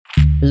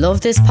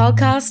Love this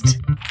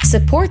podcast?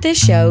 Support this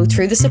show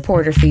through the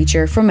supporter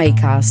feature from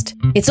Acast.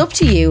 It's up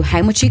to you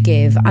how much you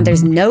give and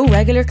there's no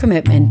regular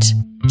commitment.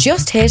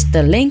 Just hit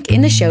the link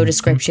in the show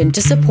description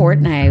to support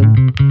now.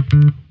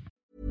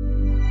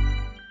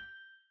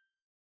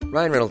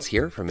 Ryan Reynolds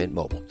here from Mint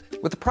Mobile.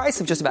 With the price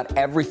of just about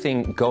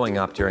everything going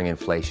up during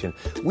inflation,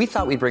 we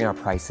thought we'd bring our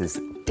prices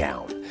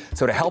down.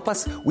 So to help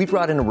us, we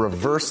brought in a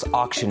reverse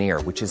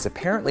auctioneer, which is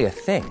apparently a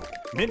thing.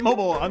 Mint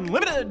Mobile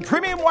Unlimited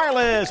Premium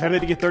Wireless. How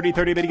to get 30,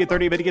 30, bit to get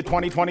 30, bit to get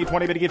 20, 20,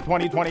 20, bit to get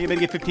 20, 20, bit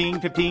to get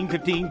 15, 15,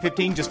 15,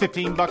 15, just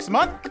 $15 a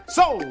month?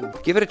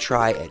 Sold! Give it a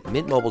try at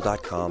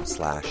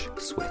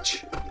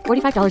mintmobile.com/switch.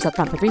 $45 up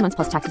front for 3 months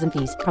plus taxes and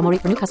fees. Promo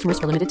rate for new customers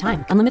for limited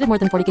time. Unlimited more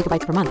than 40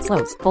 gigabytes per month.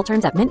 Slows full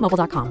terms at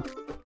mintmobile.com.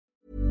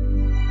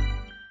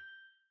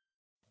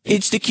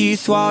 It's the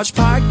Keith Walsh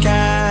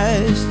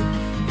Podcast.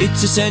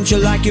 It's essential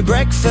like your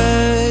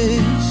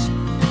breakfast.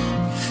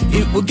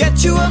 It will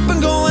get you up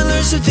and going,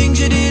 learn some things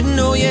you didn't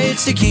know. Yeah,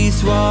 it's the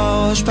Keith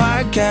Walsh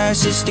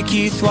Podcast. It's the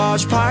Keith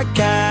Walsh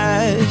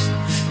Podcast.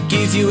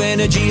 Give you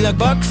energy like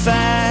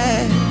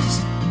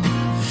Buckfast.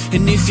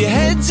 And if your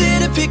head's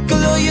in a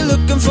pickle or you're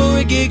looking for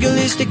a giggle,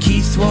 it's the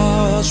Keith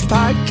Walsh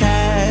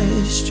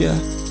Podcast. Yeah.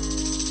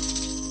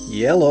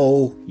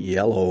 Yellow.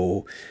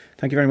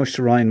 Thank you very much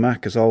to Ryan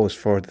Mack, as always,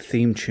 for the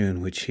theme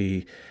tune, which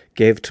he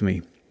gave to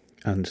me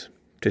and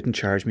didn't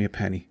charge me a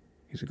penny.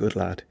 He's a good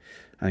lad,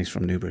 and he's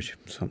from Newbridge,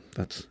 so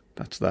that's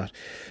that.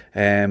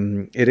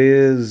 It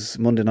is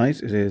Monday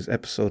night. It is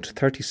episode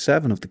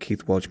 37 of the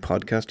Keith Walsh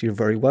Podcast. You're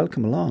very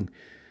welcome along.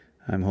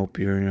 I hope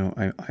you're,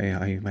 I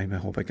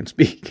hope I can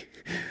speak.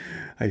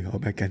 I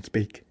hope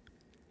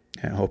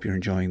you're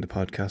enjoying the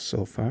podcast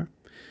so far.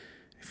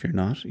 If you're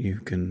not, you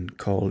can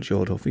call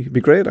Joe Duffy. It'd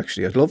be great,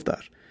 actually. I'd love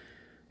that.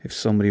 If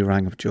somebody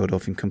rang up Joe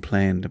Duffy and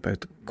complained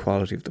about the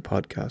quality of the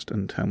podcast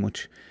and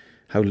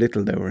how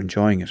little they were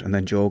enjoying it, and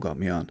then Joe got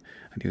me on,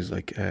 and he was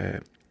like,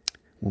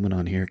 woman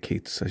on here,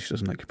 Keith, says she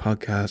doesn't like your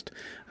podcast,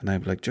 and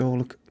I'd be like, Joe,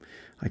 look,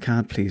 I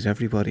can't please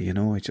everybody, you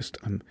know,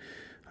 I'm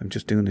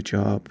just doing the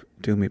job,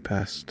 doing my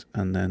best,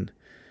 and then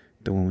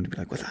the woman would be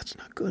like, well, that's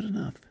not good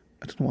enough.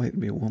 I don't know why it'd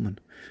be a woman.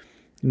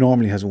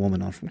 Normally has a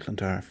woman on from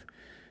Clontarf,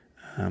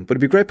 but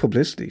it'd be great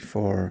publicity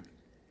for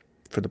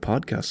the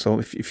podcast. So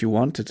if you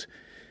wanted.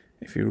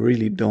 If you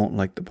really don't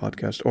like the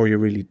podcast, or you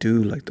really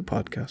do like the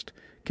podcast,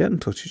 get in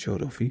touch with Joe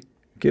Duffy.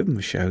 Give him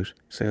a shout.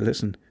 Say,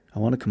 listen, I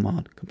want to come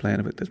on, complain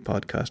about this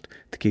podcast,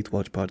 the Keith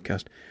Walsh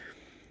Podcast.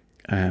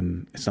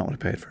 It's not what I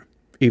paid for.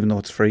 Even though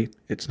it's free,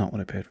 it's not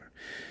what I paid for.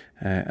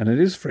 And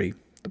it is free,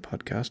 the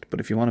podcast. But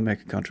if you want to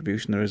make a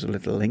contribution, there is a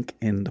little link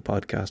in the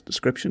podcast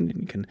description. And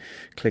you can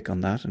click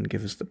on that and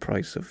give us the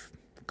price of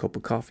a cup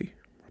of coffee,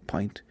 or a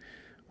pint,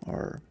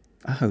 or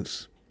a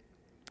house.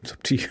 It's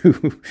up to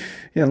you.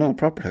 Yeah, no, a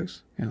proper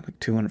house. Yeah, like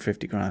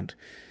 250 grand.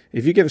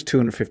 If you give us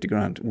 250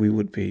 grand, we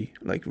would be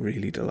like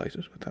really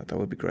delighted with that. That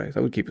would be great.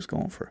 That would keep us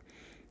going for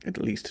at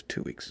least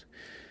 2 weeks.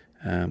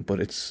 But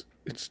it's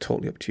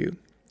totally up to you.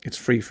 It's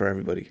free for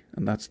everybody,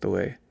 and that's the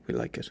way we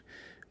like it.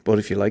 But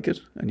if you like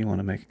it and you want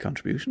to make a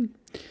contribution,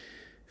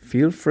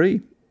 feel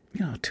free.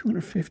 You know,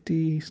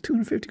 250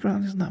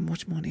 grand isn't that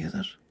much money, is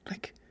it?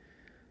 Like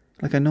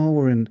I know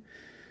we're in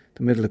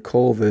the middle of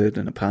COVID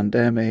and a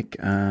pandemic,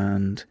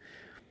 and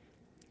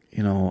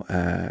you know,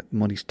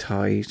 money's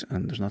tight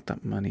and there's not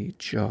that many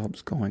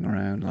jobs going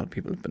around. A lot of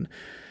people have been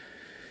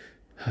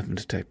having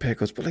to take pay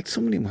cuts, but like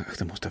somebody,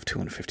 they must have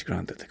 250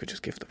 grand that they could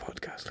just give the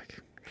podcast. Like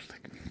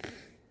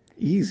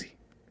easy.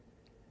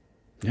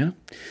 Yeah.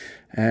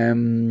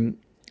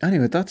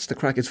 Anyway, that's the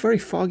crack. It's very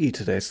foggy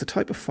today. It's the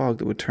type of fog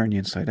that would turn you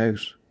inside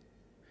out.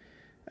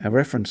 A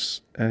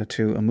reference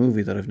to a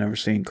movie that I've never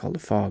seen called The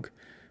Fog,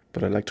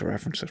 but I like to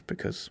reference it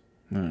because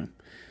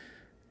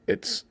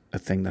it's a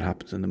thing that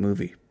happens in the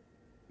movie.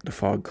 The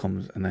fog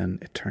comes and then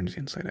it turns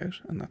you inside out,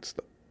 and that's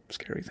the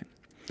scary thing.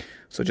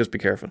 So just be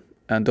careful,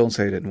 and don't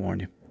say I didn't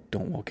warn you.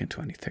 Don't walk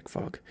into any thick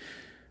fog.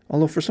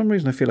 Although for some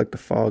reason I feel like the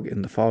fog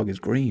in The Fog is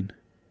green.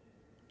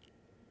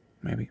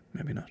 Maybe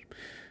not.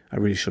 I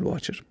really should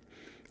watch it.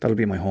 That'll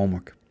be my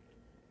homework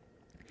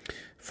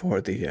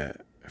for the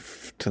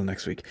till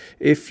next week.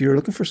 If you're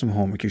looking for some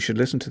homework, you should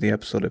listen to the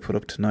episode I put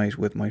up tonight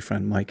with my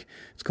friend Mike.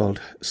 It's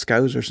called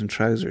Scousers and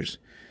Trousers.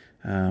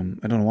 I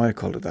don't know why I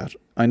called it that.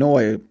 I know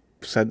I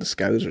said the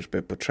Scousers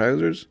bit, but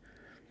trousers,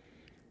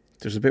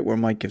 there's a bit where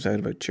Mike gives out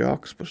about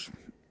jocks, but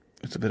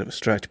it's a bit of a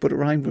stretch, but it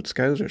rhymed with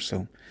Scousers,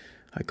 so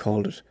I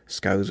called it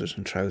Scousers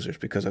and Trousers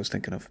because I was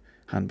thinking of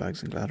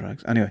handbags and glad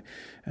rags. Anyway,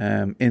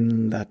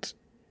 in that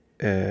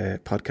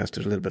podcast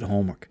there's a little bit of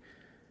homework,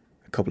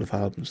 a couple of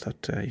albums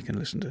that you can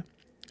listen to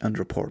and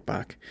report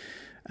back.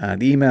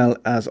 The email,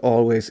 as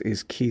always,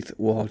 is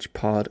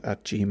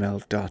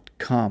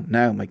keithwalshpod@gmail.com.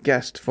 Now, my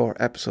guest for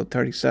episode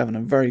 37,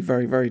 I'm very,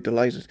 very, very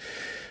delighted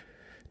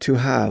to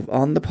have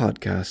on the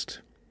podcast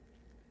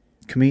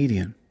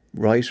comedian,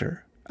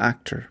 writer,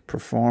 actor,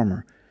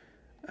 performer,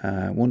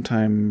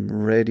 one-time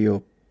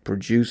radio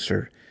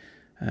producer,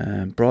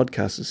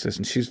 broadcast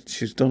assistant.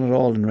 She's done it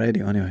all in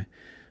radio anyway.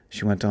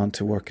 She went on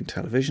to work in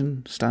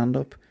television,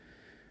 stand-up,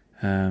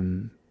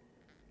 TV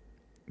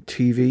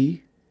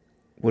TV,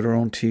 with her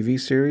own TV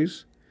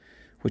series,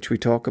 which we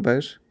talk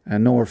about.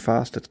 Nowhere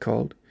Fast, it's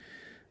called.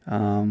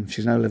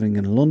 She's now living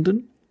in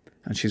London,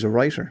 and she's a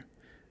writer.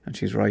 And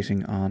she's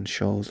writing on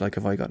shows like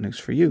Have I Got News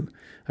For You,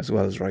 as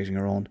well as writing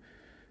her own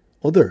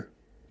other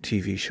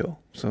TV show.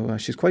 So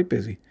she's quite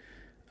busy.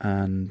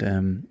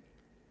 And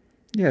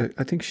yeah,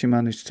 I think she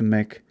managed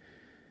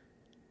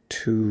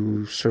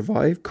to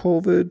survive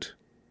COVID.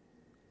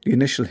 The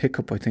initial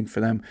hiccup, I think, for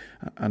them,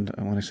 and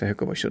when I say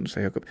hiccup, I shouldn't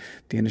say hiccup.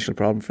 The initial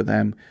problem for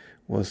them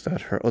was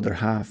that her other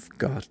half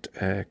got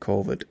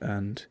COVID,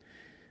 and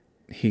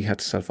he had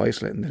to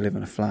self-isolate, and they live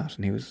in a flat,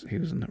 and he was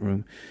in that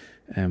room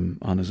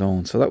on his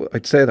own. So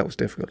I'd say that was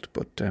difficult,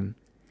 but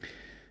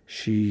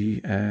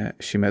she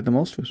made the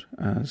most of it,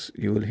 as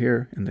you will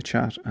hear in the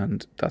chat,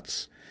 and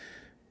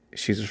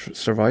she's a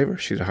survivor.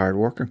 She's a hard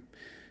worker.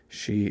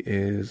 She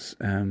is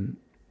a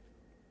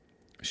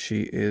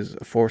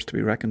force to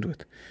be reckoned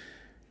with.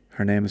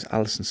 Her name is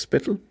Alison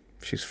Spittle.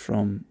 She's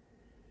from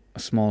a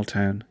small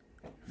town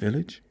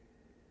village.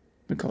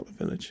 We call it a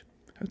village.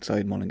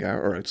 Outside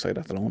Mullingar, or outside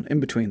Athlone, in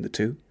between the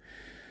two,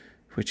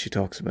 which she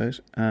talks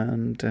about.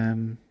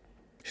 And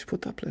she's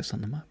put that place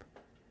on the map.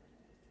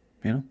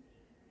 You know?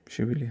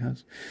 She really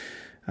has.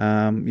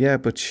 Yeah,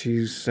 but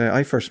she's...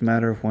 I first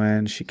met her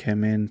when she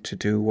came in to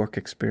do work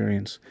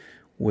experience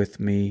with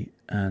me,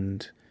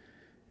 and...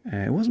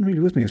 it wasn't really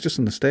with me, it was just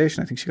on the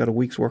station. I think she got a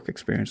week's work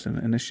experience, and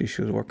initially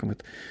she was working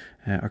with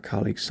our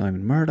colleague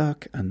Simon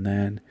Murdoch, and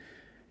then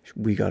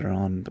we got her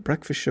on the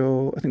breakfast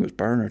show. I think it was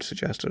Bernard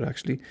suggested,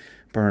 actually.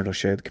 Bernard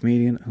O'Shea, the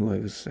comedian, who I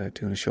was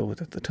doing a show with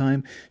at the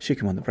time. She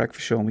came on the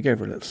breakfast show, and we gave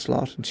her a little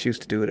slot, and she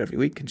used to do it every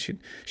week, and she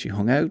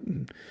hung out,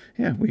 and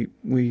yeah,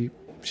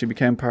 she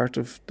became part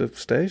of the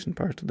station,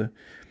 part of the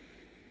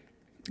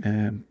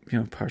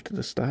part of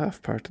the staff,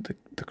 part of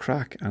the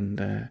crack,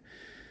 and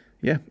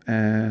yeah,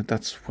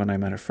 that's when I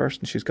met her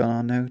first, and she's gone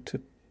on now to...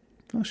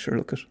 Oh, sure,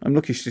 look, I'm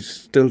lucky she's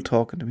still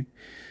talking to me.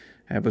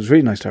 But it was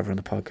really nice to have her on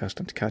the podcast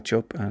and to catch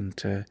up, and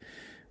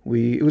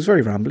it was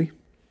very rambly,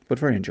 but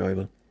very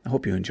enjoyable. I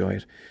hope you enjoy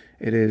it.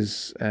 It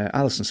is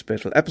Alison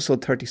Spittle,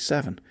 episode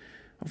 37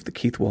 of the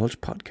Keith Walsh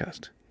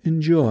podcast.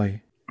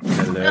 Enjoy.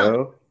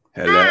 Hello.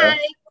 Hi.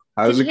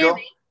 How's it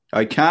going?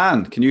 I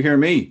can. Can you hear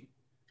me?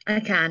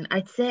 I can.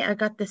 I'd say I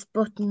got this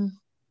button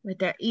right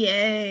there.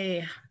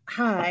 Yay.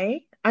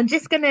 Hi. I'm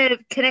just going to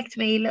connect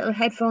my little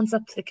headphones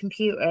up to the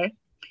computer,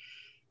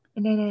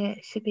 and then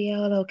it should be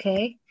all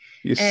okay.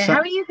 How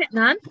are you getting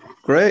on?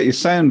 Great.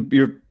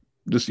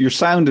 Your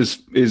sound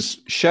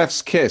is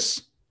chef's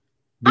kiss.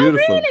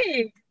 Beautiful. Oh,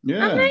 really?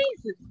 Yeah.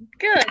 Amazing.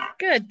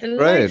 Good.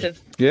 Delighted. Great.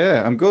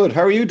 Yeah, I'm good.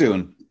 How are you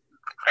doing?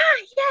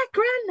 Yeah,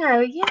 grand now.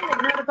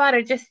 Yeah, not a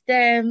bother. Just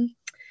in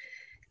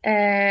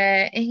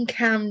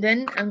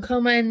Camden. I'm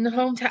coming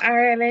home to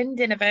Ireland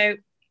in about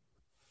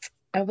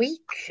a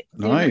week.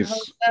 Nice.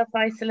 Whole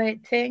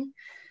self-isolate thing,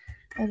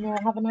 and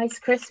have a nice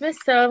Christmas.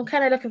 So I'm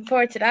kind of looking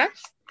forward to that.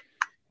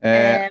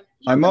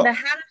 I'm up. The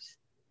hat.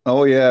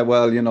 Oh yeah,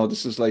 well,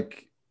 this is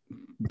like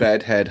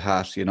bedhead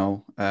hat.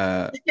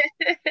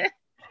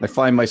 I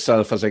find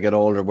myself as I get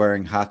older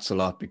wearing hats a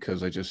lot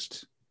because I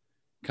just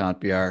can't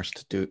be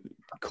arsed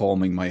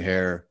combing my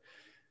hair.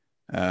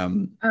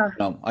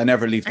 No, I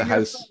never leave the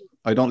house.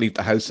 I don't leave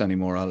the house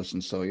anymore,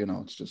 Alison. So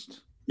it's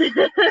just.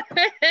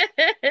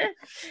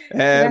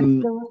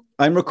 I'm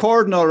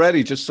recording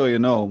already, just so you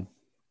know.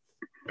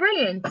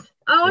 Brilliant.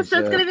 So it's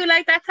going to be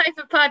like that type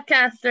of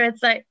podcast where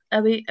it's like,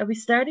 are we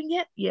starting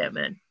yet? Yeah,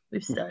 man,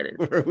 we've started.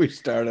 We've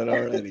started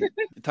already.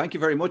 Thank you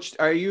very much.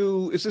 Are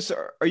you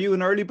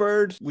an early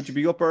bird? Would you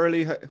be up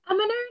early? I'm an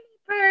early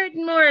bird,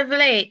 more of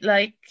late,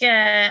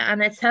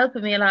 and it's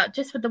helping me a lot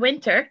just with the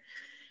winter.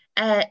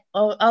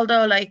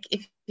 Although,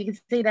 if you can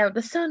see now,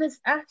 the sun is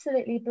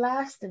absolutely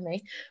blasting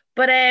me.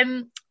 But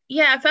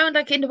yeah, I found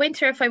in the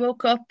winter, if I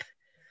woke up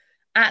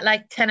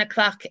at 10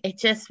 o'clock, it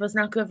just was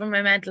not good for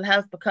my mental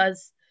health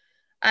because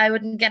I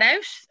wouldn't get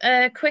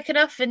out quick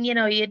enough, and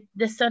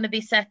the sun would be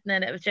setting,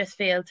 and it would just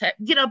feel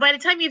by the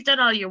time you've done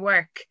all your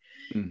work,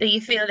 that you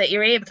feel that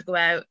you're able to go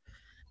out.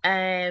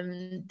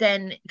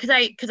 Then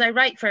because I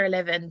write for a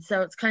living,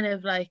 so it's kind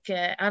of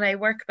and I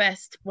work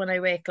best when I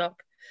wake up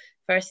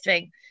first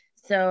thing.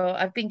 So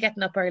I've been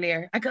getting up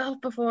earlier. I got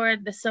up before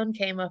the sun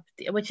came up,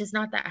 which is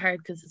not that hard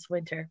because it's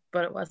winter,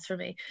 but it was for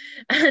me.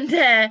 And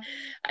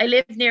I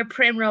live near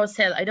Primrose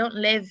Hill. I don't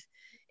live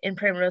in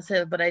Primrose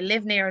Hill, but I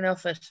live near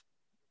enough it.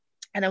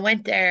 And I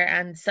went there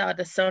and saw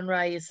the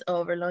sunrise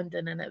over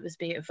London, and it was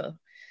beautiful.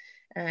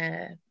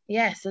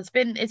 Yeah, so it's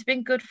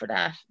been good for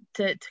that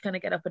to kind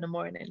of get up in the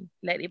morning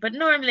lately. But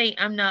normally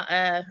I'm not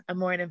a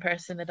morning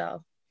person at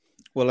all.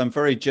 Well, I'm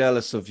very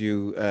jealous of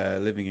you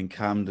living in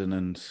Camden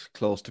and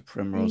close to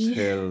Primrose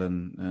Hill,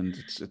 and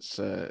it's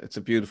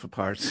a beautiful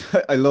part.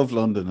 I love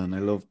London, and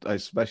I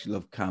especially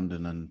love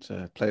Camden and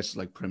places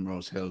like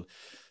Primrose Hill.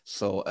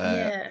 So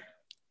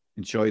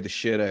enjoy the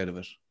shit out of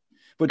it.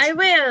 But I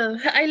will.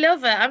 I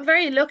love it. I'm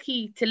very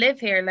lucky to live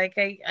here.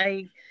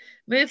 I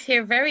moved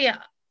here very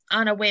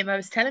on a whim. I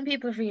was telling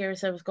people for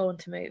years I was going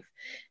to move,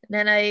 and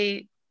then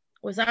I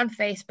was on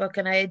Facebook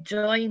and I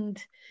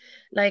joined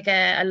like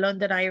a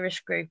London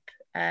Irish group,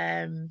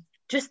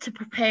 just to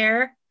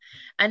prepare.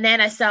 And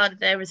then I saw that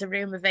there was a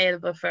room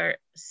available for a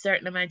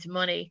certain amount of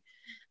money,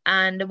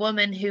 and the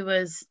woman who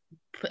was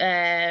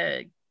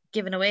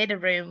giving away the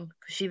room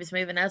because she was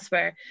moving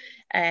elsewhere,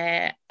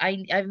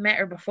 I've met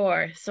her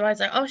before, so I was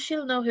like, oh,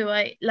 she'll know who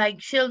I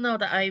like. She'll know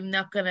that I'm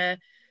not gonna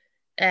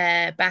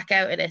back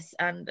out of this.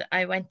 And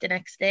I went the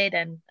next day,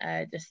 then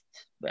just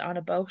on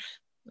a boat,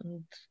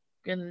 and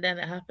then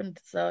it happened.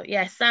 So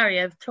yeah, sorry,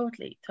 I've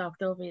totally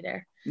talked over you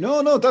there.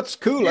 No, that's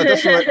cool.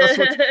 That's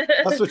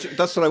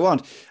what I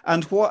want.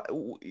 And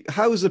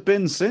how has it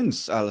been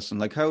since, Alison?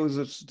 Like, how is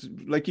it?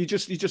 Like, you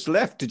just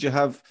left.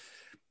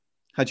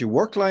 Had you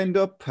work lined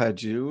up?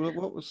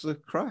 What was the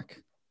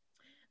crack?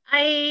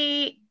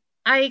 I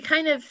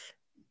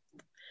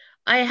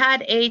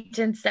had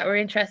agents that were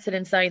interested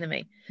in signing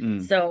me.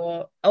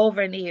 So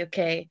over in the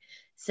UK.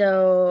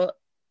 So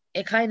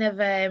it kind of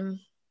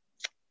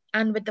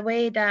and with the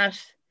way that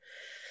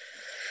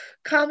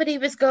comedy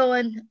was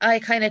going, I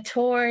kind of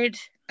toured,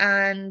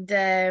 and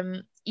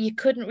you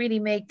couldn't really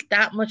make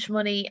that much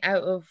money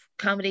out of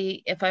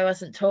comedy if I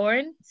wasn't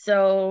touring.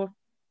 So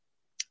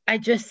I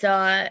just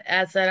saw it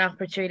as an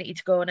opportunity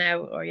to go now,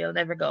 or you'll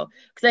never go.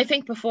 Because I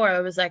think before I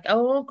was like, oh,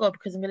 I won't go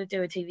because I'm going to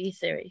do a TV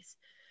series.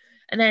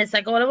 And then it's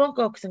like, oh, well, I won't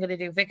go because I'm going to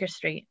do Vicar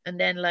Street. And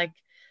then like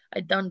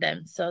I'd done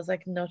them. So I was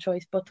like, no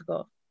choice but to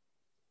go.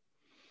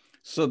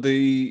 So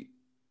the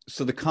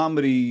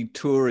comedy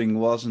touring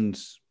wasn't...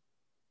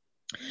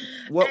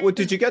 What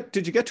did you get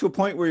to a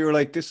point where you were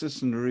like, this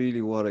isn't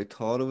really what I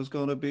thought it was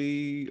going to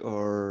be?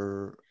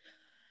 Or...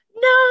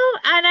 No,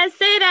 and I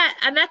say that,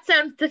 and that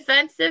sounds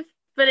defensive,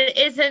 but it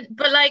isn't.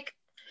 But like,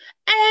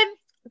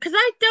 because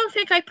I don't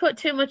think I put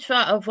too much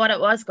thought of what it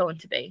was going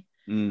to be,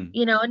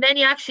 you know. And then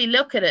you actually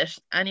look at it,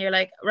 and you're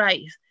like, right,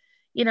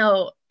 you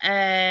know,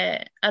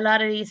 a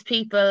lot of these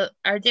people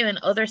are doing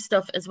other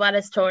stuff as well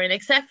as touring,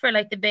 except for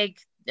like the big.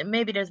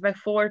 Maybe there's about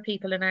 4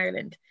 people in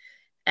Ireland,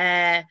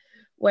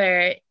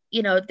 where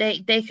you know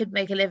they could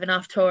make a living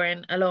off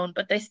touring alone,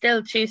 but they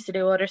still choose to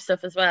do other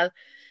stuff as well.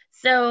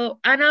 So,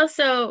 and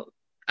also,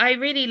 I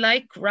really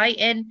like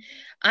writing.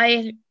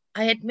 I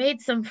had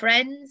made some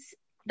friends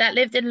that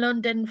lived in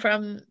London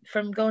from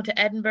going to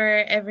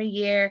Edinburgh every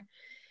year.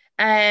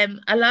 A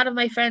lot of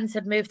my friends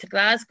had moved to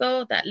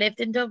Glasgow that lived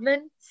in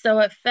Dublin. So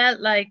it felt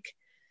like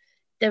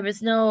there was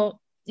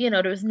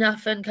there was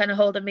nothing kind of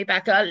holding me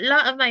back. A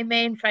lot of my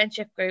main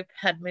friendship group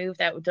had moved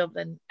out of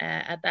Dublin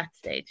at that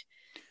stage.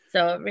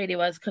 So it really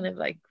was kind of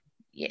like,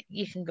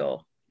 you can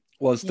go.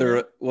 Was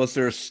there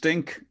a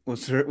stink?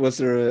 Was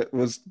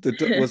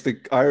the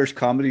Irish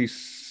comedy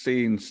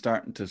scene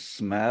starting to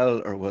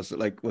smell, or was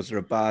there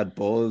a bad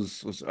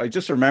buzz? I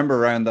just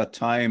remember around that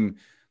time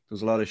there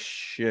was a lot of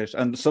shit,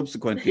 and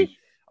subsequently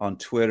on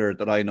Twitter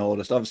that I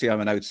noticed. Obviously,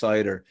 I'm an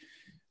outsider,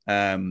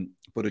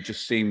 but it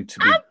just seemed to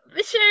be.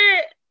 I'm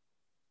sure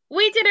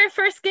we did our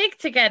first gig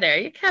together.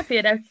 You can't be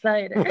an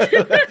outsider.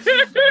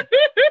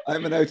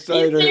 I'm an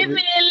outsider. You gave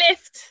me a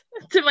lift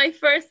to my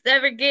first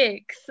ever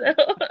gig, so you're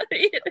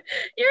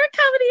a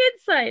comedy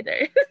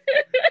insider.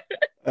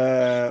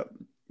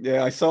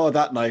 Yeah, I saw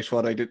that night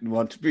what I didn't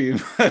want to be.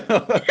 And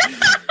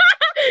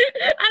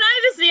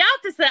I was the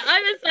opposite. I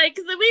was like,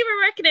 because we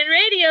were working in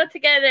radio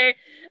together,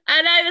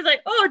 and I was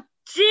like, oh,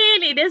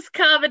 Jeannie, this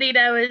comedy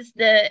now is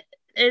the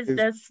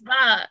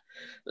spot.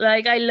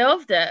 Like, I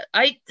loved it.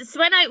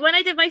 When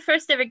I did my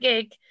first ever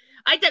gig,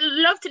 I'd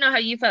love to know how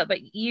you felt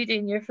about you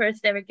doing your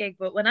first ever gig,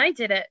 but when I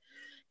did it,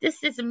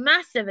 this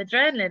massive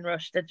adrenaline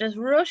rush that just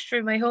rushed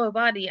through my whole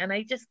body, and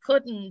I just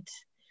couldn't.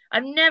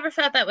 I've never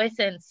felt that way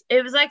since.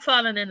 It was like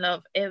falling in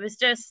love. It was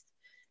just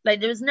like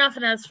there was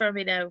nothing else for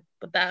me now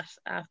but that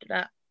after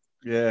that.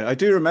 Yeah, I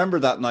do remember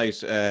that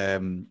night,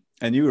 and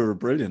you were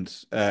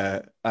brilliant.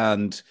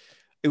 And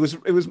it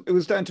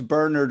was down to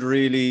Bernard,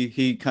 really.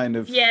 He kind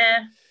of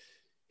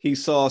he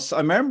saw. I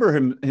remember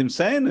him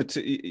saying it.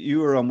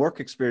 You were on work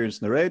experience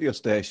in the radio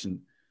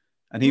station,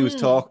 and he was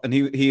talking, and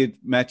he had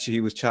met you.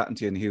 He was chatting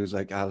to you, and he was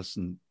like,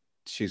 Alison,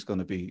 she's going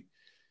to be.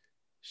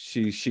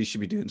 She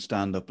should be doing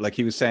stand-up, like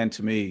he was saying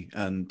to me,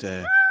 and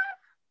I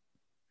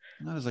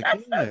was like,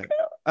 that's yeah. So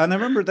cool. And I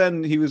remember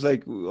then he was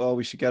like, oh,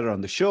 we should get her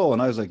on the show,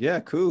 and I was like, yeah,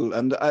 cool.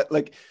 And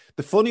like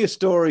the funniest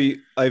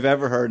story I've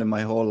ever heard in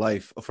my whole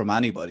life from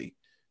anybody,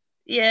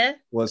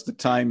 was the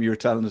time you were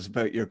telling us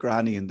about your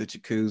granny in the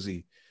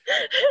jacuzzi.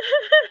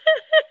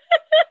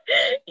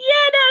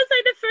 Yeah, that was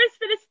like the first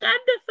bit of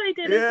stand-up I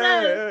did as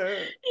well.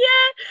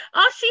 Yeah.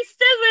 Oh, she's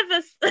still with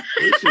us.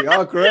 Is she?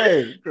 Oh,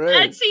 great.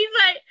 And she's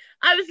like,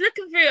 I was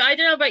looking through, I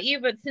don't know about you,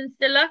 but since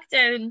the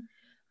lockdown,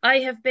 I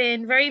have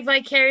been very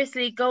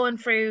vicariously going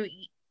through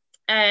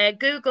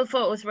Google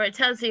Photos where it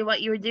tells you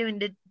what you were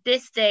doing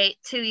this day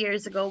 2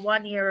 years ago,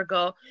 1 year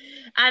ago.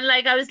 And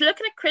like, I was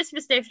looking at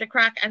Christmas Day for the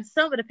Crack, and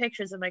some of the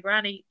pictures of my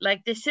granny,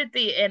 like, this should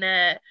be in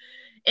a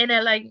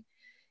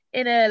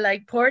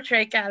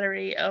portrait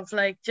gallery of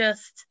like,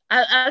 just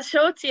I'll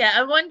show it to you.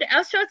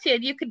 I'll show it to you,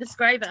 and you can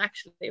describe it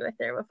actually right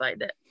there. We'll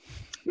find it.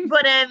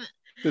 But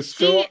the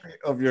story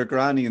of your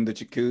granny in the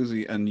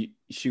jacuzzi, and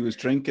she was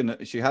drinking,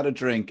 she had a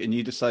drink, and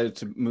you decided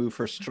to move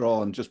her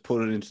straw and just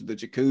put it into the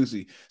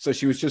jacuzzi. So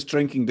she was just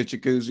drinking the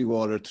jacuzzi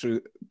water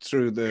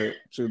through the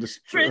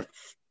straw.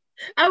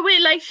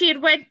 And she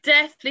had went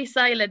deathly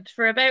silent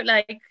for about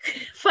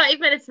 5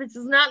 minutes, which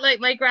is not like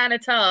my gran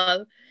at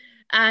all.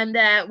 And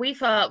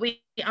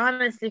we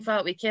honestly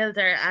thought we killed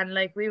her, and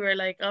we were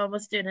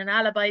almost doing an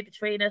alibi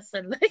between us,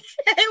 and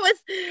it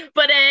was.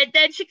 But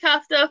then she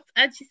coughed up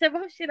and she said,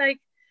 "What she like?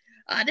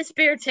 Oh, this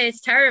beer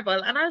tastes terrible."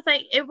 And I was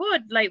like, "It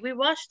would." We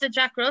washed the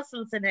Jack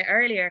Russells in it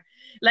earlier.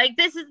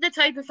 This is the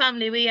type of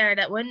family we are.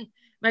 That when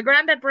my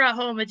granddad brought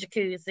home a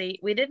jacuzzi,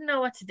 we didn't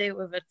know what to do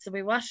with it, so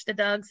we washed the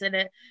dogs in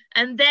it,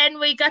 and then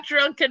we got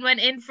drunk and went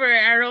in for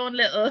our own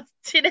little,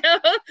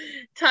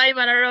 time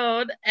on our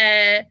own.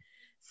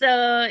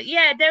 So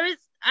yeah, there was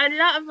a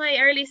lot of my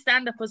early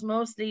stand-up was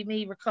mostly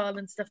me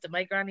recalling stuff that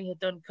my granny had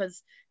done,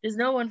 because there's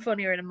no one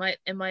funnier in my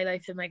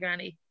life than my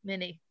granny,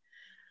 Minnie.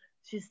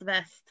 She's the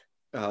best.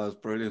 Oh, it was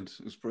brilliant.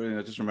 It was brilliant.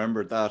 I just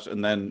remembered that,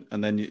 and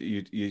then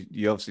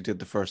you obviously did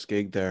the first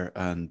gig there,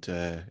 and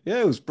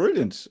it was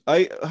brilliant.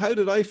 How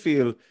did I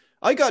feel?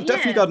 I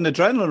definitely got an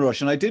adrenaline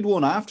rush, and I did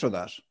one after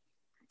that.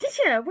 Did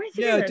you? Where'd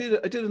you do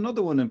it? I did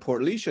another one in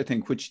Portlaoise, I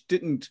think, which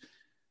didn't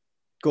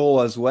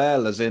go as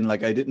well, as in I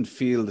didn't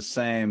feel the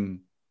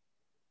same.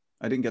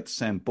 I didn't get the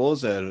same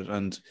buzz out of it,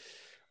 and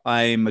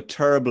I'm a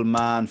terrible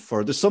man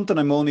for. There's something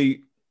I've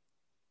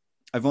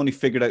only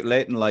figured out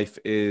late in life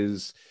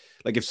is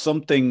if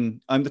something.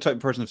 I'm the type of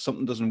person, if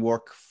something doesn't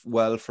work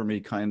well for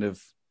me, kind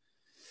of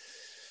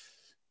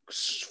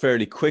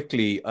fairly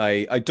quickly,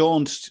 I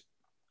don't.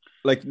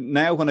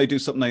 Now when I do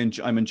something,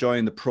 I'm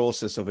enjoying the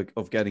process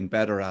of getting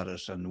better at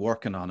it and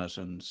working on it,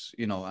 and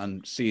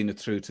and seeing it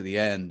through to the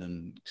end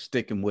and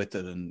sticking with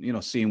it,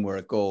 and seeing where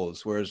it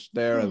goes. Whereas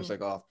there, I was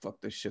like, oh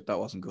fuck this shit, that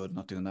wasn't good,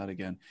 not doing that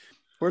again.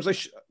 Whereas I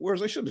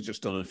should have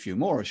just done a few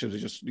more. I should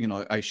have just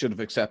I should have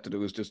accepted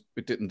it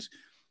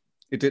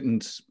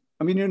didn't.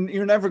 I mean,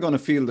 you're never going to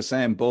feel the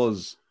same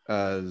buzz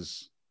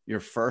as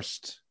your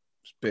first.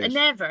 I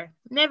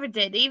never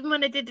did. Even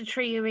when I did the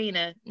Tree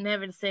Arena,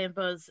 never the same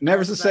buzz.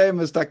 Never the same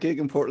as that gig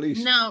in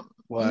Portlaoise. No,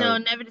 wow. No,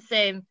 never the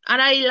same.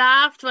 And I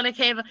laughed when I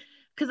came,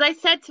 because I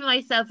said to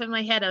myself in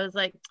my head, I was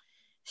like,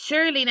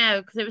 surely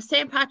now, because it was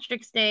St.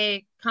 Patrick's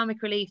Day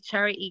Comic Relief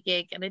charity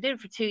gig, and I did it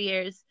for 2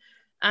 years,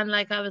 and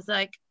I was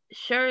like,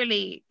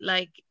 surely,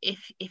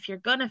 if you're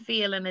gonna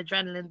feel an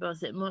adrenaline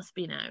buzz, it must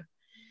be now.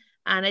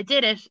 And I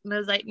did it, and I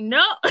was like,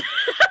 no.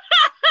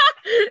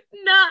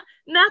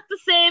 Not the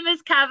same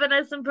as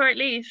Cavanaugh's and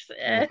Portlaoise.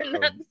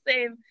 Not the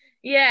same.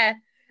 Yeah.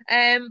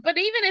 But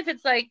even if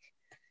it's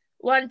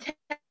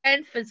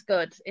 1/10 is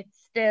good, it's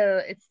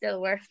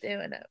still worth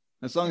doing it.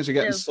 As long as you're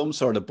getting some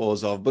sort of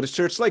buzz off. But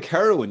it's like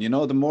heroin,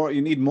 the more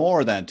you need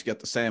more then to get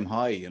the same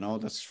high,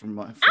 that's from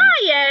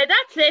yeah,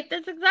 that's it.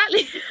 That's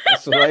exactly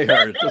that's what I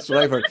heard. That's what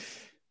I've heard.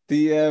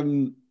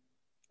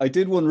 I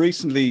did one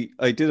recently.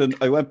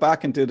 I went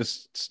back and did a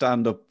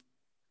stand-up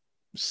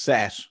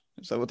set.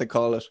 Is that what they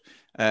call it?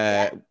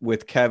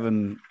 With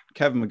Kevin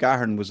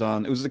McGahern was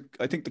on. It was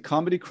I think the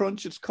Comedy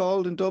Crunch it's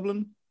called in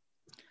Dublin.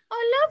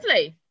 Oh,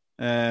 lovely.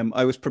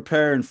 I was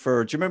preparing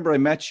for. Do you remember I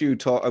met you?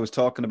 I was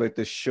talking about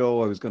this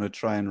show I was going to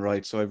try and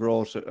write. So I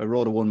wrote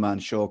a one-man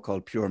show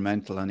called Pure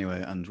Mental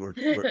anyway, and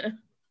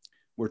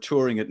we're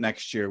touring it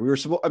next year.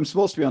 I'm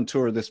supposed to be on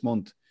tour this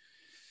month.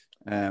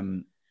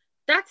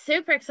 That's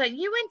super exciting.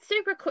 You went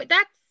super quick.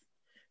 That's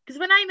because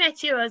when I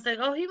met you, I was like,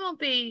 oh, he won't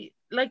be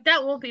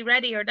that won't be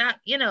ready or that,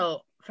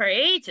 for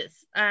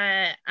ages.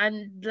 And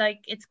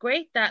it's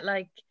great that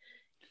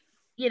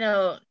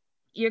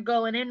you're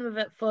going in with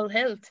it full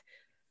hilt.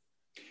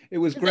 It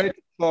was great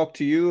to talk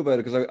to you about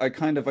it, because I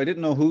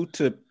didn't know who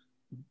to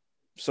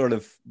sort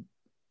of.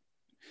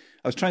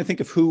 I was trying to think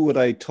of who would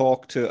I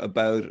talk to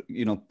about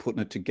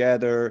putting it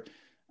together,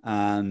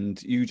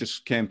 and you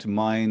just came to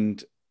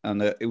mind,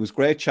 and it was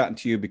great chatting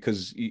to you,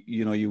 because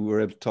you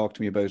were able to talk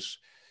to me about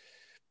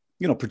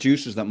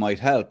producers that might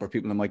help or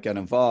people that might get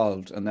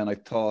involved. And then I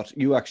thought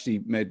you actually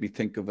made me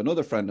think of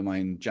another friend of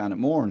mine, Janet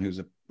Moran, who's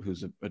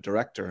a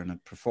director and a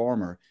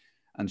performer,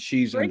 and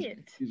she's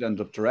ended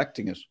up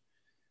directing it.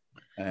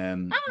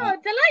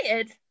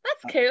 Delighted.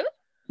 That's cool.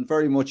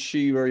 And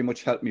she very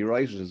much helped me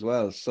write it as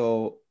well.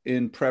 So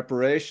in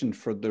preparation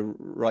for the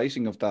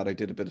writing of that, I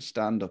did a bit of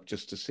stand-up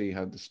just to see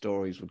how the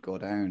stories would go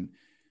down.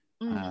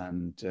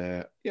 And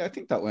I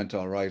think that went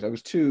all right. I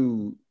was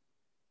too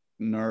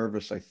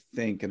nervous, I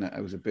think, and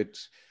I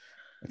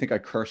think I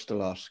cursed a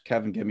lot.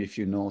 Kevin gave me a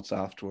few notes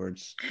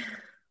afterwards.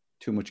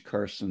 Too much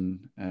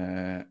cursing.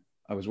 I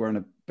was wearing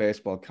a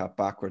baseball cap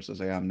backwards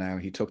as I am now.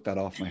 He took that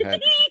off my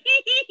head.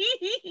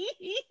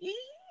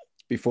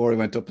 Before I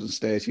went up on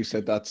stage, he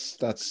said,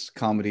 that's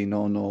comedy,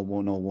 no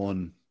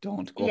 101.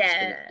 Don't go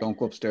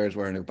upstairs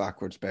wearing a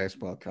backwards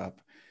baseball cap.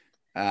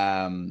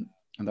 And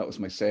that was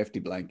my safety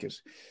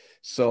blanket.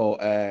 So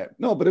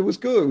no, but it was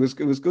good.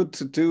 It was good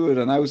to do it.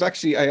 And I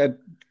had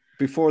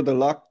before the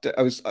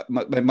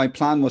lockdown, my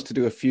plan was to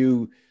do a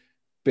few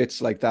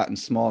bits like that in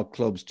small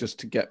clubs just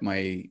to get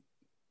my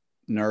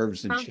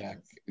nerves in check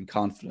Confidence. and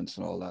confidence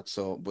and all that.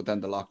 So, but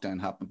then the lockdown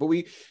happened. But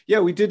we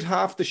did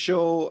half the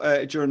show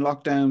during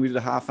lockdown. We did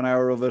a half an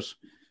hour of it.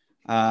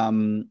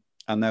 And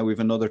now we've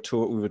another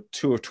tour. We have a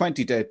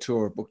 20-day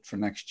tour booked for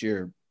next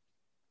year.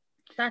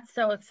 That's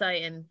so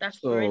exciting. That's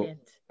brilliant.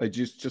 I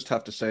just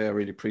have to say I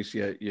really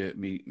appreciate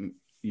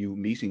you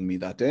meeting me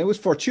that day. It was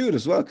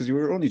fortuitous as well, because you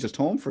were only just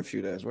home for a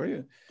few days, were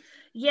you?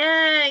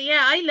 Yeah.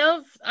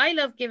 I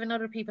love giving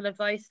other people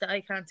advice that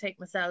I can't take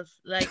myself.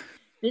 Like,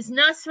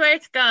 swear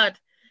to God,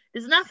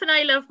 there's nothing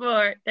I love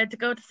more than to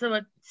go to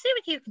someone, see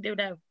what you can do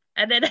now.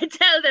 And then I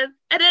tell them,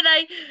 and then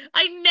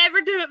I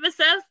never do it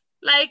myself.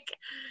 Like,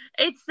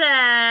 it's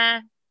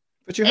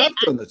But you have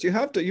done it.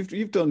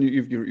 You've done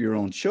your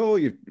own show.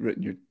 You've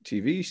written your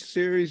TV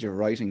series. You're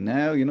writing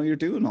now. You're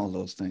doing all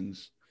those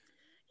things.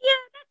 Yeah,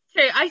 that's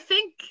true.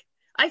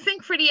 I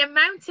think for the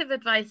amount of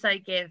advice I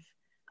give,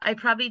 I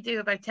probably do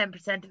about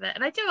 10% of it,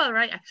 and I do all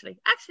right actually.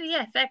 Actually,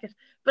 yeah, feck it.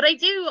 But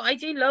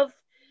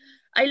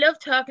I love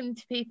talking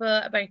to people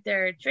about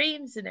their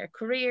dreams and their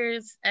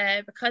careers,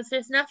 because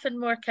there's nothing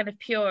more kind of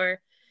pure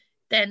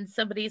than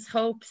somebody's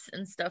hopes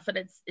and stuff, and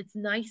it's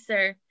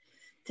nicer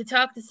to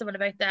talk to someone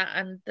about that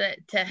and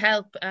to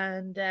help.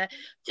 And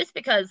just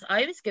because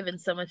I was given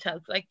so much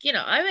help, like,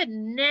 I would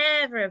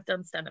never have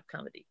done stand-up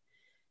comedy.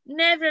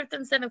 Never have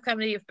done stand-up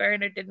comedy if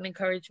Bernard didn't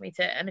encourage me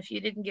to, and if you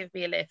didn't give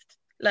me a lift.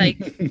 Like,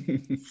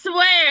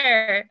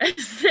 swear. And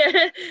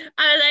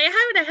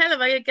how the hell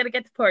am I going to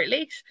get to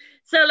Portlaoise?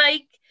 So,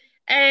 like,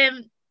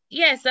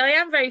 yes, I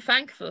am very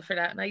thankful for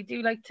that, and I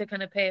do like to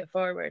kind of pay it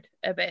forward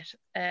a bit.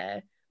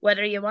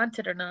 Whether you want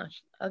it or not,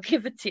 I'll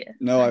give it to you.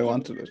 No, I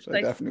wanted it.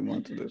 I definitely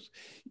wanted it.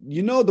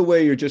 The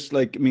way you're just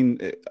like, I mean,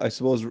 I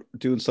suppose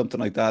doing something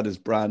like that is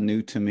brand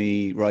new to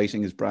me.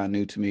 Writing is brand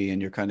new to me.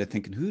 And you're kind of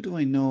thinking, who do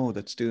I know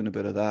that's doing a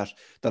bit of that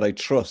I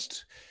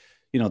trust,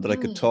 that I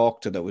could talk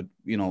to, that would,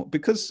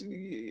 because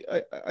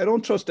I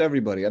don't trust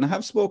everybody. And I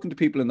have spoken to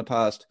people in the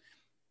past,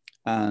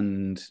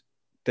 and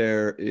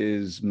there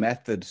is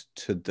method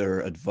to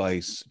their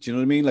advice. Do you know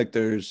what I mean? Like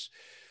there's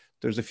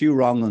a few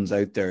wrong ones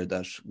out there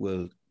that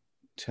will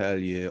tell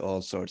you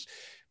all sorts,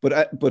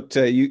 but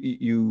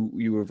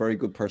you were a very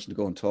good person to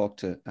go and talk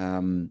to,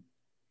 and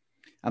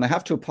I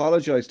have to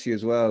apologize to you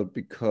as well,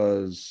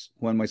 because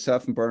when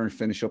myself and Bernard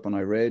finished up on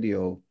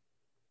iRadio,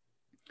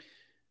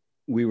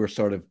 we were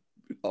sort of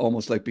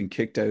almost like being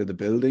kicked out of the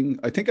building.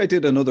 I think I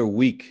did another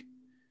week,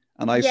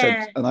 and I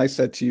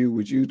said to you,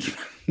 would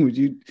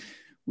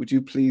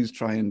you please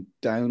try and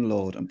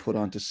download and put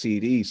onto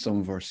CD some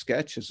of our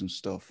sketches and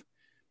stuff?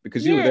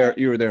 Because you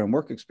were there in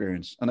work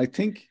experience. And I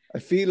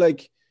feel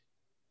like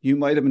you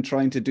might have been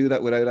trying to do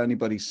that without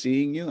anybody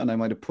seeing you, and I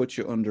might have put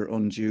you under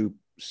undue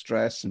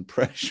stress and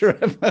pressure.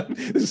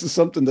 This is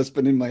something that's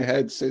been in my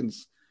head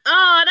since.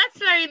 Oh, that's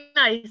very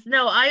nice.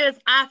 No, I was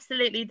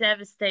absolutely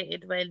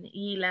devastated when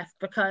you left,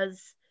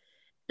 because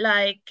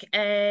like,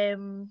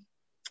 well,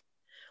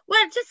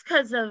 just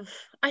because of,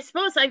 I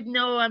suppose I've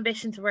no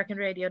ambition to work in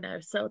radio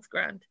now, so it's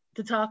grand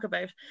to talk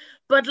about.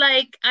 But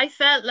like, I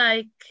felt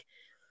like,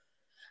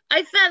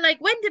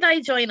 when did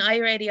I join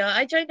iRadio?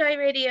 I joined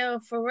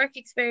iRadio for work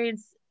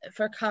experience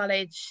for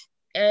college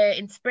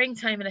in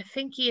springtime, and I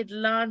think he had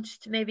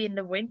launched maybe in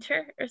the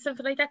winter or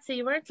something like that. So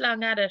you weren't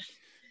long at it.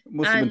 It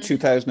must have been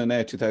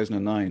 2008,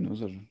 2009,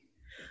 was it?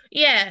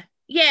 Yeah,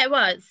 it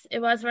was. It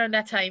was around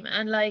that time.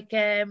 And like,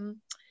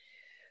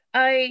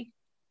 I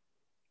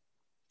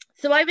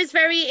was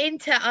very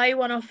into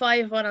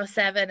I-105,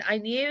 107. I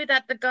knew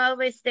that the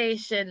Galway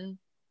station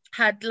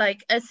had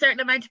like a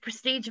certain amount of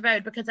prestige about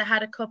it, because it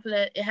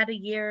had a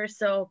year or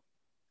so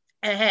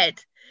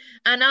ahead.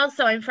 And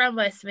also, I'm from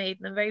Westmeath,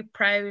 and I'm very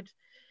proud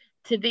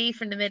to be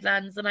from the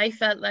Midlands, and I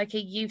felt like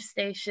a youth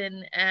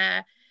station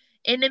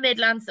in the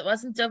Midlands that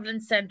wasn't Dublin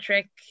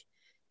centric.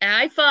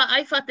 I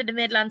thought that the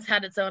Midlands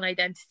had its own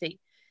identity,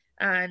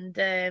 and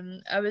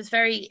I was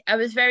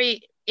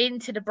very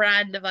into the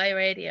brand of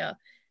iRadio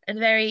and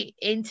very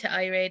into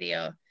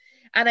iRadio,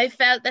 and I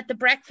felt that the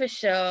breakfast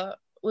show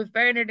with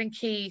Bernard and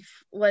Keith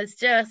was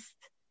just,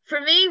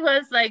 for me,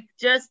 was like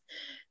just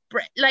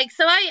like,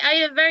 so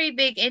I have very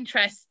big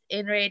interest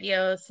in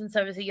radio since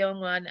I was a young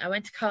one. I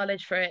went to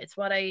college for it. It's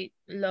what I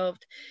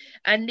loved.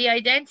 And the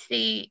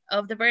identity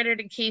of the Bernard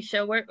and Keith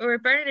show, where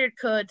Bernard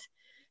would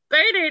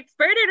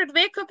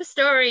make up a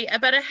story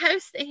about a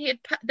house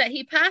that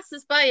he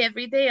passes by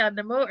every day on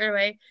the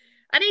motorway,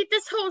 and he had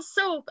this whole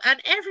soap, and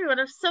everyone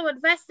was so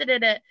invested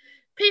in it.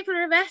 People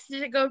were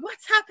messaging and going,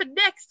 what's happened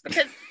next?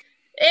 Because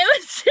it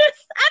was just,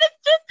 and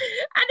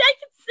I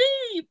could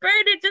see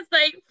Bernard just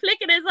like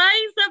flicking his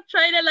eyes up,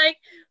 trying to like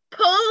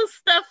pull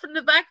stuff from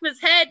the back of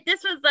his head.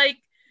 This was like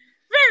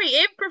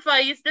very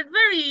improvised and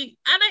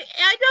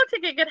I don't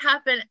think it could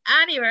happen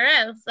anywhere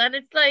else. And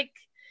it's like,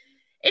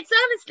 it's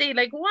honestly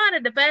like one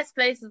of the best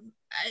places.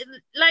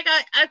 Like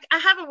I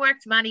haven't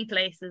worked many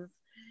places,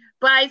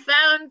 but I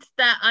found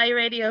that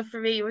iRadio for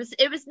me was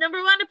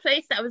number one, a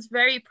place that I was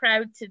very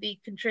proud to be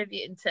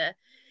contributing to.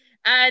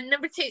 And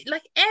number two,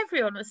 like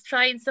everyone was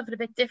trying something a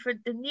bit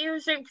different. The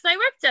newsroom, because I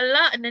worked a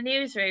lot in the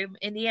newsroom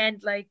in the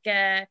end, like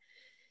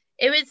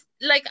it was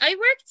like I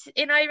worked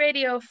in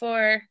iRadio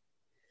for,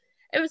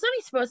 it was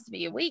only supposed to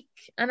be a week,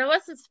 and I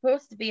wasn't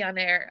supposed to be on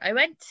air.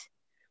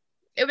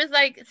 It was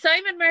like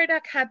Simon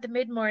Murdoch had the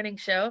mid-morning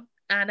show,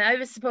 and I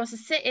was supposed to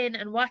sit in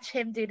and watch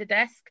him do the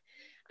desk,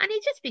 and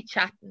he'd just be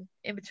chatting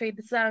in between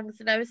the songs,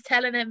 and I was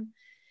telling him,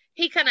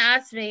 he kind of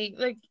asked me,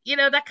 like, you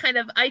know, that kind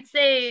of, I'd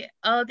say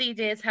all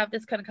DJs have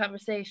this kind of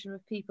conversation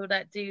with people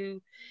that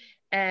do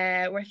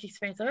work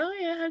experience. Oh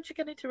yeah, how'd you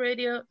get into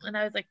radio? And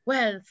I was like,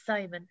 well,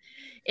 Simon,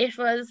 it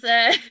was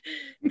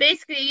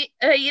basically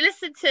you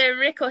listened to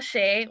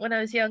Ricochet when I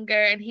was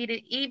younger, and he did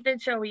an evening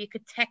show where you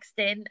could text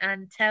in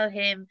and tell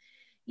him,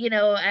 you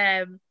know,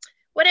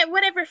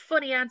 whatever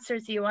funny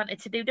answers you wanted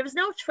to do. There was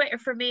no Twitter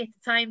for me at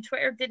the time.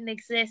 Twitter didn't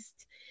exist.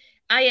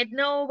 I had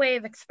no way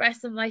of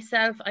expressing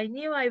myself. I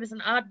knew I was an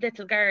odd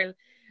little girl,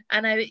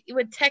 and I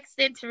would text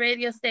into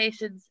radio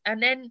stations,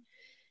 and then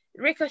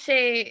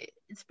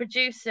Ricochet's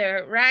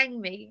producer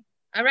rang me.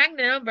 I rang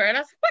the number, and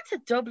I was like, what's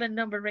a Dublin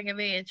number ringing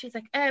me? And she's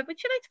like,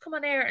 would you like to come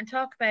on air and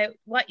talk about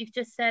what you've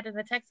just said in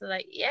the text? I was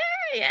like,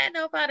 yeah,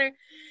 no bother.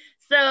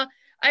 So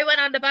I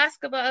went on the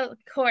basketball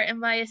court in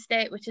my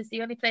estate, which is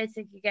the only place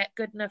that you get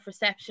good enough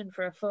reception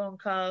for a phone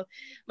call.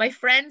 My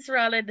friends were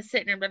all in the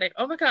sitting room, like,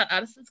 oh my God,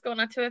 Alison's going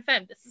on to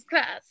FM. This is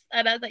class.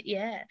 And I was like,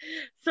 yeah.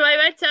 So I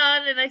went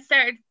on and I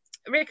started.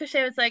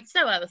 Ricochet was like,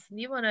 so Alison,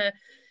 you want to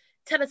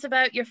tell us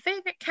about your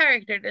favorite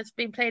character that's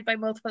been played by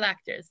multiple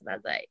actors? And I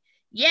was like,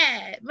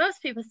 yeah,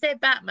 most people say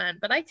Batman,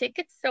 but I think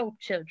it's Soap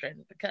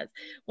Children, because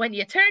when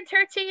you turn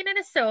 13 in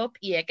a soap,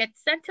 you get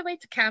sent away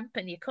to camp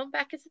and you come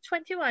back as a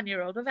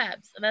 21-year-old with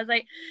abs. And I was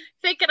like,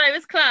 thinking I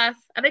was class.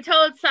 And I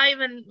told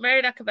Simon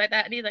Murdoch about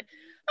that, and he's like,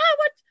 oh,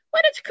 why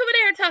don't you come in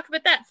here and talk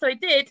about that? So I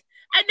did.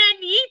 And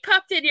then you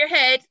popped in your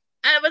head,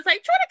 and I was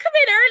like, do you want to come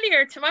in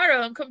earlier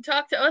tomorrow and come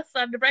talk to us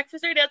on the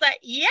breakfast radio? I was like,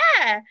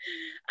 yeah.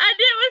 And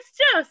it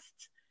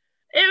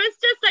was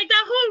just like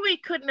that whole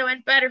week couldn't have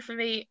went better for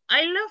me.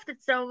 I loved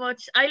it so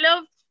much. And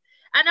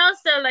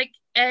also, like,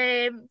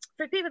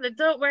 for people that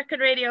don't work in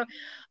radio,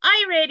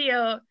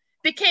 iRadio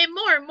became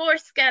more and more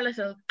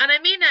skeletal. And I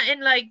mean that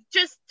in like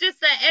just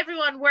that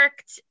everyone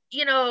worked,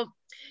 you know,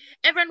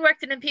 everyone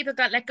worked, and then people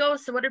got let go,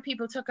 so other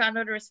people took on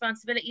other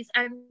responsibilities.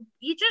 And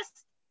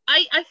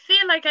I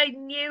feel like I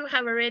knew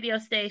how a radio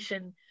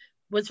station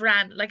was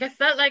ran. Like, I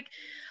felt like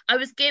I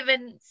was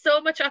given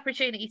so much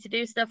opportunity to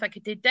do stuff. I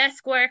could do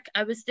desk work.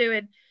 I was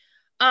doing,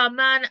 oh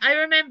man, I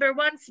remember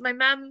once my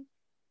mum,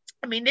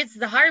 I mean, this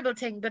is a horrible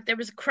thing, but there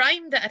was a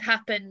crime that had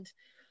happened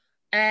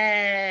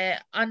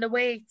on the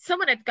way.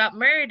 Someone had got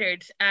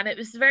murdered, and it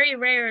was very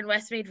rare in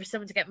Westmeath for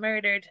someone to get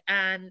murdered.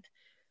 And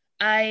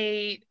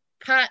my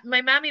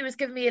mammy was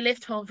giving me a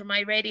lift home from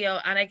my radio,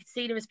 and I could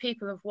see there was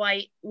people with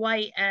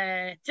white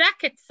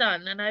jackets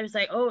on, and I was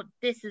like, oh,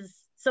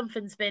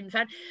 something's been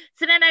found.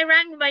 So then I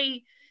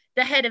rang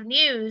the head of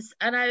news,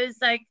 and I was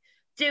like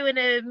doing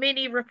a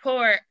mini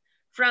report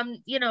from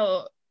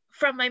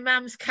my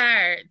mom's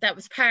car that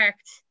was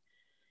parked.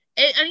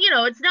 And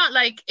it's not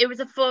like it was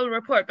a full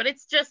report, but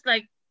it's just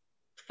like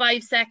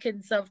 5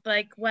 seconds of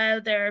like,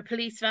 well, there are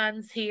police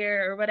vans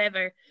here or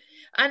whatever.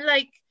 And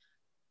like,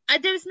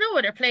 there's no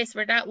other place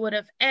where that would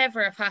have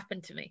ever have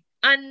happened to me.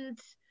 And,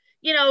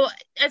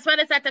 as well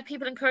as that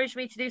people encouraged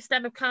me to do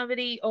stand-up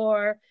comedy,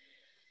 or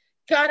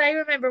God, I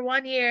remember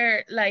one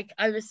year, like,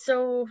 I was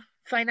so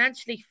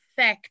financially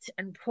fecked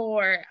and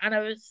poor, and I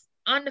was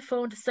on the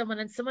phone to someone,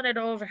 and someone had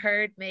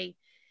overheard me,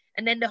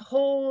 and then the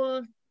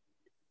whole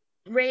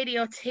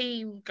radio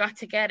team got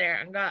together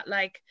and got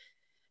like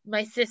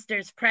my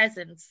sister's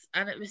presents,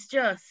 and it was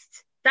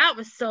just, that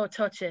was so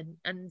touching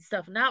and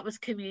stuff, and that was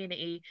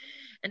community,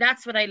 and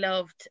that's what I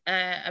loved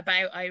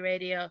about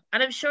iRadio.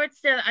 And I'm sure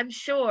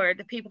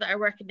the people that are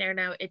working there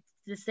now, it's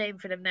the same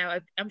for them now.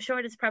 I'm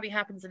sure this probably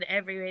happens in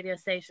every radio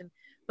station,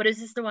 but it's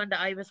just the one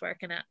that I was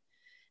working at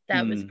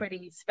that was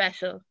pretty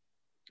special.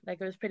 Like,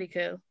 it was pretty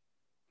cool.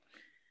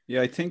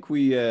 Yeah, I think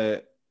we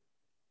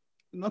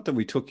not that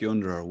we took you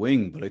under our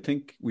wing, but I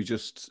think we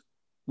just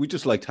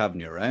liked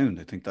having you around.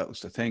 I think that was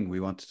the thing. We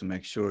wanted to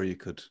make sure you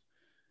could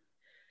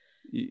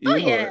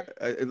yeah.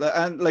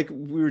 And like,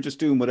 we were just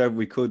doing whatever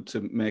we could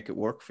to make it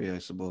work for you, I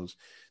suppose.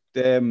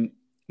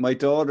 My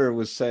daughter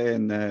was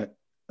saying,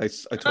 I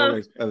told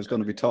her I was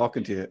going to be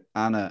talking to you,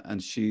 Anna,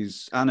 and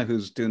Anna,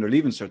 who's doing her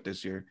Leaving Cert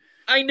this year.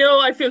 I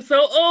know, I feel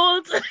so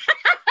old.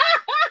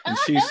 And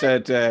she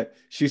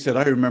said,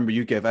 I remember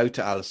you gave out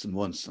to Alison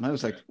once. And I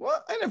was like,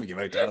 what? I never gave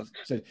out to Alison.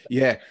 She said,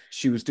 yeah,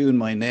 she was doing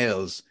my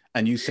nails,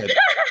 and you said,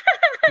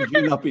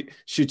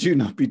 should you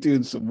not be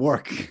doing some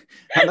work?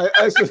 And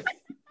I said,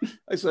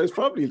 I was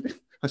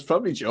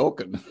probably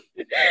joking.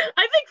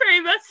 I think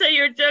very much so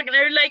you were joking.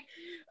 I was like,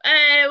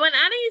 when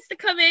Anna used to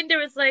come in, there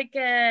was like,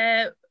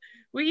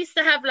 we used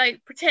to have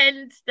like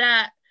pretend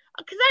that,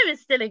 because I was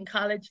still in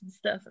college and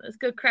stuff, it was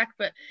good crack,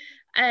 but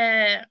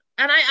and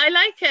I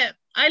like it.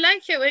 I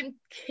like it when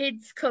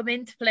kids come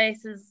into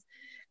places,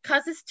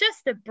 because it's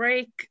just a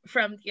break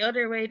from the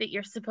other way that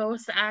you're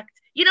supposed to act.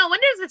 When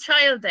there's a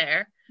child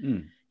there,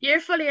 you're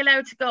fully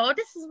allowed to go, oh,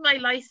 this is my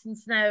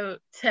license now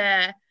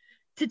to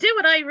to do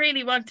what I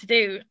really want to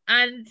do.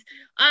 And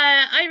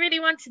I really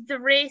wanted to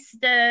race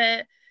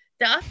the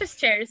office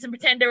chairs and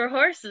pretend they were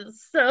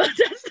horses. So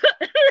that's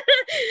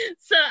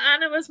so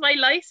Anna was my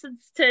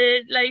license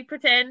to like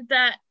pretend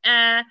that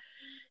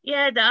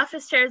the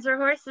office chairs were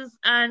horses.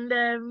 And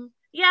I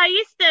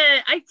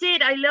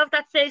loved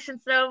that station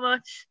so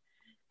much.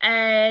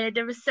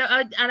 There was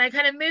and I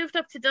kind of moved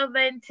up to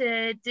Dublin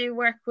to do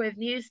work with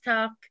News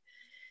Talk,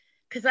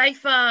 because I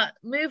thought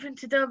moving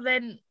to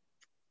Dublin,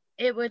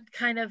 it would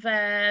kind of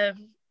I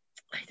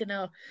don't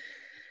know,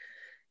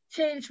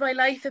 changed my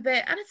life a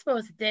bit, and I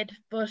suppose it did.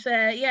 But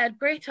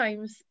great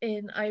times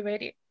in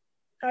iRadio.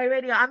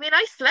 I mean,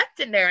 I slept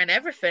in there and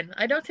everything.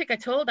 I don't think I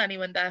told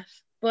anyone that.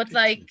 But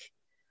like,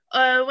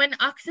 when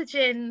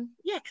Oxygen,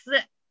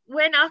 because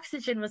when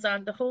Oxygen was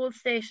on, the whole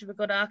station would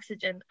go to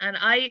Oxygen, and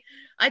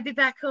I'd be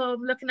back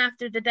home looking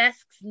after the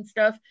desks and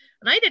stuff,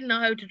 and I didn't know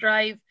how to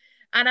drive.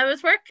 And I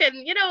was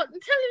working, you know, until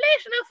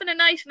late enough in the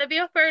night, and I'd be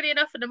up early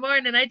enough in the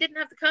morning. I didn't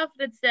have the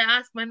confidence to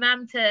ask my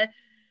mum to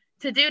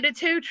do the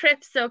 2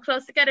 trips so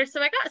close together.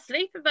 So I got a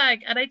sleeping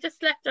bag and I just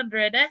slept under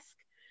a desk.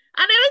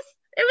 And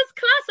it was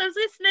class. I was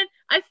listening.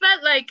 I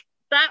felt like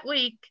that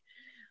week,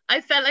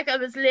 I felt like I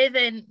was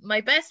living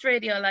my best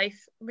radio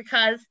life,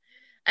 because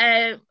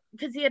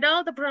you had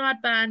all the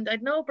broadband.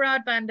 I'd no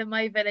broadband in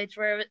my village,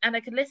 and I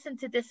could listen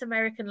to This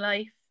American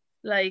Life,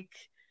 like,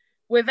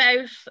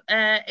 without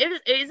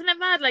isn't it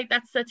mad? Like,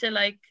 that's such a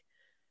like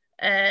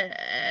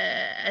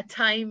a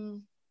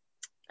time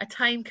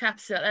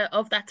capsule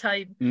of that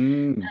time.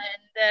 And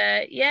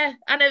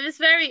and it was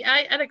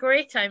I had a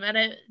great time. And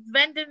a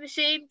vending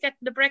machine, getting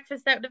the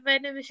breakfast out of the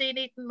vending machine,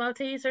 eating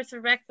Maltesers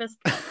for breakfast.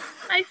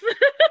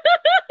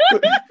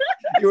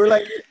 You were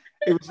like,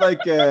 it was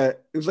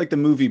like the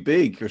movie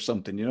Big or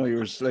something, you know. You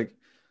were just like,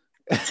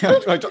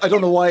 I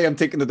don't know why I'm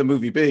thinking of the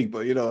movie Big,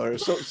 but you know, or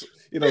so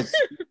you know.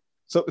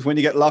 So when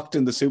you get locked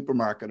in the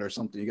supermarket or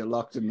something, you get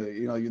locked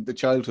in the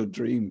childhood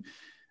dream.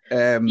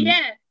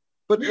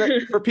 But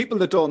like, for people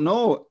that don't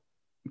know,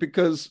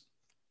 because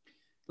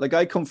like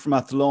I come from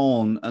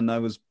Athlone and I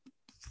was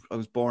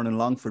born in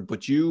Longford,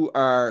 but you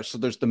are, so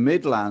there's the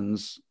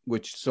Midlands,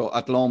 so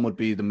Athlone would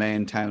be the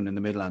main town in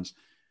the Midlands,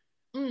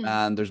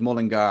 and there's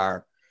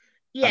Mullingar.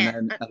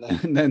 And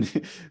then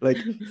like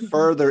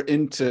further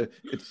into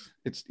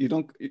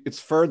it's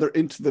further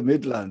into the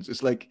Midlands.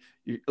 It's like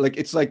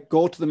it's like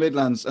go to the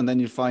Midlands and then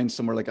you find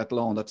somewhere like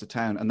Athlone, that's a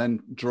town, and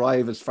then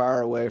drive as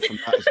far away from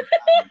that as you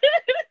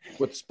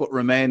can, but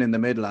remain in the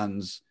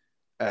Midlands,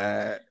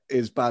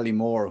 is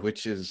Ballymore,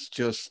 which is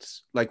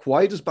just like,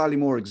 why does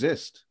Ballymore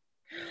exist?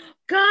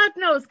 God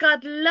knows,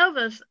 God love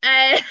it.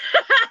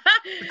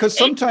 Because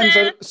sometimes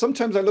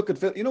I look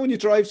at, you know, when you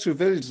drive through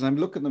villages and I'm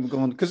looking at them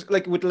going, because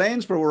like with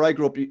Lanesborough where I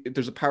grew up,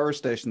 there's a power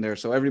station there,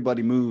 so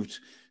everybody moved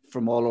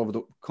from all over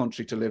the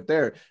country to live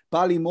there.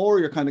 Ballymore,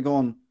 you're kind of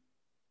going.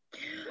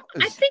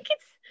 I think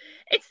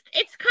it's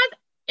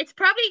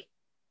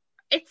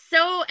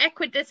so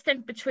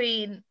equidistant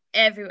between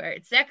everywhere.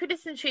 It's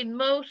equidistant between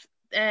most.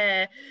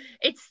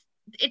 It's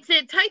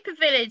a type of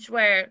village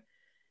where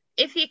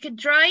if you could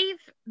drive,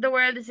 the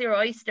world is your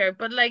oyster.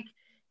 But like,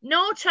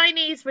 no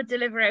Chinese would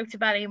deliver out to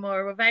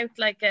Ballymore without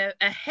like a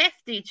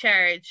hefty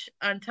charge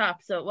on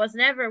top. So it was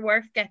never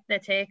worth getting a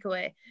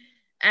takeaway.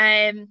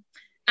 And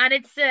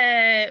it's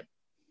sad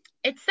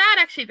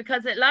actually,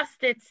 because it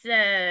lost its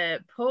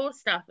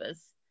post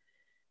office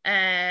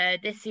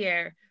this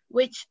year,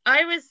 which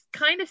I was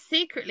kind of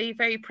secretly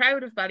very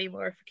proud of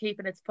Ballymore for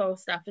keeping its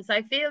post office.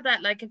 I feel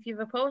that like if you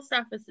have a post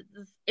office,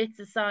 it's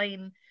a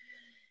sign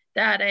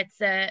that it's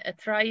a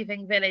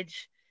thriving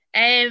village.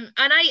 And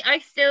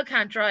I still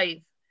can't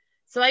drive.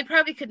 So I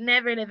probably could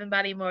never live in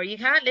Ballymore. You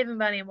can't live in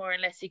Ballymore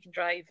unless you can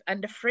drive.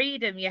 And the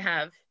freedom you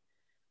have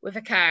with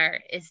a car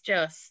is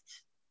just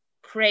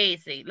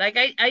crazy. Like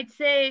I'd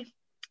say,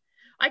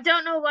 I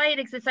don't know why it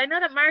exists. I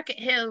know that Market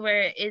Hill,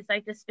 where it is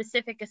like the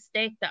specific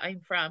estate that I'm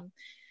from,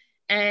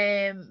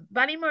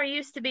 Ballymore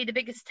used to be the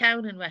biggest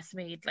town in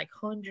Westmeath, like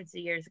hundreds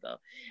of years ago.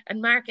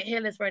 And Market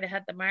Hill is where they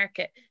had the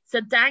market. So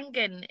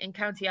Dangan in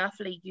County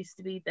Offaly used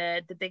to be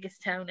the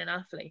biggest town in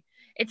Offaly.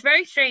 It's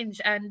very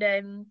strange. And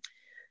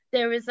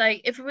there was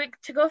like, if we were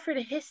to go for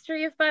the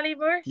history of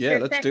Ballymore,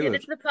 let's do it.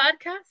 It's the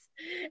podcast.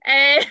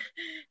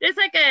 There's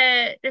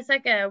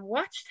like a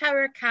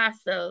watchtower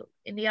castle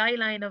in the eye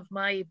line of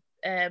my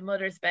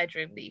mother's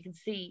bedroom that you can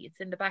see. It's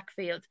in the back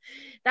field.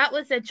 That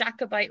was a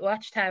Jacobite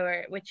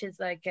watchtower, which is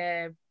like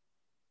it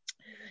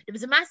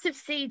was a massive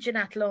siege in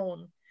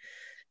Athlone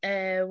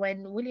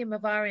when William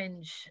of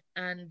Orange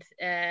and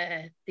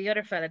the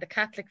other fella, the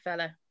Catholic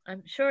fella,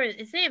 I'm sure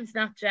his name's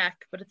not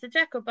Jack, but it's a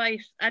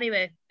Jacobite.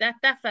 Anyway, that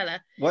fella.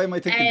 Why am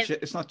I thinking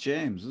it's not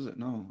James, is it?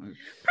 No.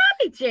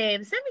 Probably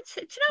James. Let me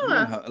do you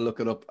know what? Look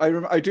it up.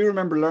 I do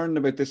remember learning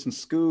about this in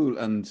school,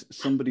 and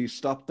somebody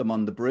stopped them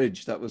on the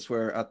bridge. That was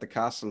where at the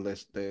castle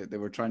they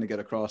were trying to get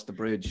across the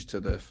bridge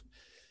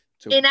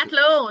in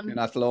Athlone. In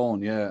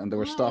Athlone, yeah, and they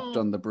were stopped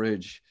on the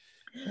bridge.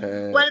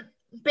 Well,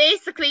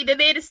 basically, they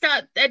made a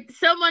stop.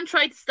 Someone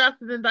tried to stop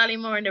them in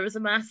Ballymore, and there was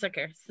a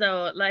massacre.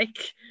 So,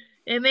 like,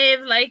 It may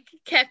have like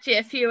kept you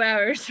a few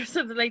hours or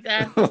something like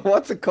that.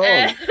 What's it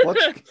called?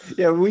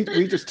 Yeah,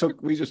 we just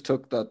took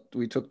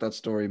that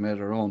story, made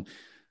our own.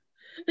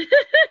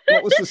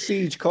 What was the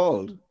siege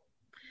called?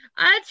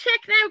 I'll check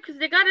now because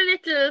they got a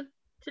little. Do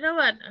you know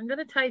what? I'm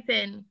gonna type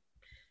in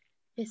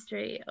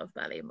history of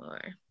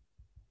Ballymore.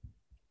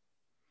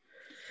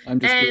 I'm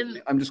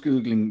just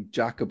googling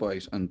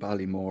Jacobite and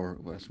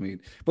Ballymore,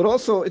 Westmeath. But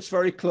also, it's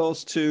very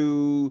close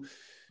to,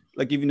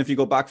 like, even if you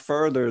go back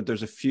further,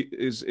 there's a few.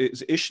 Is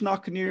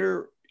Ishnock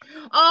near?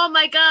 Oh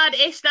my God,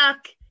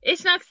 Ishnock!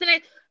 Ishnock's the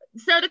next.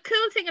 So the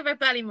cool thing about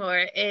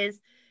Ballymore is,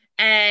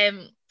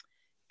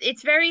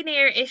 it's very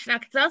near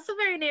Ishnock. It's also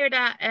very near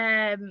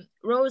that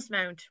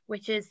Rosemount,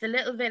 which is the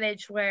little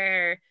village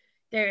where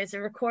there is a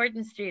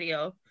recording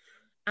studio,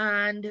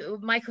 and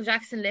Michael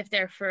Jackson lived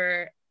there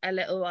for a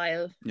little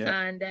while. Yeah.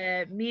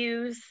 And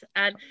Muse,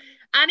 and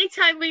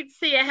anytime we'd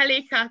see a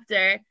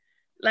helicopter,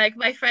 like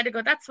my friend would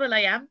go, "That's Will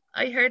I Am.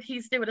 I heard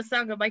he's doing a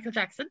song of Michael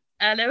Jackson."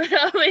 And I would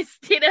always,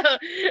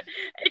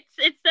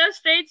 it's so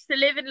strange to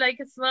live in like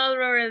a small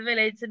rural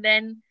village, and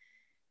then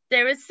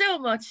there is so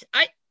much.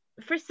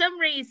 For some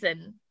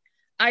reason,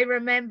 I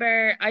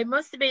remember I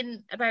must have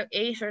been about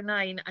 8 or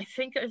 9. I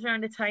think it was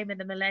around the time of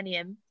the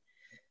millennium.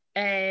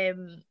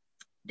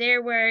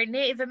 There were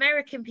Native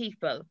American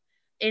people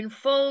in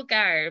full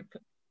garb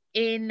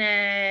in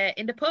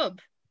the pub,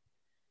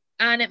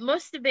 and it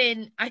must have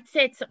been, I'd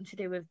say it's something to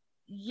do with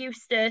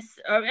Eustace,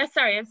 or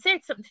sorry, I'd say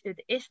it's something to do with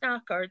the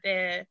Ishnock or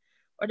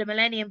the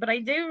millennium, but I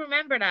do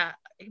remember that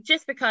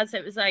just because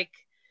it was like,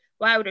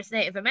 wow, there's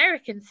Native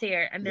Americans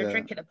here and they're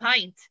drinking a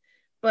pint.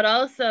 But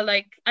also,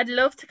 like, I'd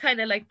love to kind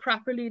of like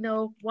properly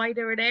know why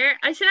they were there.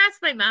 I should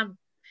ask my mum.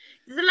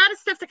 There's a lot of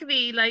stuff that can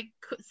be like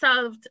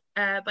solved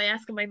by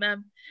asking my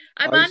mum.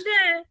 I'm on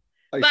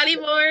the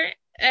Ballymore.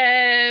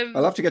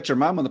 I'll have to get your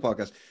mum on the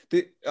podcast.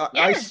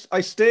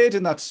 I stayed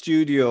in that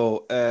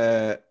studio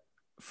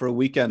for a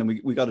weekend,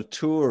 and we got a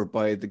tour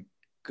by the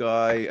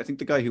guy. I think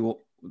the guy who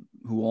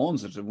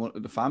owns it,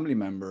 the family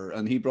member,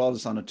 and he brought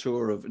us on a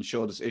tour and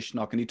showed us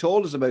Ishnock, and he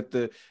told us about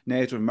the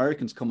Native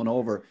Americans coming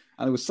over,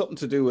 and it was something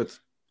to do with,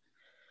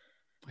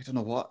 I don't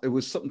know what, it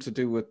was something to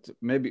do with,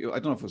 maybe, I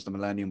don't know if it was the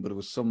millennium, but it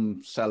was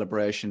some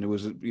celebration. It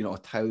was,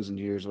 1,000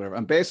 years or whatever.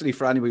 And basically,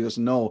 for anybody who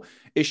doesn't know,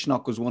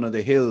 Ishnock was one of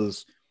the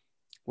hills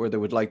where they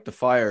would light the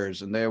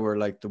fires, and they were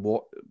like there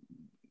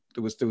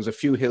was a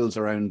few hills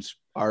around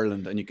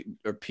Ireland, and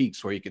or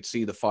peaks where you could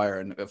see the fire,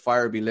 and a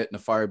fire be lit, and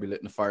a fire be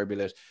lit, and a fire be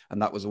lit, and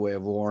that was a way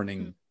of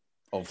warning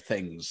of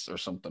things or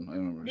something. I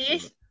don't remember.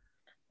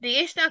 The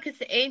Ishnock is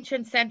the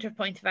ancient centre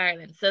point of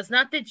Ireland, so it's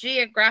not the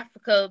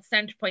geographical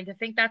centre point. I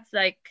think that's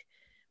like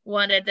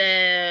one of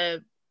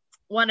the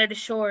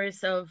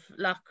shores of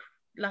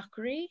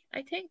Lochry,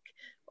 I think,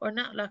 or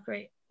not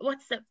Lochry.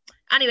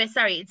 Anyway,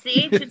 sorry, it's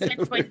the ancient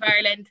centre point of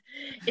Ireland.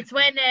 It's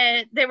when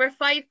there were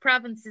 5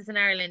 provinces in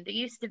Ireland. It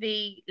used to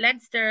be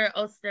Leinster,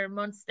 Ulster,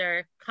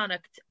 Munster,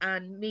 Connacht,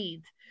 and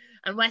Meath.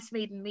 And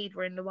Westmeath and Meath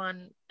were in the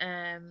one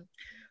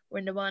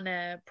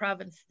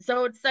province.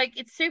 So it's like,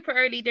 it's super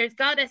early. There's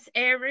Goddess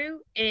Eru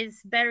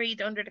is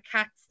buried under the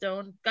Cat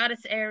Stone.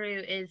 Goddess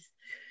Eru is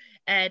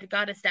the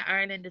goddess that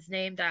Ireland is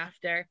named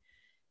after.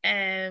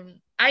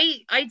 I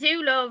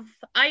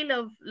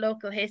love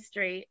local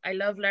history. I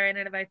love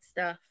learning about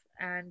stuff,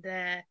 and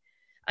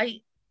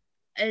I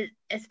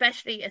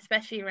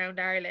especially around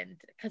Ireland,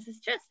 because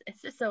it's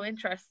just so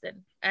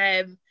interesting.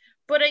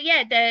 But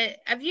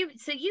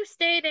you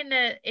stayed in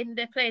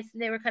the place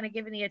and they were kind of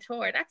giving you a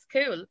tour. That's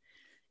cool.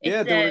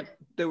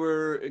 They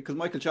were because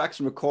Michael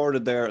Jackson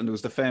recorded there, and there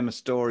was the famous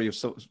story of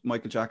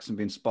Michael Jackson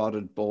being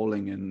spotted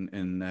bowling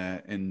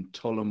in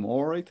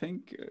Tullamore, I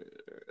think.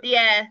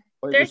 Yeah.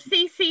 There's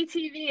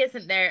CCTV,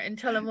 isn't there, in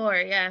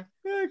Tullamore? Yeah.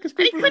 Yeah, because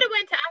he could have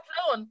went to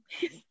Athlone.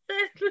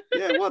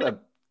 Yeah, what a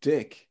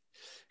dick.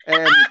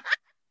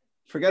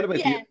 Forget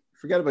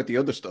about the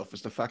other stuff.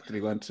 It's the fact that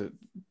he went to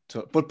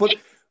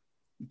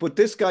but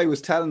this guy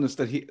was telling us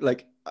that he,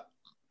 like,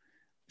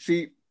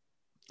 see,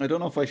 I don't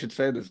know if I should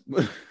say this,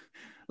 but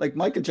like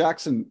Michael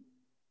Jackson,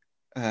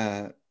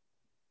 to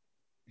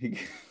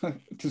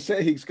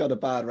say he's got a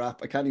bad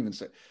rap, I can't even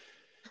say.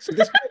 So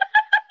this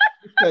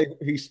guy,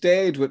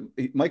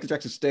 Michael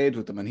Jackson stayed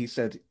with him, and he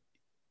said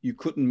you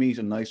couldn't meet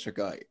a nicer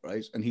guy,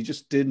 right? And he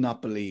just did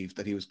not believe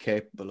that he was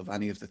capable of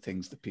any of the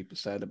things that people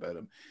said about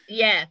him.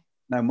 Yeah.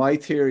 Now, my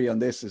theory on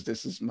this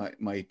is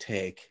my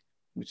take,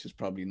 which is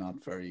probably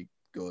not very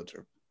good.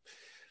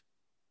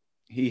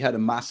 He had a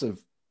massive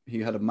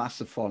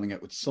falling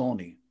out with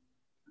Sony.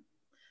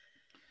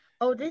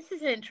 Oh, this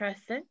is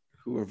interesting.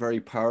 Who were very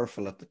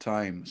powerful at the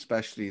time,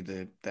 especially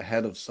the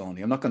head of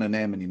Sony. I'm not going to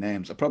name any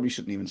names. I probably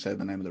shouldn't even say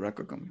the name of the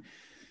record company.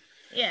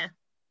 Yeah.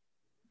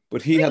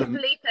 But he had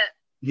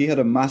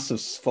a massive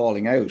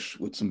falling out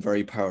with some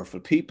very powerful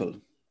people.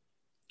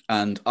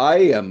 And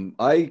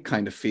I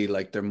kind of feel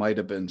like there might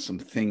have been some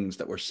things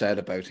that were said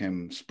about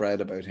him,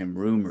 spread about him,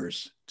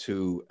 rumors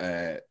to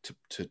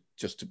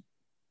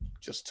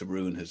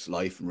ruin his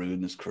life and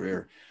ruin his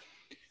career.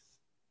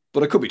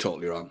 But I could be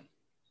totally wrong.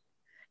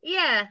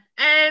 Yeah.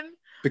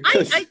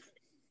 Because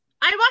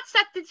I watched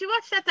that. Did you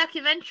watch that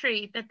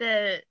documentary that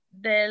the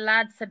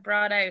lads had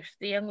brought out,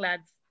 the young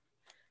lads?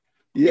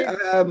 Yeah,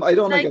 I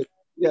don't like, think.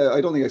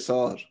 I don't think I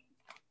saw it.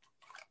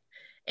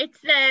 It's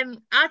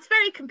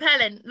very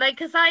compelling. Like,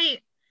 cause I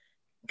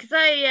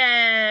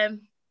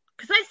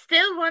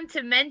still want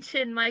to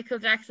mention Michael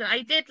Jackson.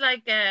 I did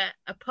like a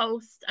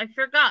post. I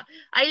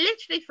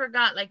literally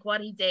forgot like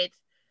what he did.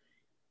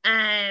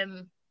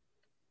 And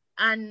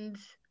I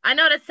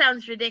know that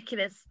sounds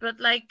ridiculous, but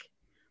like,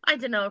 I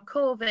don't know,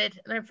 COVID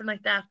and everything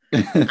like that.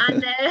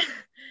 And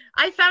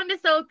I found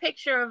this old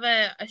picture of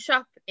a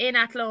shop in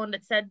Athlone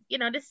that said,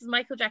 this is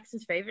Michael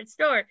Jackson's favorite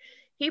store.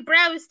 He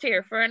browsed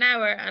here for an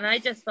hour, and I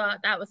just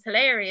thought that was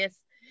hilarious.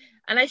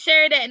 And I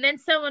shared it, and then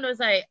someone was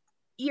like,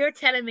 "You're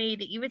telling me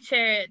that you would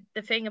share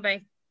the thing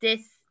about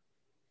this,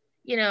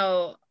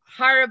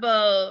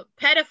 horrible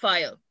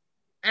pedophile?"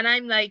 And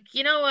I'm like,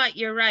 you know what?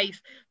 You're right.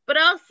 But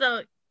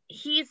also,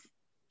 he's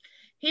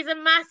a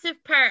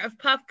massive part of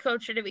pop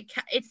culture that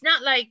it's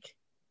not like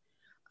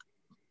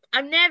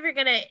I'm never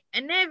gonna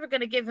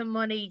give him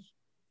money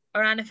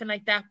or anything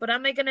like that, but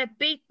am I gonna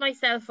beat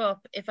myself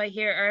up if I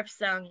hear Earth's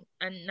song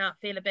and not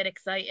feel a bit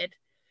excited?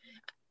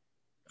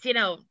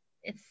 That's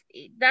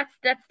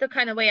the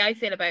kind of way I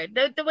feel about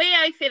it. The way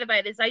I feel about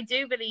it is I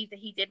do believe that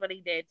he did what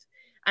he did,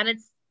 and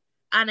it's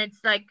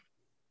like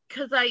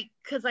because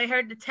I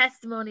heard the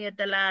testimony of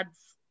the lads,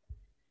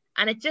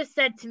 and it just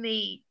said to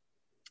me,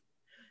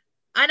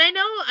 and I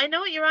know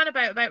what you're on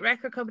about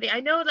record company. I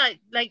know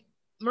like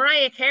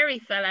Mariah Carey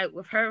fell out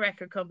with her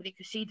record company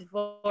because she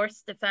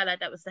divorced the fella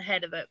that was the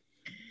head of it.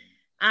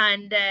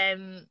 And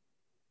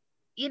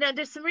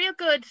there's some real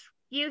good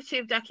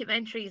YouTube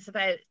documentaries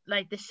about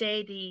like the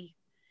shady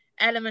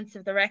elements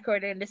of the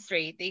record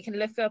industry that you can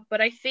look up.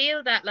 But I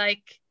feel that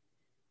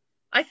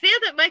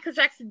Michael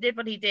Jackson did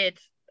what he did,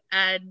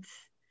 and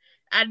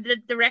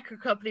the record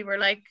company were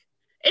like,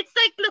 it's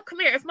like, look, come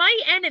here, if my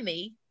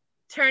enemy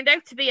turned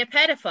out to be a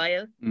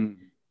pedophile,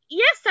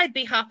 yes, I'd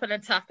be hopping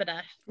on top of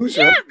that. Of course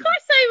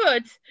I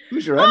would.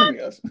 Who's your enemy?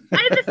 I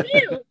have a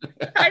few.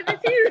 But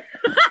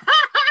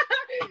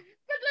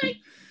like,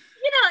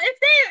 if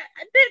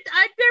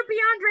they're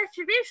beyond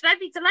retribution, I'd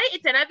be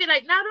delighted then. I'd be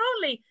like, not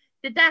only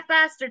did that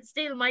bastard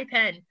steal my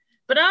pen,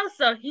 but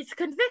also he's a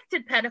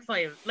convicted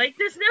pedophile. Like,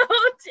 there's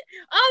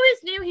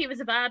always knew he was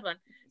a bad one.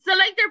 So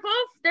like,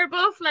 they're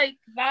both like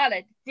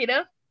valid,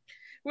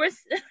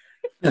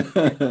 I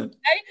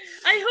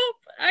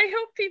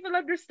hope people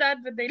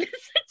understand when they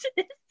listen to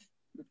this.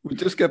 We'll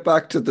just get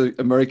back to the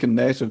American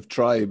native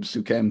tribes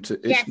who came to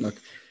Ishnok.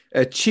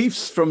 Yes.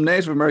 Chiefs from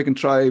Native American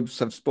tribes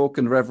have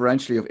spoken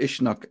reverentially of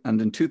Ishnok,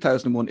 and in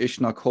 2001,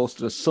 Ishnok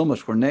hosted a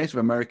summit where Native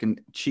American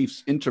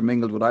chiefs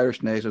intermingled with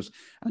Irish natives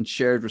and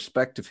shared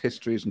respective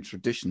histories and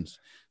traditions.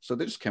 So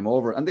they just came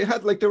over, and they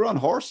were on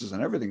horses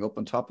and everything up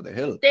on top of the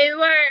hill. They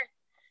were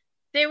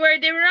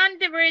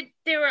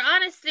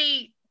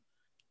honestly.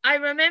 I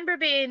remember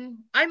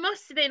I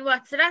must have been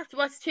so that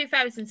was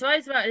 2000, so I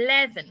was about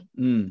 11,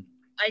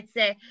 I'd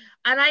say.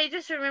 And I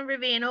just remember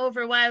being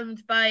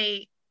overwhelmed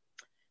by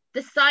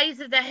the size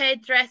of the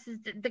headdresses,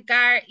 the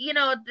guard,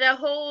 the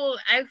whole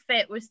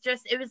outfit was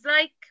just, it was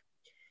like,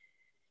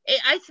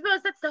 I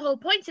suppose that's the whole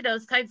point of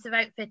those types of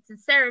outfits.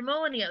 It's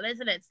ceremonial,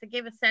 isn't it? It's to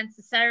give a sense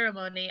of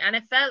ceremony. And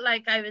it felt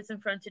like I was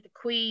in front of the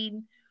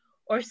Queen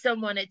or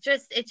someone. It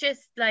just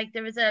like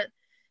there was a,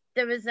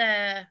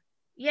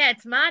 yeah,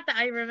 it's mad that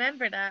I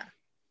remember that.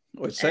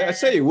 I'd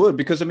say you would,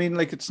 because I mean,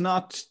 like, it's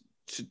not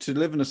to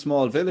live in a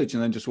small village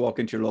and then just walk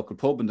into your local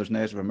pub and there's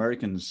Native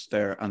Americans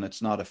there and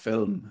it's not a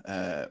film.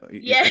 It'd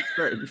be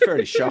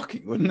fairly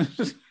shocking, wouldn't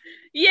it?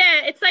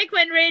 Yeah, it's like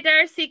when Ray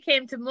D'Arcy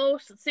came to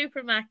Moat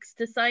Supermax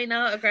to sign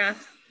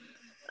autographs,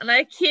 and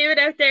I queued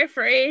out there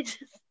for ages.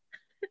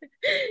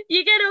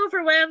 You get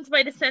overwhelmed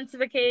by the sense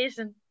of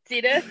occasion.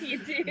 You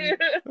do.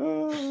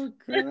 Oh,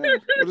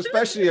 God. But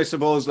especially, I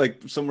suppose,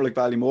 like somewhere like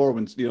Ballymore,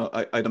 when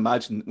I'd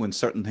imagine when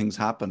certain things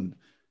happen,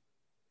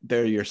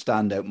 they're your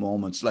standout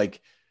moments. Like,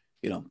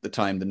 the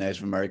time the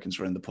Native Americans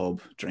were in the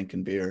pub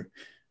drinking beer,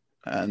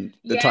 and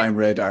the time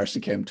Ray D'Arcy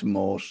came to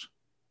Moat.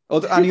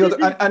 Oh,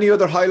 any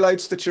other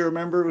highlights that you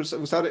remember? Were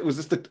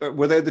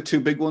they the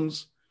two big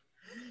ones?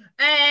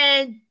 No,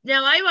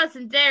 I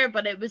wasn't there,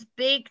 but it was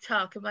big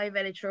talk in my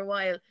village for a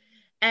while.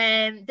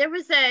 There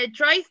was a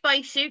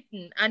drive-by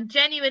shooting, and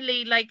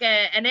genuinely like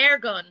an air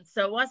gun,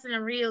 so it wasn't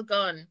a real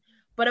gun,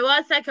 but it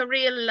was like a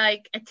real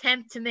like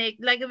attempt to make,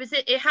 like,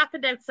 it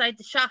happened outside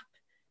the shop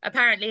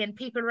apparently, and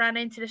people ran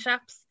into the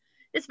shops.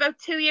 It's about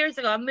 2 years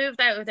ago. I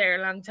moved out of there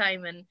a long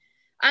time, and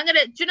do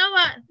you know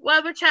what?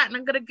 While we're chatting,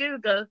 I'm gonna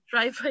Google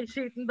drive-by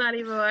shooting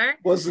Ballymore.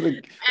 Was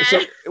it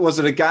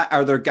a gang?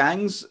 Are there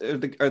gangs? Are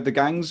the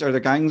gangs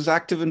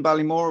active in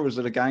Ballymore? Was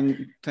it a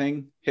gang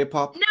thing? Hip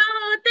hop? No,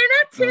 they're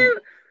not too.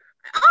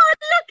 Oh,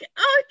 look!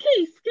 Oh,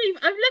 Keith,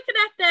 I'm looking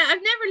at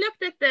I've never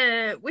looked at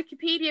the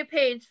Wikipedia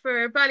page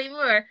for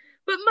Ballymore,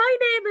 but my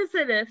name is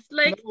in it.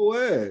 Like, no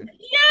way.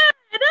 Yeah,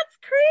 that's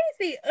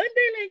crazy.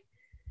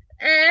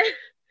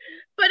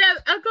 But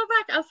I'll go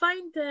back. I'll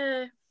find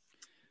the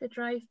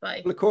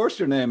drive-by. Well, of course,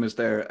 your name is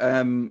there.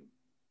 That's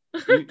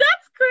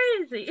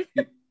crazy.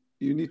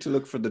 You need to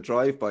look for the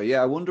drive-by.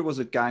 Yeah, I wonder, was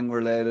it gang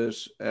related?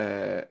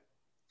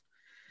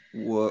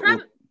 Were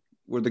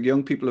the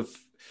young people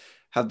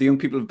have the young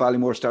people of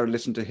Ballymore started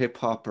listening to hip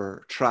hop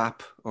or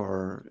trap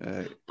or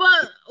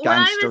but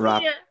gangster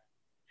rap?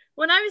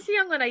 When I was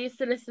young, I used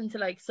to listen to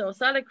like So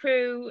Solid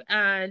Crew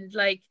and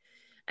like,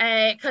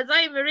 because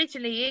I'm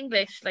originally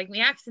English, like my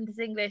accent is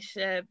English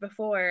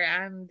before,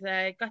 and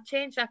got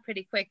changed that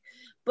pretty quick.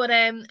 But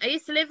I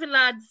used to live with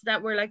lads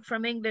that were like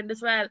from England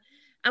as well,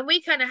 and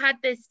we kind of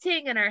had this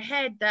thing in our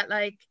head that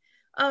like,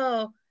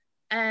 oh,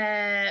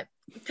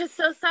 because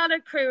So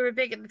Solid Crew were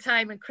big at the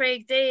time, and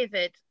Craig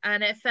David,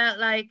 and it felt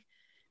like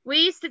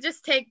we used to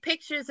just take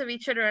pictures of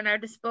each other on our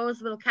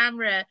disposable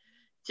camera,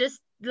 just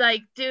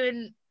like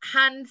doing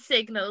hand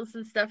signals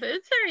and stuff. It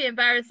was very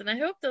embarrassing. I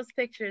hope those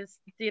pictures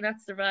do not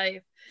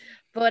survive.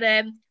 But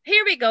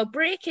here we go.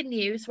 Breaking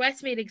news.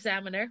 Westmeath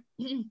Examiner.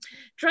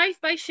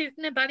 Drive-by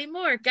shooting in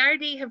Ballymore.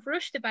 Gardaí have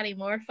rushed to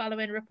Ballymore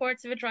following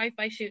reports of a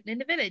drive-by shooting in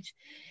the village.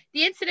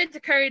 The incident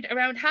occurred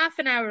around half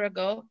an hour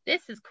ago.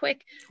 This is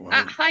quick. Wow.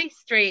 At High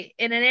Street,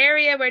 in an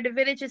area where the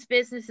village's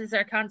businesses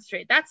are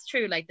concentrated. That's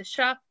true. Like the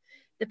shop,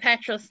 the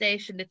petrol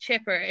station, the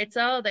chipper. It's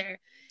all there.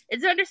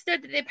 It's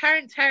understood that the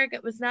apparent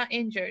target was not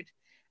injured.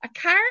 A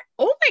car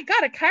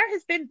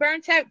has been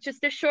burnt out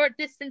just a short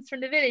distance from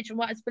the village and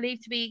what is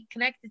believed to be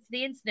connected to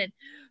the incident.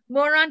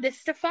 More on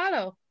this to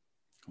follow.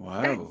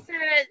 Wow.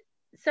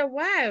 So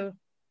wow.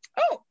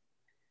 Oh,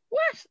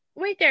 what?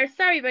 Wait there.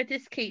 Sorry about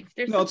this, Keith.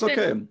 No, it's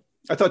okay.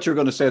 I thought you were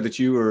going to say that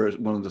you were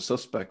one of the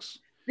suspects.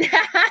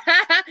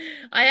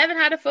 I haven't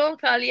had a phone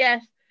call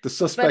yet. The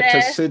suspect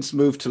has since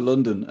moved to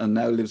London and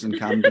now lives in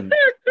Camden.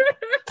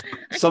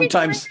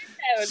 sometimes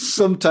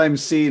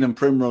seen in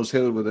Primrose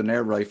Hill with an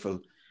air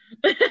rifle.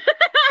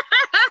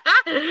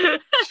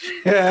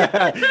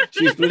 Yeah,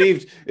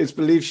 it's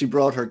believed she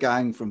brought her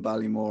gang from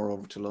Ballymore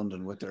over to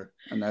London with her,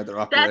 and now they're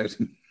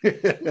operating. Yeah,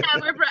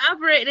 we're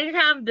operating in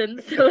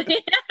Camden. So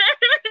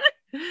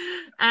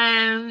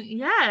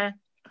yeah.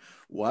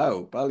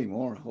 Wow,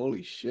 Ballymore,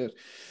 holy shit!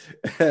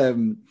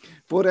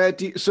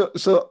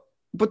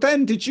 But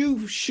then, did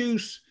you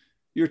shoot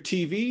your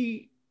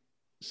TV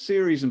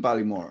series in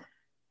Ballymore?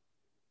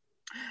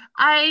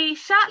 I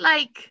shot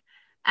like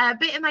a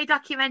bit of my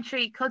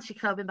documentary Culture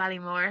Club in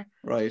Ballymore,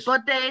 right?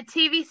 But the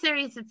TV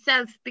series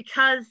itself,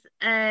 because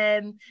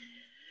of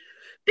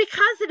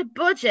the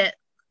budget,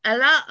 a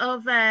lot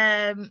of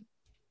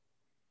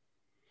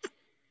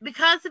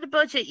because of the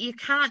budget, you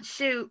can't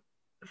shoot.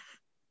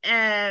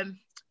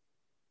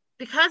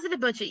 Because of the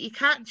budget, you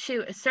can't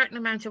shoot a certain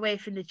amount away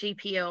from the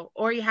GPO,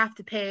 or you have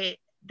to pay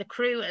the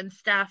crew and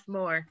staff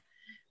more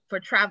for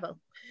travel.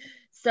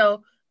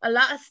 So a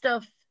lot of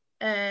stuff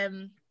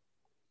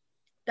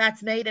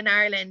that's made in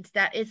Ireland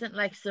that isn't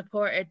like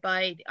supported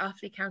by the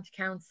Offaly County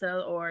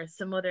Council or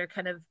some other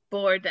kind of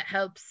board that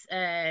helps.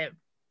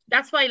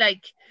 That's why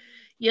like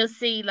you'll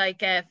see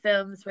like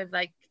films with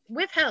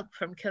help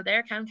from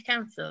Kildare County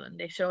Council, and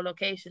they show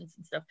locations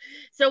and stuff.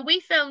 So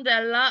we filmed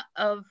a lot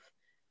of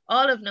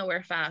all of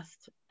Nowhere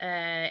Fast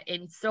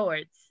in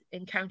Swords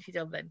in County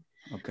Dublin.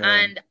 Okay.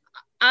 And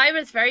I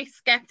was very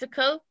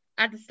skeptical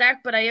at the start,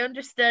 but I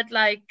understood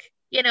like,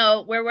 you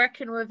know, we're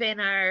working within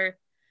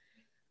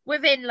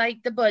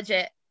like the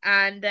budget,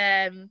 and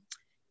there's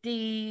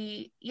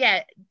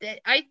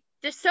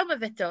some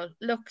of it though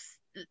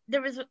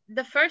there was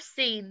the first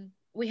scene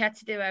we had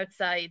to do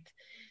outside,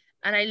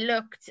 and I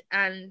looked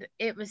and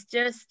it was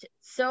just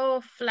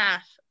so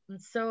flat and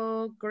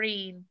so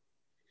green,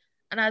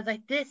 and I was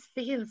like, this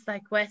feels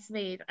like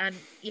Westmeath, and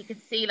you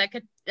could see like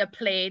a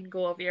plane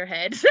go over your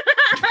head.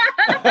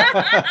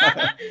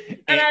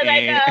 And I was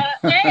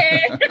like,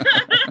 hey.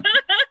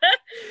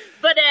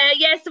 But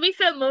so we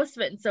filmed most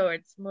of it in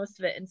Swords. Most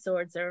of it in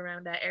Swords are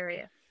around that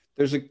area.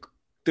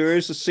 There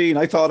is a scene.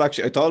 I thought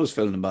it was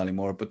filmed in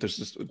Ballymore, but there's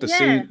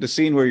the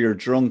scene where you're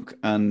drunk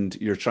and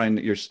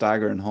you're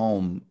staggering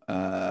home.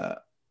 And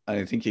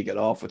I think you get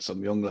off with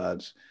some young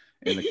lads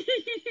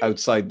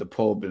outside the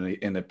pub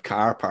in a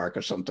car park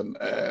or something.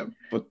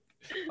 But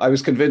I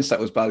was convinced that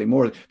was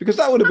Ballymore, because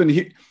that would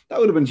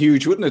have been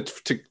huge, wouldn't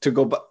it? To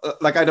go back,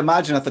 like I'd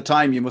imagine at the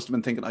time you must have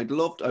been thinking, I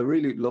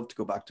really love to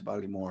go back to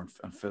Ballymore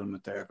and film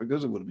it there,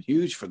 because it would have been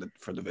huge for the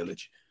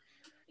village.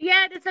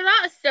 Yeah, there's a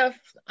lot of stuff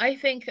I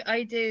think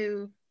I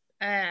do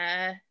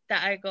that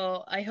I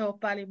go, I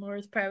hope Ballymore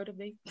is proud of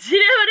me. Do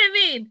you know what I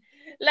mean?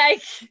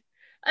 Like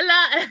a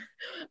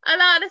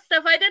lot of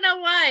stuff. I don't know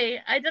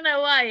why.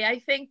 I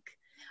think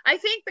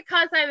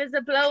because I was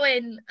a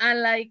blow-in,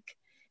 and like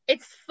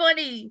it's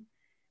funny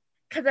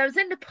because I was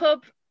in the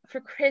pub for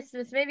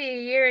Christmas maybe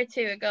a year or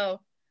two ago,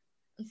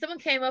 and someone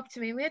came up to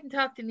me, and we hadn't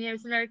talked in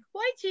years, and they're like,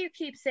 why do you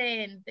keep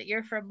saying that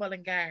you're from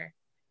Mullingar?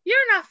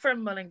 You're not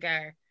from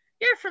Mullingar.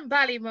 You're from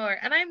Ballymore.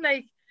 And I'm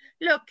like,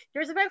 look,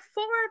 there's about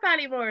 4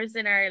 Ballymores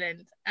in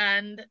Ireland,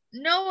 and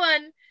no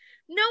one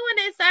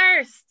is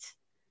arsed.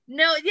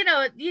 No, you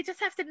know, you just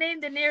have to name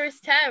the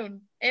nearest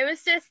town. It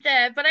was just,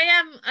 but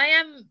I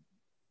am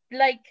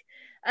like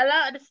a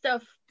lot of the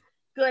stuff,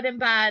 good and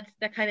bad,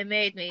 that kind of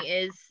made me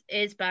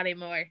is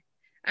Ballymore.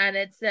 and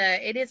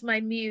it is my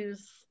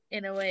muse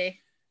in a way.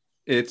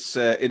 It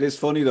is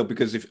funny though,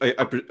 because if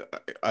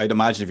I'd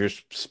imagine if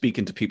you're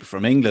speaking to people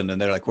from England and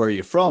they're like, "Where are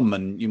you from?"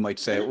 and you might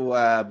say,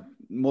 "Oh,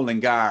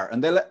 Mullingar,"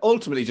 and they'll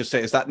ultimately just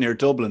say, "Is that near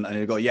Dublin?" and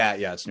you go, "Yeah,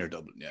 it's near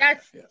Dublin." Yeah,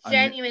 that's yeah.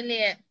 genuinely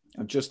it.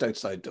 I'm just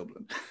outside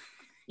Dublin.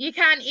 You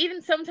can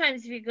even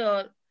sometimes if you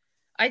go,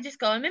 I just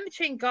go, I'm in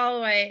between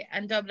Galway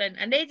and Dublin,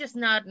 and they just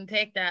nod and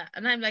take that,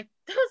 and I'm like,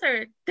 those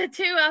are the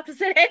two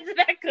opposite ends of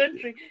that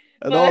country.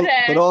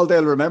 But all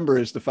they'll remember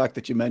is the fact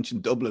that you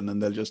mentioned Dublin,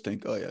 and they'll just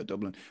think, "Oh yeah,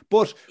 Dublin."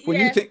 But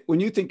when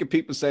you think of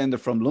people saying they're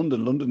from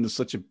London, London is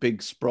such a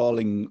big,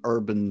 sprawling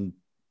urban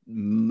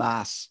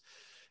mass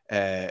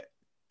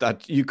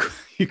that you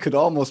could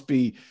almost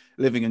be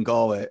living in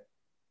Galway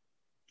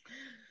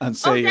and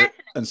say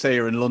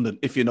you're in London,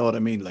 if you know what I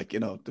mean. Like,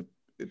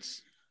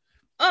 it's.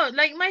 Oh,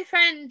 like my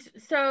friend.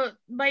 So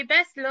my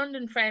best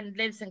London friend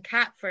lives in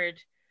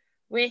Catford,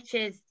 which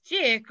is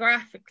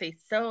geographically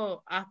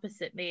so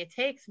opposite me. It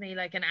takes me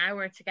like an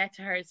hour to get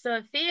to her. So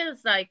it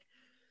feels like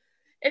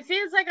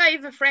I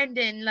have a friend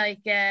in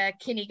like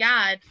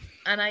Kinnegad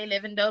and I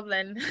live in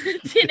Dublin.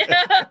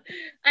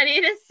 And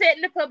you just sit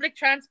in the public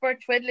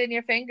transport twiddling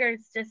your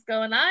fingers, just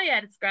going, "Oh yeah,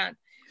 it's grand."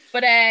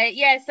 But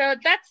so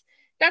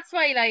that's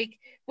why, like,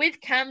 with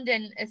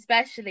Camden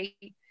especially,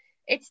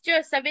 it's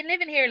just, I've been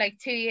living here like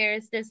 2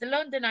 years. There's the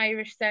London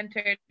Irish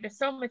Centre. There's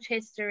so much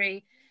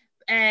history.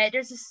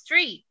 There's a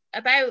street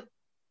about,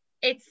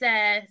 it's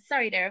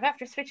sorry there, I've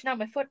after switching on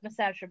my foot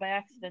massager by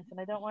accident and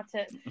I don't want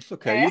to. It's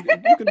okay.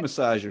 You can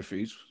massage your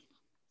feet.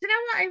 Do you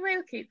know what? I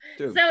will keep.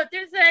 Do. So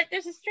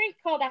there's a street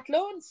called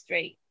Athlone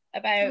Street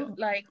about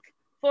like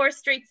 4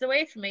 streets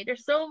away from me.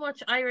 There's so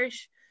much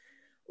Irish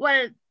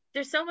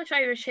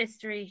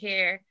history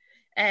here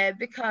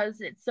because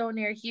it's so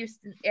near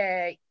Houston.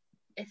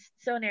 It's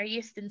so near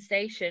Euston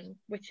Station,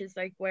 which is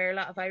like where a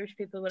lot of Irish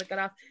people would have got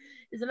off.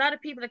 There's a lot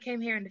of people that came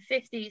here in the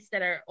 50s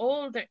that are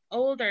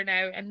older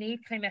now and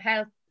need kind of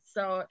help.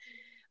 So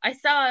I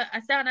saw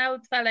an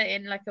old fella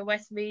in like a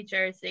Westmeath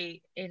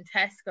jersey in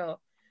Tesco,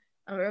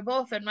 and we were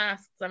both in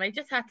masks, and I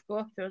just had to go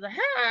up to him. I was like,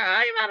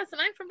 "Hi, I'm Alison,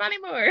 I'm from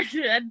Ballymore."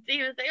 And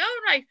he was like,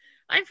 "Oh right,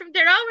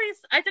 they're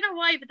always, I don't know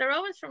why, but they're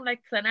always from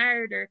like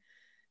Clonard or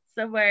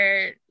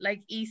somewhere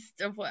like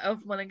east of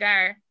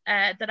Mullingar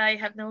that I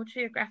have no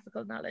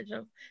geographical knowledge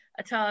of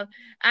at all."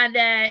 And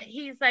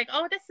he's like,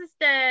 "Oh, this is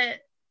the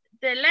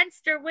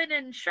Leinster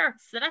winning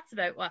shirts." So that's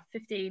about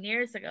 15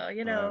 years ago,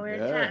 we're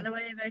chatting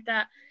away about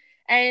that.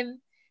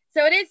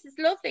 So it's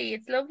lovely.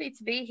 It's lovely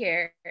to be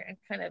here and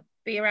kind of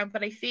be around.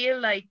 But I feel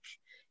like,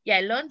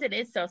 London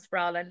is so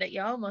sprawling that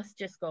you almost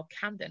just go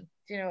Camden,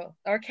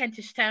 or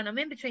Kentish Town. I'm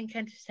in between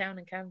Kentish Town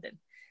and Camden.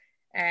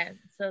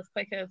 So it's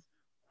quite cool.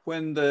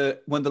 When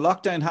the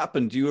lockdown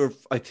happened,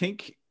 I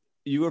think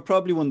you were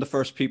probably one of the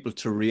first people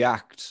to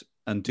react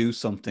and do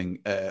something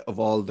of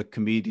all the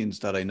comedians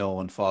that I know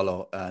and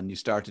follow, and you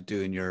started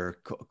doing your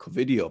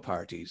video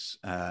parties.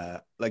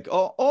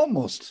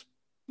 Almost,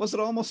 was it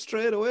almost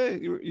straight away?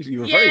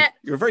 You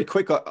were very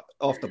quick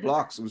off the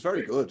blocks. It was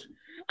very good.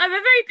 I'm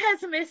a very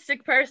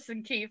pessimistic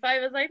person, Keith. I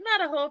was like,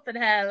 not a hope in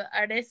hell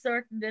are they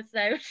sorting this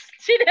out,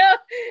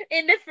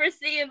 in the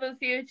foreseeable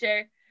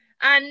future.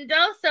 And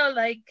also,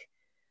 like,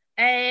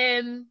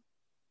 I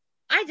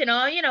don't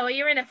know,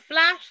 you're in a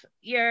flat,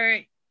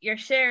 you're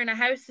sharing a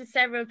house with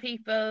several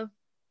people.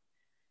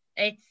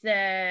 It's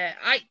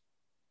I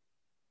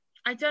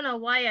don't know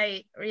why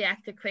I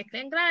reacted quickly.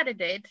 I'm glad I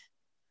did.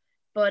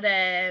 But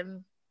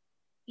the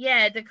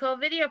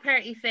video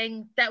party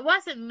thing, that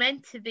wasn't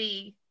meant to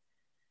be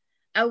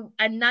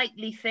a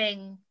nightly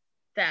thing,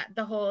 that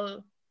the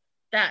whole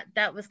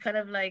that was kind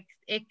of like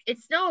it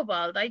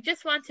snowballed. I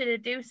just wanted to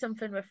do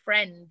something with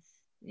friends,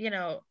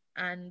 and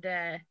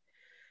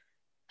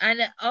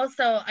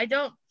also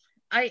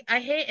I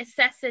hate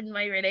assessing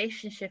my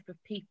relationship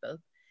with people.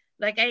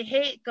 Like, I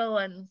hate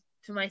going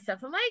to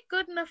myself, am I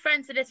good enough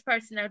friends with this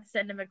person now to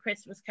send them a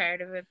Christmas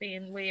card of it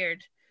being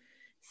weird?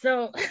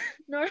 So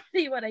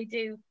normally what I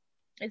do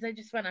is I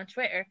just went on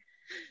Twitter.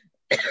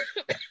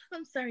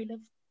 I'm sorry, love.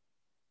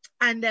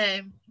 And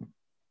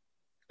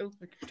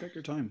take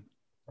your time.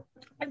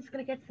 I'm just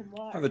gonna get some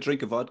water. Have a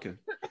drink of vodka.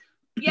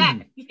 yeah,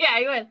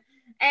 I will.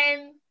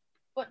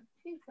 But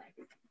 2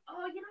 seconds.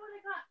 Oh, you know what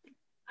I got?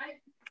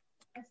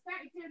 I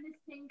started doing this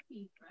thing,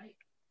 Keith, right?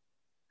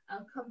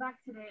 I'll come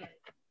back to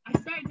I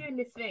started doing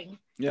this thing.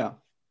 Yeah.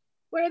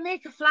 Where I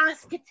make a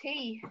flask of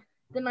tea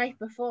the night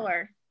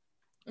before,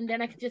 and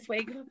then I could just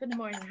wake up in the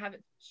morning and have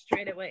it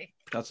straight away.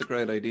 That's a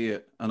great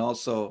idea. And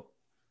also,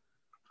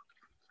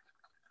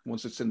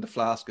 once it's in the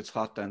flask, it's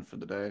hot then for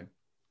the day.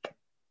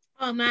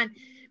 Oh man,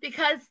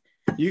 because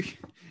you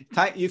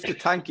have to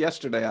thank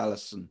yesterday,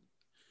 Alison.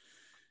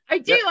 I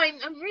do. Yeah.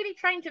 I'm really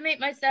trying to make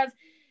myself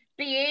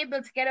be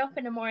able to get up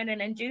in the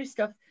morning and do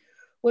stuff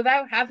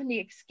without having the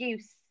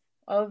excuse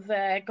of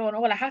going,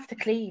 "Oh, well, I have to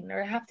clean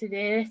or I have to do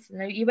this."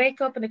 And you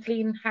wake up in a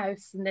clean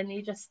house and then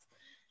you just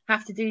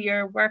have to do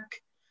your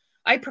work.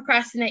 I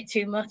procrastinate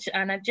too much,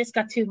 and I've just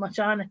got too much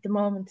on at the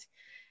moment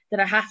that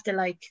I have to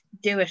like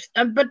do it.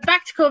 But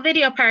back to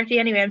co-video party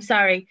anyway, I'm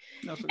sorry.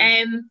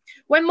 Okay.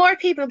 When more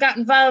people got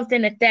involved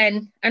in it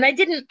then, and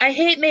I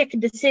hate making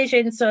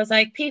decisions, so it's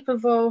like people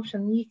vote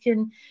and you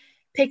can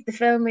pick the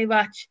film we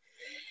watch.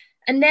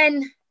 And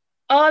then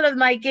all of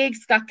my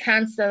gigs got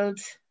cancelled.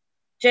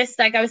 Just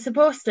like I was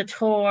supposed to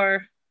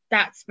tour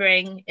that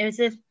spring.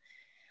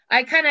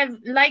 I kind of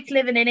like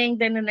living in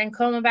England and then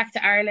coming back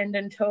to Ireland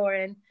and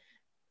touring,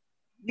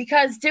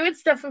 because doing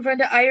stuff in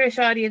front of Irish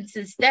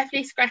audiences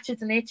definitely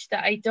scratches an itch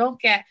that I don't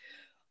get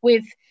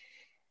with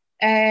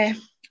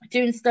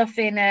doing stuff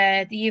in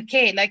the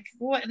UK. Like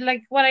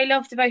what I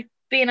loved about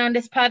being on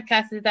this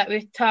podcast is that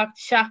we've talked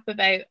shop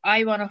about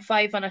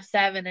I-105,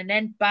 107, and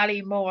then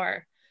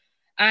Ballymore,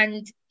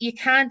 and you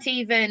can't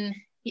even.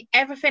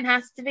 Everything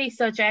has to be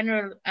so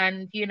general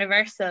and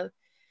universal.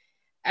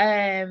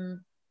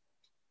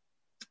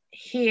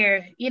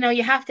 Here,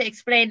 you have to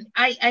explain.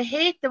 I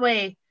hate the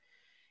way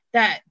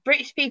that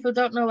British people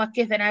don't know what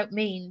giving out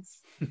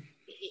means.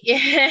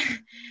 Yeah,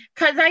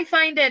 because I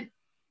find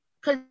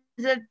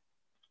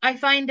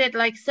it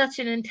like such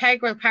an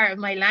integral part of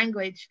my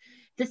language.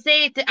 To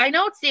say it, I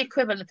know it's the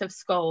equivalent of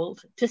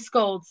to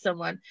scold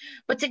someone,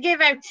 but to give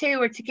out to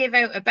or to give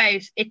out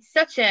about, it's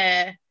such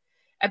a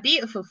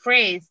beautiful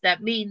phrase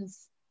that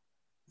means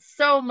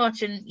so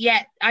much, and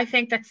yet I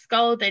think that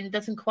scolding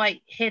doesn't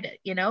quite hit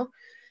it,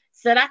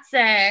 So that's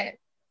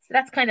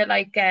kind of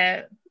like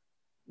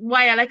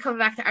why I like coming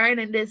back to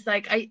Ireland, is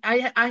like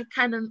I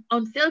kind of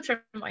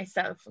unfilter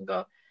myself and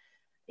go,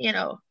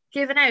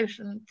 giving out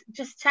and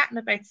just chatting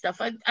about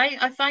stuff.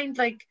 I find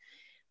like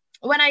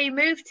when I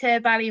moved to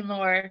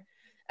Ballymore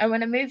and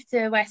when I moved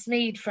to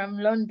Westmeath from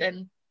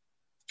London,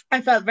 I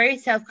felt very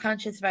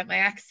self-conscious about my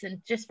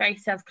accent, just very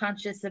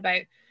self-conscious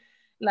about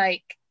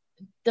like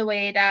the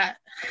way that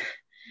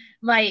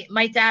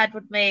my dad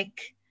would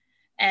make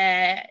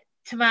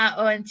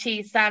tomato and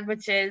cheese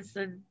sandwiches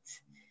and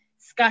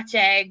Scotch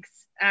eggs,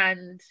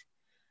 and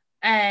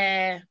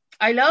I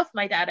love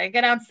my dad. I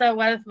get on so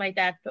well with my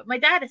dad, but my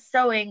dad is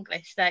so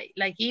English that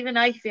like even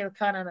I feel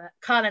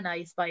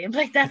colonized by him.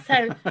 Like that's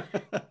how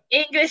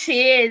English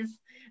he is,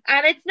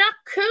 and it's not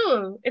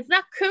cool. It's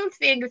not cool to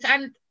be English,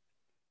 and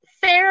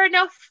fair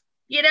enough.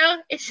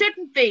 It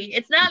shouldn't be.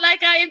 It's not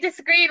like I am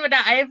disagreeing with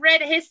that. I have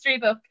read a history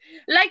book.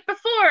 Like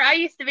before, I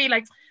used to be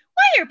like,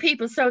 why are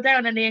people so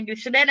down on the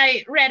English? And then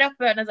I read up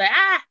it and I was like,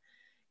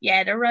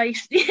 yeah, they're right.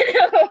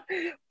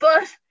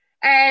 But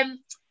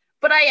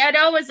I'd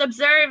always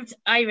observed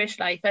Irish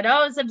life. I'd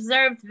always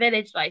observed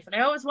village life. And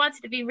I always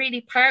wanted to be really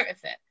part of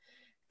it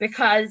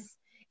because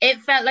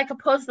it felt like a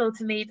puzzle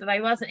to me that I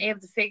wasn't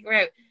able to figure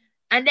out.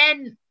 And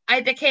then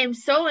I became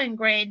so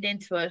ingrained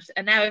into it,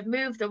 and now I've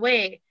moved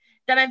away,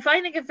 that I'm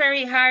finding it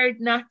very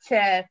hard not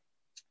to.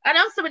 And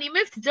also when you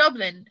moved to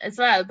Dublin as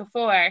well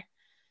before,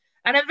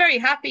 and I'm very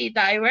happy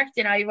that I worked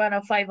in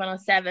I-105,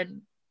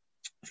 107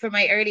 for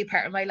my early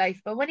part of my life.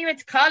 But when you went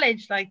to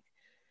college, like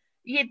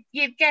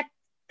you'd get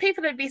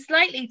people would be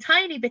slightly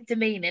tiny bit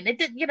demeaning. It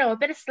did, a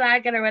bit of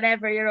slagging or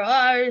whatever,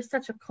 oh, you're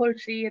such a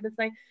culture. And it's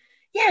like,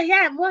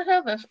 yeah, and what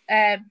of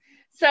it?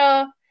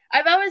 So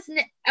I've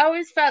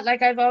always felt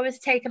like I've always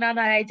taken on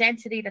an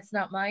identity that's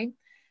not mine.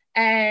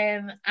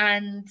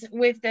 And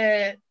with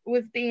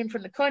being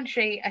from the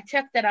country, I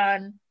took that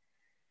on,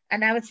 and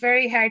now it's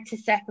very hard to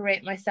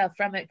separate myself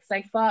from it because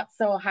I fought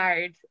so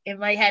hard in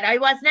my head. I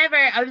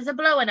was a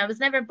blow-in. I was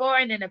never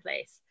born in a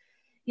place.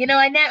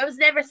 I was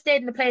never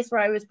stayed in a place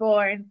where I was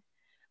born.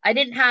 I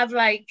didn't have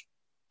like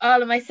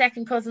all of my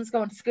second cousins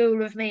going to school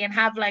with me and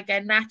have like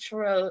a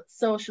natural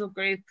social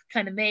group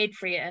kind of made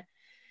for you.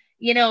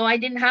 I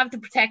didn't have the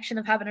protection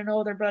of having an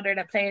older brother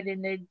that played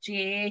in the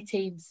GAA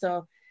team,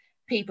 so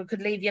people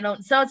could leave you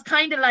alone. So it's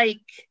kind of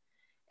like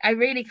I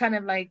really kind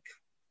of like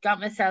got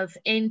myself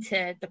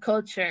into the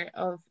culture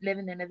of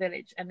living in a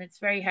village, and it's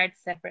very hard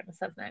to separate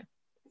myself now.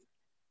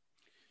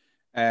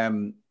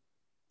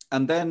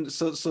 And then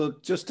so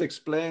just to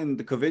explain,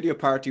 the Covideo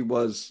party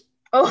was.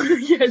 Oh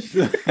yes.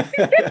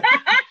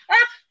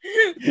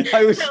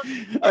 I was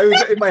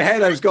in my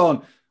head. I was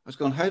going.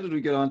 How did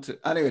we get on to?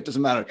 Anyway, it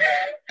doesn't matter.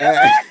 I'll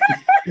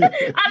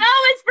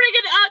always bring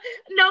it up,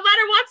 no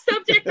matter what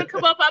subject will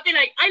come up. I'll be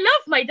like, I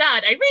love my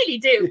dad, I really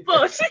do,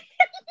 but.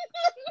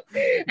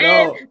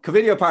 No,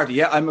 Covideo party.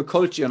 Yeah, I'm a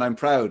culture and I'm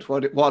proud.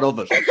 What of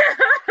it?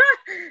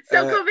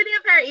 So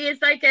Covideo party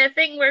is like a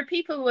thing where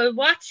people will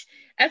watch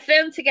a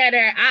film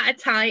together at a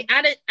time,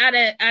 at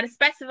a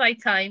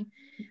specified time,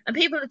 and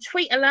people will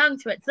tweet along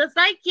to it. So it's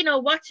like,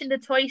 watching the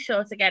toy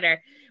show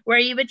together, where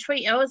you would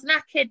tweet, oh, isn't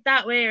that kid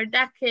that way or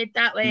that kid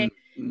that way?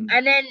 Mm-hmm.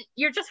 And then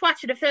you're just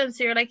watching the film,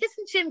 so you're like,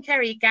 isn't Jim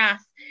Carrey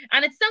gas?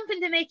 And it's something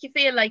to make you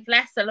feel like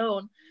less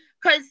alone,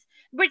 because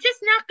we're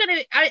just not going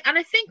to, and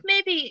I think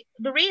maybe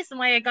the reason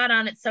why I got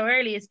on it so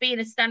early is being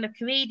a stand-up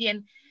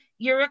comedian,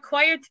 you're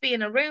required to be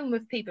in a room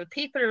with people.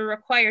 People are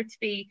required to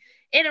be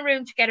in a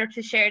room together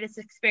to share this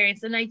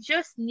experience. And I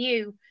just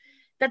knew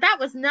that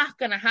was not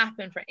going to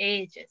happen for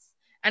ages.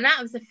 And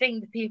that was the thing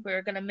that people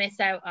are going to miss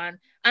out on.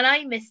 And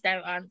I missed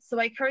out on. So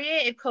I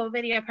created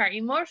Co-Video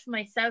Party more for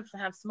myself to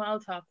have small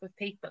talk with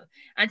people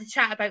and to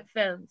chat about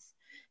films.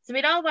 So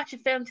we'd all watch a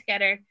film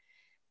together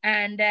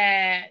and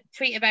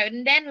tweet about it.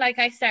 And then like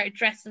I started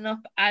dressing up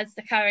as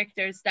the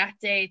characters that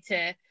day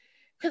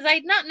because I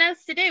had nothing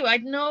else to do. I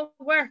had no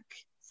work.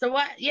 So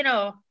what, you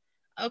know,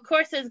 of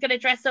course I was going to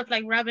dress up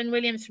like Robin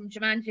Williams from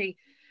Jumanji,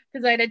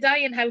 because I had a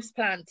dying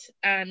houseplant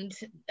and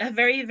a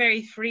very,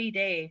 very free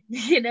day.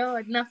 You know, I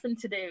had nothing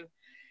to do.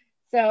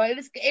 So it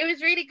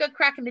was really good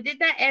crack. And I did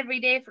that every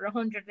day for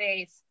 100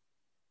 days.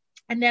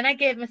 And then I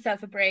gave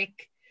myself a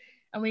break.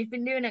 And we've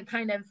been doing it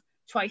kind of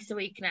twice a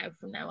week now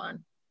from now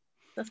on.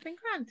 That's been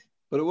grand.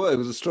 But it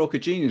was a stroke of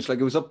genius. Like,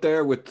 it was up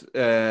there with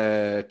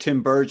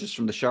Tim Burgess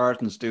from the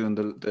Charlatans doing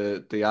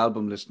the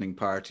album listening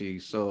party.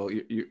 So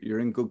you're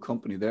in good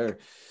company there.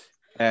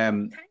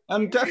 And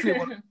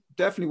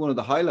definitely one of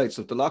the highlights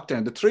of the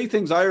lockdown. The three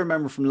things I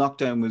remember from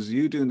lockdown was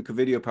you doing the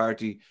Co-Video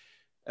party,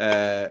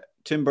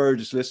 Tim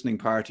Burgess listening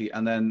party,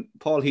 and then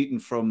Paul Heaton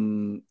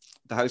from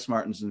the House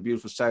Martins in the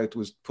beautiful South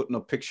was putting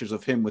up pictures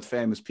of him with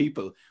famous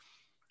people,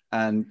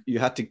 and you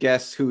had to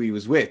guess who he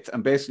was with.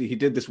 And basically he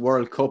did this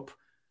World Cup.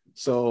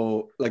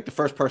 So like the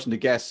first person to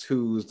guess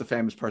who was the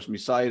famous person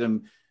beside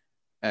him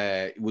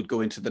would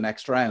go into the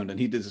next round, and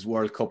he did this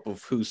World Cup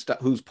of who's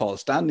Paul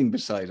standing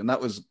beside, and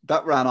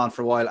that ran on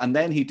for a while. And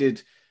then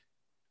he's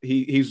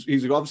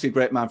obviously a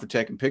great man for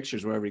taking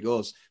pictures wherever he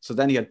goes. So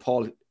then he had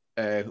Paul,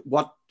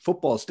 what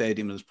football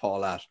stadium is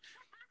Paul at?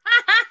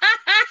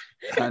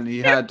 And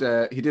he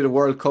did a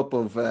World Cup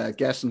of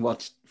guessing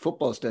what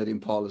football stadium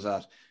Paul is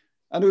at,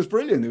 and it was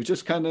brilliant. It was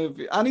just kind of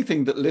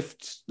anything that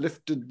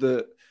lifted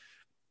the.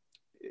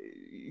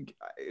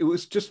 It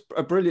was just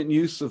a brilliant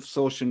use of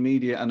social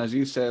media, and as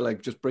you say,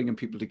 like just bringing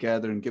people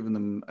together and giving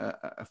them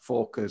a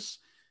focus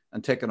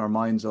and taking our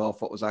minds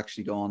off what was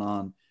actually going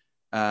on.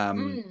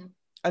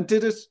 And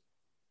did it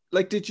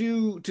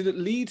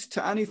lead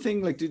to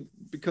anything? Like,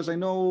 because I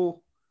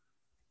know,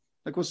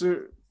 like, was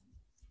there?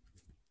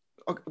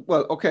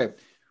 Well, okay.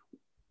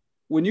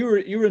 When you were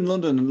in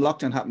London and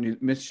lockdown happened,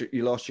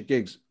 you lost your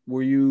gigs.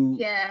 Were you?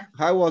 Yeah.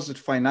 How was it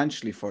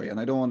financially for you?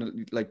 And I don't want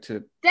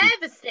to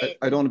devastated.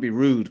 I don't want to be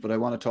rude, but I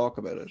want to talk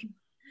about it.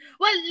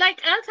 Well,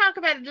 like I'll talk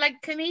about it.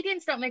 Like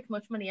comedians don't make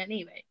much money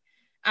anyway,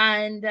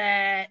 and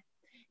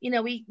you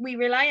know we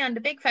rely on the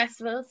big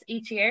festivals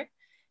each year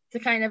to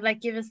kind of like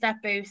give us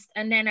that boost,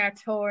 and then our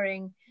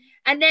touring,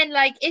 and then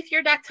like if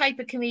you're that type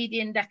of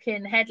comedian that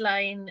can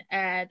headline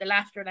the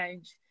Laughter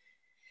Lounge,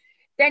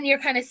 then you're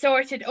kind of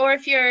sorted. Or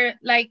if you're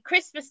like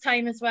Christmas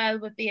time as well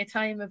would be a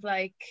time of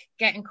like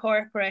getting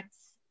corporates,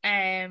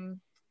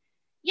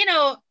 you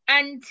know,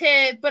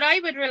 but I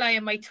would rely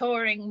on my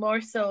touring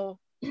more so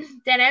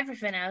than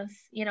everything else.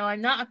 You know,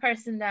 I'm not a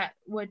person that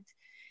would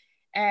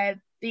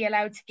be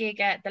allowed to gig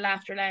at the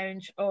Laughter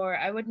Lounge, or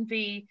I wouldn't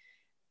be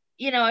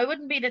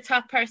the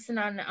top person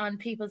on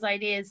people's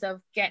ideas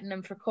of getting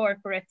them for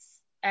corporates,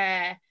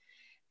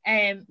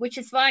 which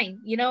is fine,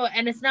 you know.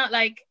 And it's not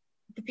like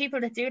the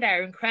people that do that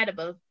are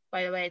incredible,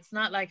 by the way. It's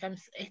not like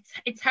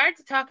it's hard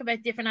to talk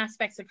about different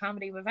aspects of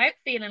comedy without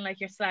feeling like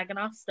you're slagging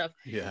off stuff.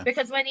 Yeah.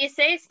 Because when you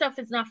say stuff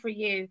is not for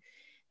you,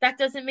 that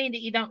doesn't mean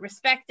that you don't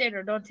respect it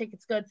or don't think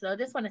it's good. So I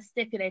just want to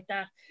stipulate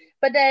that.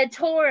 But the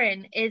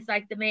touring is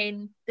like the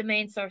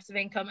main source of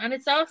income. And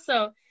it's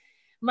also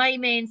my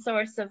main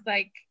source of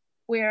like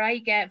where I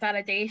get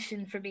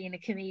validation for being a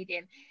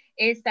comedian,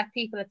 is that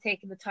people have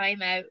taken the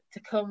time out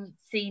to come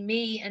see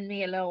me and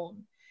me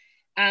alone.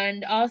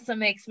 And also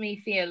makes me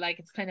feel like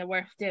it's kind of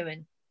worth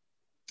doing.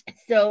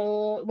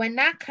 So when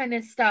that kind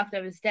of stopped,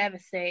 I was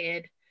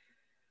devastated.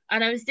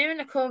 And I was doing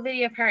a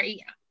Co-Video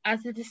party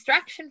as a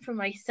distraction for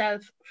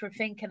myself for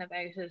thinking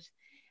about it.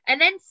 And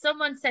then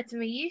someone said to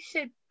me, you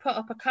should put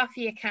up a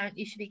coffee account.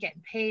 You should be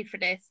getting paid for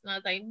this. And I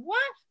was like,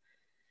 what?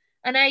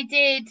 And I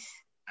did,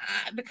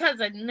 because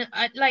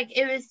I like,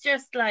 it was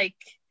just like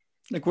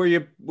were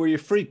you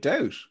freaked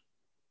out?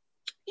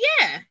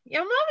 Yeah,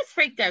 I'm always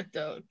freaked out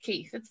though,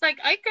 Keith. It's like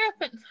I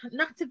grew up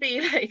not to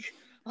be like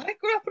I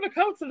grew up in a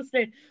council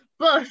estate,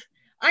 but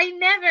I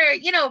never,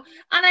 you know,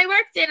 and I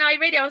worked in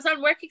iRadio. I was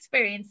on work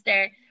experience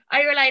there.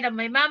 I relied on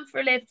my mum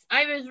for lifts.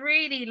 I was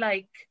really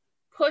like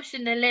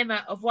pushing the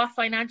limit of what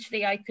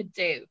financially I could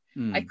do.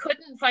 I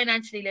couldn't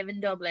financially live in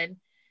Dublin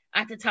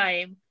at the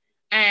time,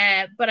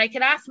 but I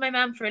could ask my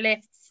mum for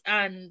lifts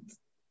and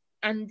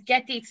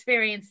get the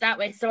experience that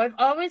way. So I've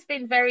always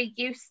been very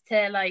used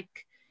to like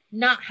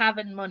not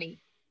having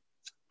money.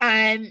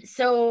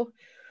 So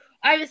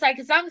I was like,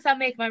 as long as I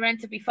make my rent,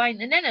 it'll be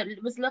fine. And then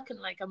it was looking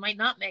like I might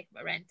not make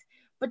my rent.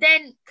 But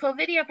then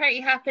Co-Video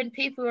party happened,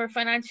 people were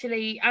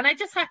financially, and I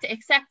just had to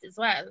accept as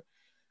well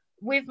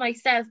with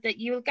myself that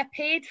you'll get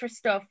paid for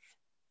stuff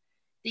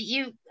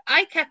that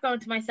I kept going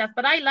to myself,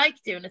 but I like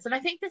doing it. And I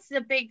think this is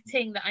a big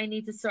thing that I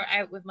need to sort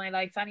out with my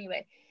life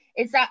anyway,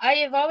 is that I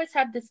have always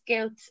had this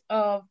guilt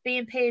of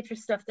being paid for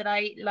stuff that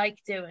I like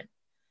doing.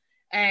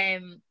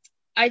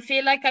 I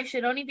feel like I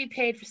should only be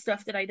paid for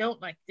stuff that I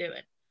don't like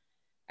doing.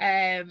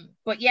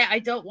 But yeah, I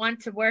don't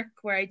want to work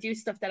where I do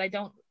stuff that I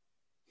don't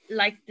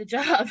like the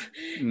job.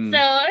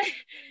 So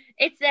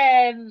it's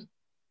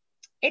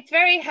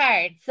very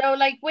hard. So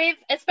like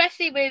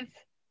especially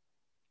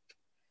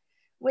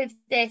with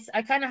this,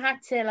 I kind of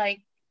had to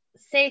like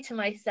say to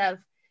myself,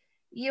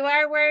 you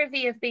are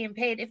worthy of being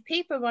paid. If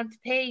people want to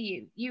pay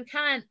you, you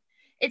can't.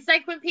 It's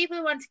like when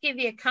people want to give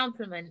you a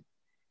compliment,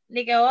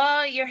 they go,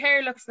 oh, your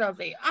hair looks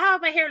lovely. Oh,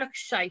 my hair looks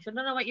shite. I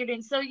don't know what you're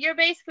doing. So you're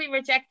basically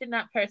rejecting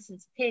that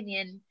person's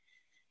opinion.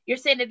 You're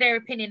saying that their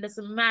opinion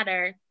doesn't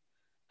matter.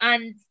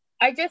 And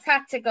I just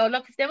had to go,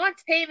 look, if they want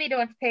to pay me, they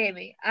want to pay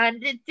me.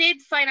 And it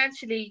did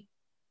financially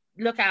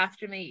look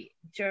after me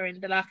during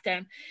the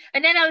lockdown.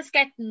 And then I was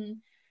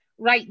getting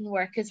writing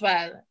work as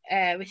well,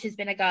 which has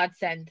been a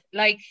godsend.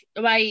 Like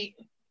my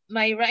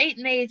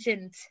writing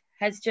agent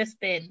has just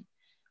been,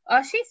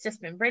 she's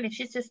just been brilliant.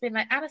 She's just been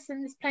like, Alison,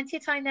 there's plenty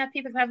of time now.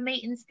 People have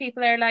meetings.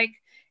 People are like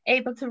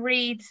able to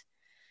read.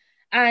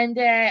 And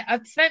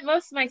I've spent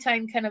most of my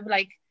time kind of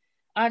like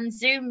on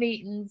Zoom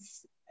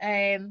meetings.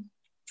 And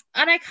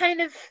I kind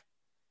of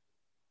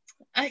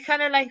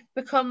like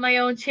become my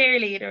own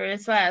cheerleader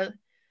as well,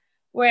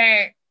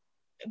 where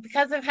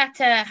because I've had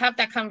to have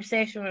that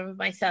conversation with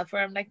myself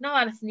where I'm like, no,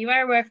 Alison, you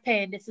are worth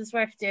paying. This is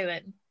worth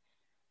doing.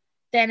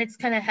 Then it's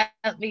kind of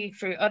helped me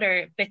through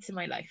other bits of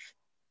my life.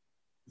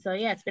 So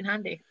yeah, it's been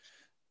handy.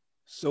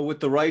 So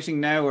with the writing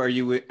now, are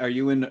you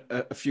in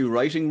a few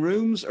writing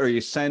rooms? Are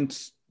you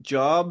sent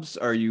jobs?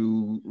 Are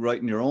you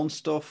writing your own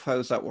stuff?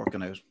 How's that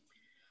working out?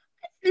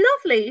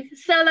 Lovely.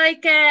 So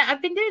like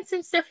I've been doing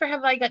some stuff for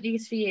Have I Got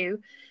News for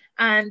You,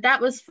 and that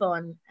was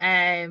fun.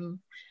 I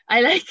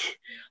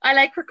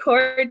like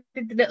recording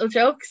the little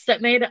jokes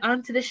that made it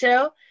onto the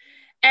show.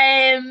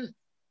 So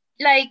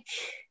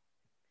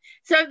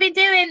I've been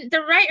doing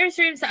the writers'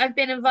 rooms that I've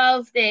been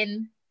involved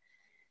in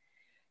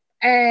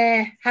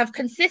have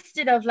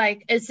consisted of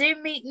like a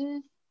Zoom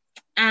meeting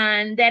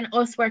and then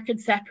us working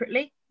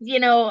separately, you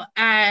know,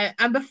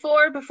 and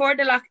before the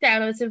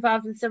lockdown I was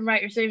involved in some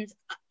writers' rooms,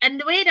 and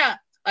the way that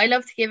I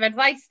love to give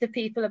advice to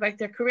people about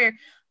their career,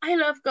 I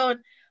love going,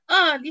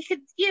 oh, you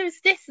could use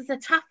this as a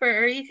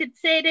topper, or you could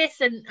say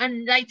this,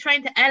 and like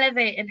trying to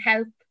elevate and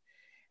help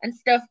and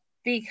stuff,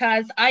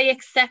 because I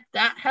accept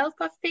that help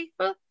of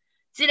people,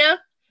 do you know?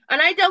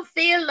 And I don't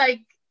feel like,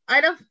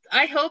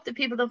 I hope that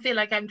people don't feel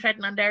like I'm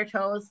treading on their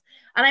toes.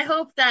 And I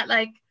hope that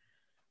like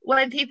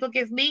when people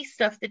give me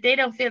stuff that they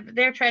don't feel that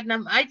they're treading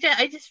on, I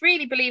just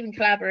really believe in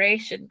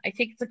collaboration. I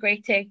think it's a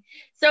great thing.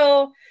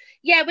 So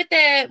yeah, with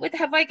the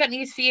Have I Got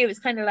News for You, it's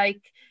kind of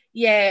like,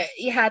 yeah,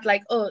 you had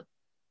like, oh,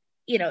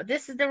 you know,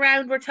 this is the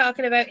round we're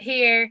talking about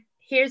here.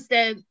 Here's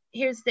the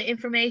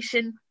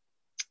information.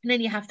 And then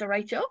you have to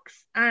write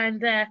jokes.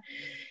 And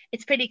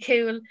it's pretty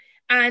cool.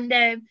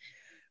 And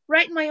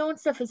writing my own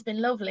stuff has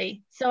been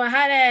lovely. So I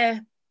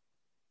had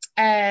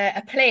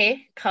a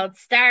play called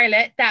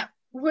Starlet that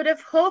would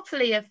have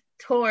hopefully have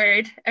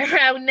toured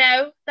around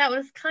now. That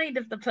was kind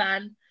of the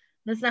plan.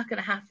 That's not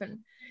going to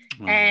happen.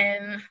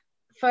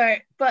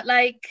 But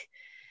like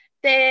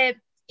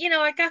you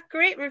know, I got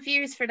great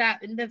reviews for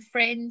that in the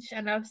Fringe,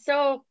 and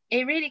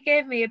it really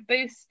gave me a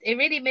boost. It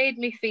really made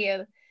me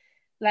feel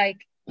like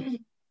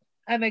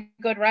I'm a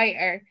good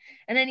writer.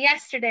 And then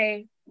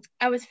yesterday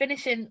I was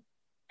finishing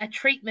a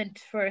treatment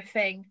for a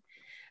thing,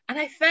 and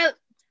I felt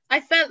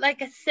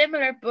like a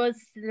similar buzz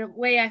to the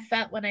way I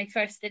felt when I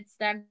first did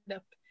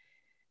stand-up,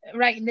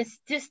 writing this,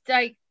 just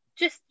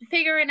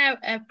figuring out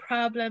a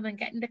problem and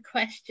getting the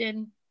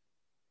question.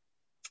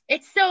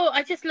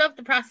 I just love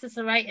the process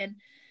of writing.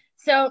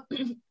 So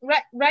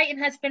writing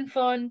has been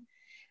fun,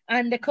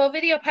 and the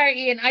co-video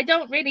party, and I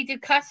don't really do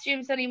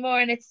costumes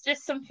anymore, and it's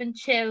just something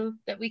chill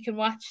that we can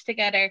watch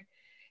together.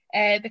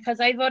 Because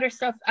I've other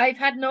stuff. I've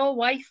had no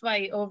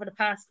Wi-Fi over the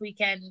past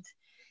weekend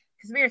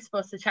because we were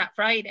supposed to chat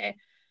Friday,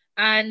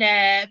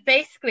 and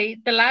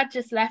basically the lad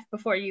just left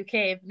before you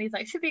came, and he's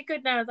like, "Should be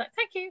good now." I was like,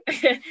 "Thank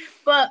you,"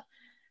 but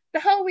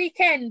the whole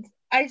weekend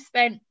I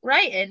spent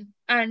writing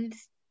and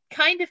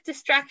kind of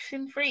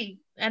distraction free,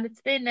 and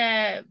it's been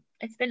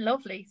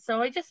lovely.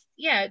 So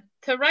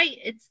to write,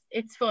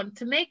 it's fun.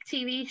 To make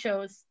TV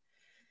shows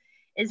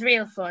is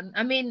real fun.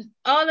 I mean,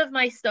 all of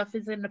my stuff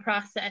is in the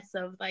process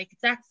of like,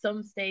 it's at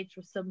some stage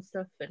with some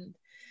stuff, and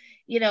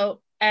you know,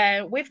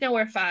 with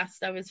Nowhere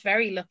Fast, I was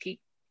very lucky.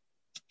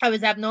 I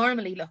was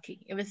abnormally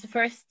lucky. It was the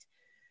first,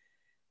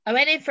 I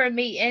went in for a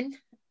meeting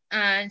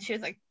and she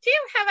was like, "Do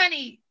you have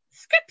any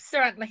scripts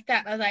or anything like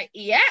that?" And I was like,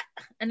 "Yeah."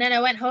 And then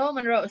I went home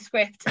and wrote a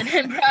script and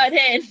then brought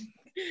in.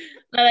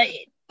 And I'm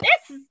like,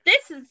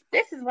 this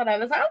is what I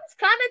was always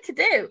planning to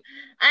do.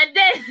 And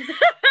then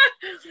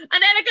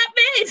I got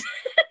made.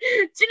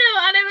 Do you know?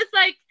 And it was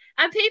like,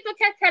 and people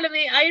kept telling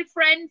me, I had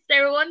friends, they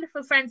were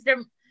wonderful friends.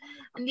 And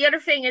the other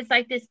thing is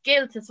like this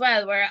guilt as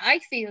well, where I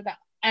feel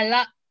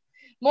that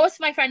most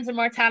of my friends are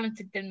more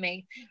talented than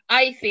me,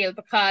 I feel,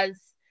 because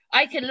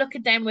I can look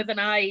at them with an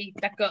eye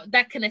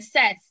that can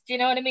assess. Do you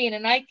know what I mean?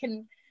 And I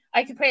can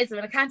praise them,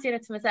 and I can't do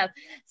that to myself.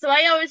 So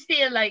I always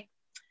feel like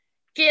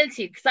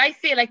guilty, because I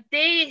feel like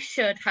they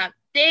should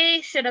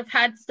have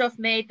had stuff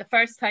made the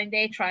first time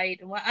they tried,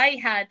 and what I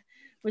had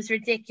was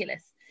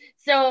ridiculous.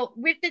 So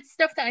with the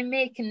stuff that I'm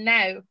making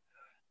now,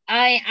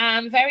 I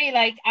am very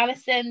like,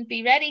 Alison,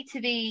 be ready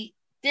to be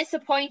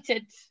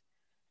disappointed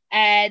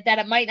that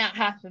it might not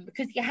happen,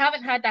 because you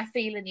haven't had that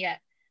feeling yet,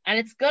 and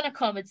it's gonna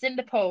come. It's in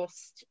the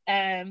post,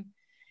 and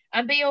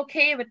be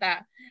okay with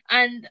that.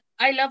 And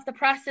I love the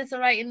process of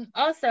writing.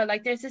 Also,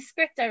 like, there's a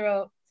script I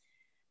wrote,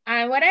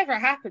 and whatever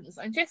happens,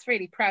 I'm just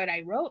really proud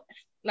I wrote it.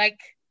 Like,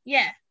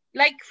 yeah,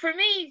 like for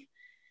me,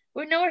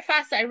 with Nowhere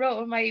Fast, I wrote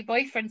with my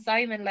boyfriend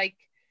Simon. Like,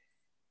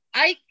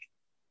 I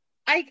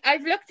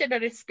I've looked at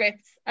other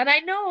scripts, and I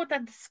know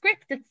that the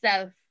script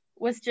itself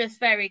was just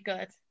very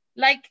good.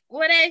 Like,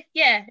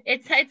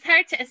 it's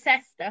hard to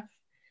assess stuff,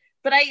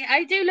 but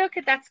I do look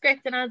at that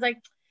script, and I was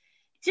like,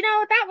 do you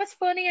know, that was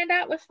funny, and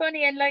that was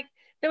funny, and like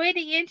the way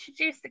that you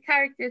introduced the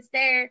characters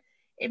there,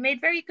 it made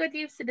very good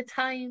use of the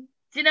time.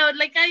 Do you know,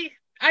 like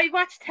I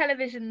watch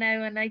television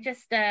now, and I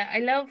just I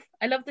love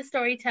the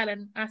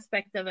storytelling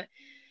aspect of it.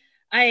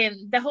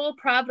 The whole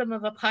problem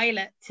of a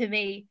pilot, to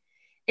me,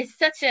 is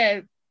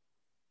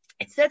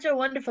it's such a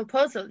wonderful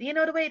puzzle. You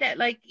know, the way that,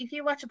 like, if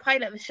you watch a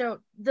pilot of a show,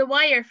 The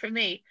Wire, for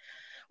me,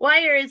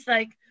 Wire is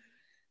like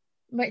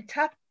my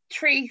top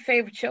 3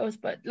 favorite shows,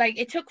 but like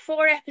it took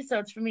 4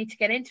 episodes for me to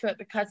get into it,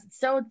 because it's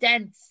so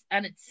dense,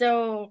 and it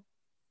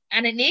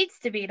needs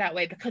to be that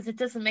way, because it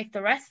doesn't make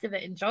the rest of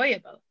it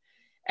enjoyable.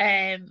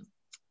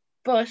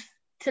 But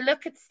to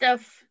look at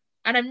stuff,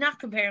 and I'm not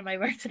comparing my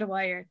work to The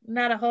Wire,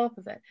 not a hope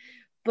of it,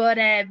 but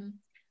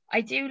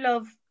I do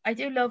love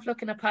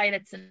looking at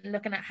pilots, and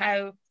looking at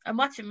how I'm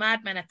watching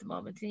Mad Men at the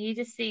moment, and you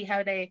just see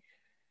how they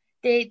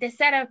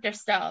set out their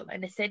stall,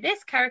 and they say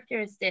this character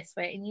is this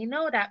way, and you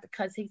know that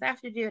because he's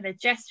after doing a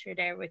gesture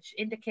there, which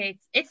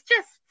indicates it's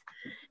just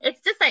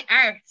like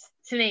art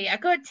to me. A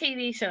good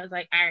TV show is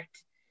like art,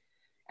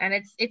 and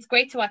it's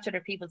great to watch other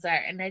people's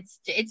art, and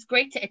it's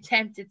great to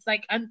attempt. It's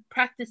like I'm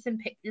practicing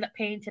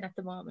painting at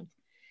the moment,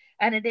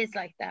 and it is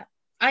like that.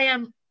 I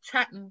am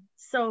chatting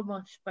so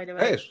much, by the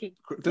way. Hey,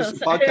 this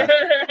is a podcast.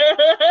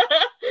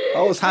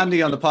 Always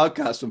handy on the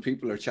podcast when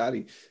people are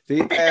chatty.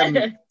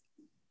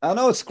 I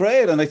know it's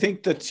great, and I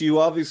think that you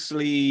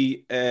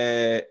obviously,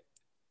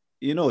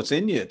 it's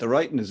in you. The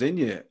writing is in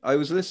you. I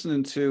was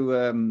listening to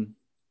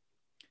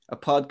a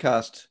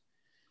podcast.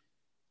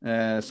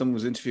 Someone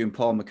was interviewing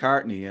Paul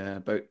McCartney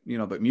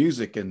about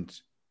music, and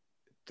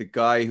the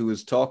guy who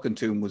was talking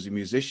to him was a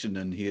musician,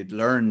 and he'd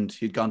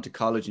gone to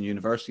college and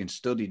university and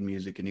studied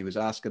music, and he was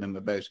asking him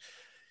about,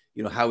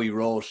 how he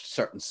wrote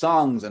certain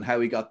songs, and how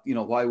he got,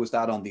 why was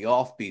that on the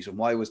offbeat, and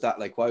why was that,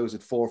 like, why was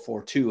it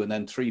 4/4/2 and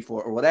then 3/4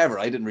 or whatever.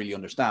 I didn't really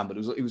understand, but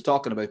he was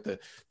talking about the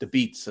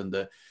beats and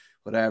the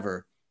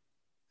whatever,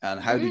 and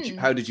how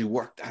did you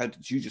work? How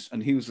did you just?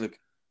 And he was like,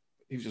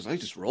 I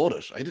just wrote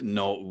it. I didn't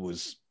know it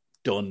was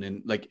done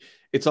in, like,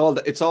 it's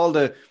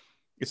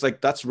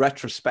like, that's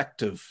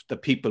retrospective,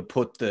 that people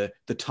put the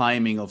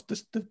timing of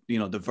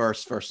the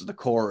verse versus the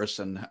chorus,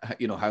 and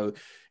how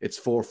it's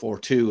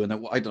 4/4/2, and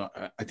I don't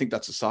know, I think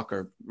that's a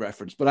soccer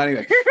reference, but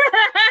anyway.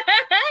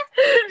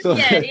 So,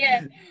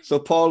 yeah. So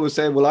Paul was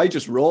saying, well, I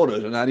just wrote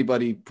it, and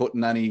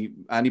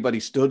anybody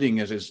studying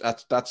it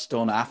that's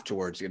done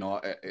afterwards.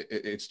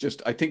 It's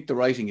just, I think the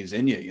writing is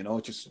in you.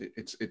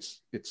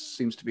 It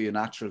seems to be a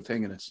natural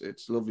thing, and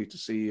it's lovely to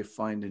see you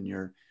finding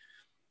your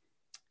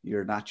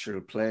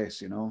natural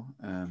place.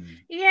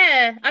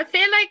 Yeah, I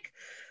feel like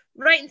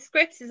writing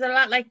scripts is a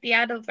lot like the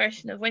adult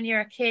version of when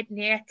you're a kid and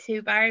you get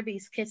 2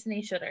 Barbies kissing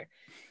each other.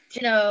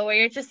 Where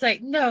you're just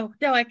like, no,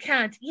 I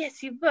can't.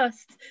 Yes, you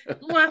must.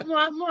 Mwah,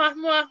 mwah, mwah,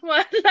 mwah,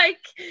 mwah.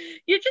 Like,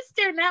 you're just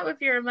doing that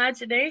with your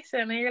imagination,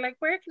 and you're like,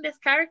 where can this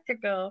character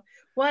go?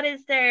 What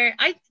is there?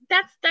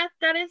 That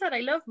is what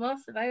I love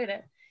most about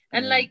it.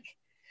 And like,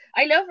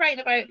 I love writing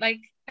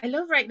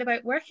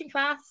about working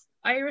class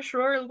Irish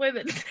rural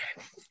women.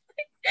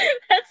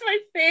 That's my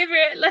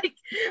favorite. Like,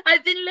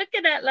 I've been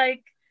looking at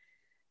like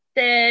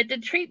the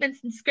treatments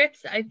and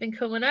scripts that I've been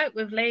coming out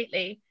with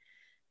lately,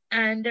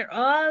 and they're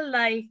all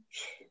like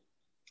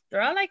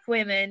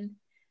women.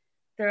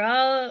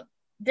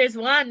 There's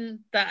one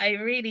that I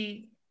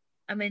really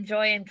am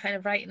enjoying kind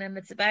of writing, and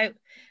it's about,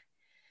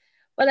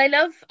 well, I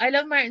love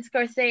Martin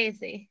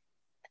Scorsese,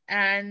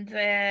 and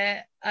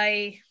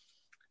I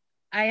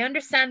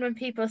understand when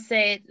people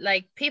say,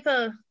 like,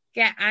 people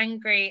get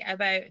angry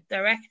about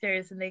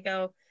directors and they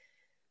go,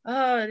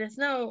 oh, there's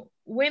no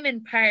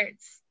women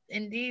parts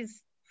in these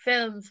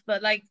films,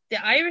 but like The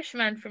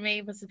Irishman for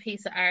me was a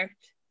piece of art,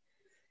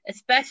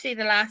 especially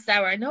the last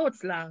hour. I know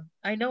it's long,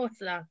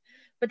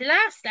 but the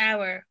last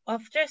hour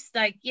of just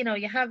like,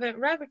 you have a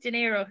Robert De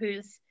Niro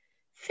who's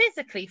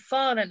physically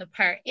falling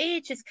apart,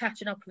 age is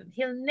catching up with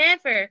him,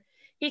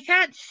 he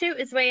can't shoot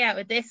his way out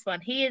of this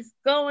one, he is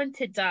going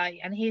to die,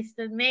 and he's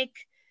to make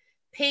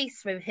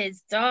peace with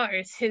his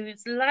daughters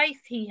whose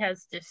life he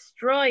has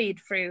destroyed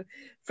through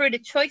the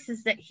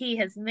choices that he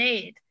has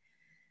made.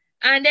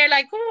 And they're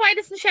like, oh, why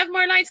doesn't she have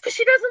more lines? Because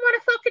she doesn't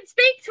want to fucking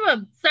speak to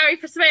him. Sorry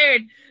for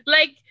swearing.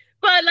 Like,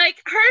 but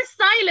like, her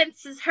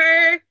silence is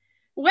her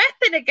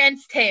weapon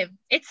against him.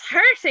 It's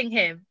hurting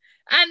him.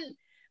 And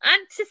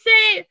to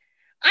say,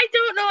 I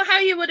don't know how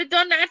you would have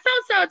done that. It's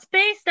also, it's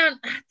based on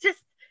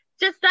just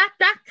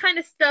that kind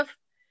of stuff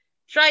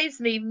drives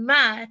me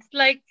mad.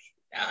 Like,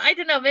 I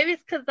don't know, maybe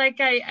it's because like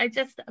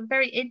I'm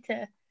very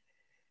into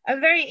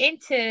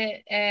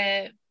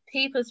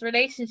people's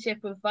relationship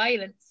with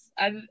violence.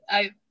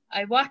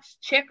 I watch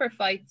chipper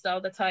fights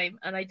all the time,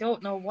 and I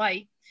don't know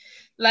why.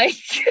 Like,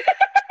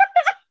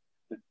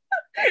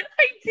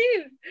 I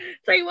do.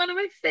 It's like one of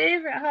my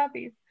favorite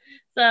hobbies.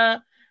 So,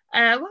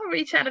 what were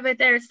we chatting about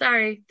there?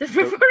 Sorry, just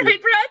before I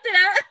brought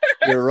that.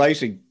 You're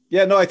writing.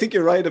 Yeah, no, I think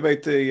you're right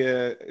about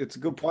the. It's a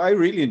good point. I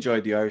really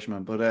enjoyed The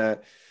Irishman,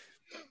 but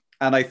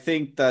and I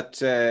think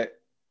that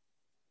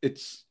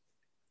it's.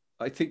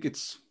 I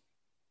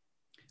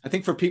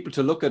think for people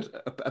to look at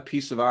a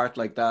piece of art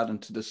like that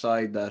and to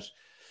decide that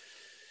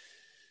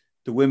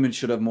the women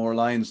should have more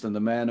lines than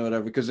the men or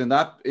whatever, because in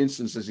that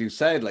instance, as you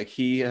said, like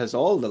he has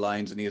all the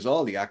lines and he has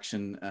all the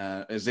action,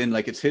 as in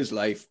like it's his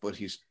life, but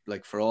he's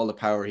like, for all the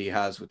power he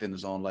has within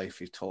his own life,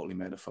 he's totally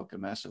made a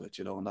fucking mess of it,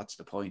 you know, and that's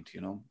the point,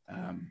 you know.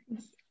 And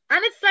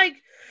it's like,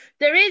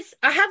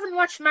 I haven't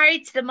watched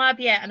Married to the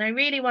Mob yet, and I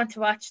really want to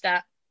watch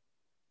that.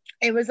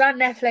 It was on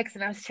Netflix,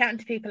 and I was chatting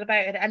to people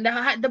about it. And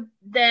the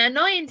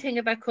annoying thing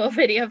about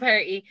COVID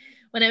Party,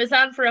 when it was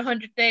on for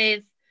 100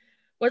 days,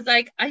 was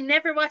like, I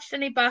never watched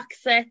any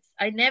box sets.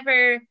 I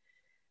never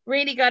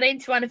really got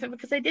into anything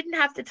because I didn't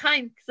have the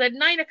time. Because at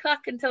 9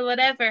 o'clock until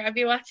whatever, I'd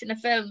be watching a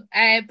film.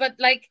 But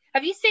like,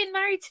 have you seen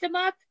Married to the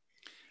Mob?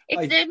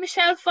 It's the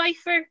Michelle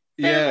Pfeiffer film.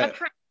 Yeah.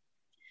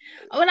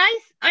 Well,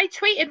 I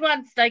tweeted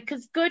once, like,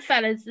 because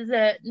Goodfellas is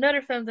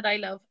another film that I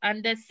love,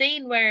 and the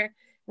scene where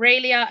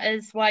Ray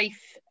Liotta's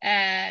wife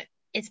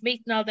is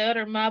meeting all the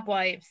other mob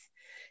wives,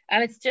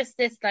 and it's just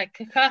this like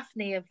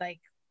cacophony of like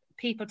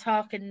people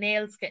talking,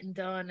 nails getting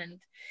done,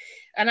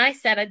 and I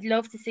said I'd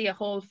love to see a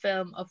whole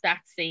film of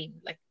that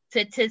scene, like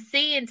to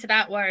see into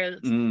that world.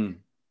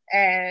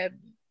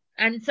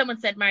 And someone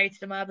said Married to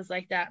the Mob is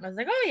like that, and I was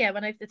like, oh yeah,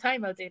 when I have the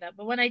time I'll do that.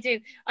 But when I do,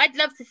 I'd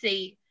love to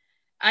see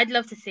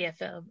a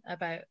film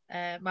about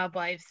mob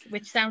wives,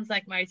 which sounds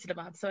like Married to the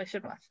Mob, so I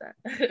should watch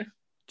that.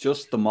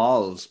 Just the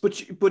malls, but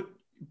you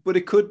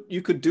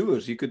could do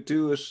it. You could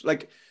do it.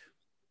 Like,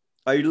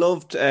 I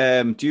loved.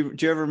 Do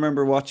you ever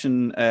remember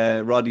watching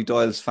Roddy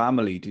Doyle's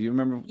Family? Do you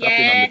remember that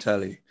being on the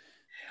telly?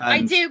 And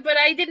I do, but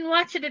I didn't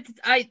watch it.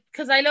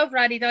 Because I love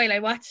Roddy Doyle. I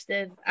watched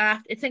it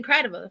after. It's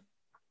incredible.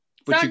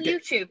 It's on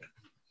YouTube.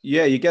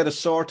 Yeah, you get a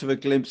sort of a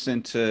glimpse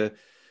into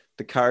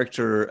the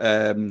character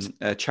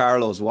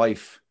Charlo's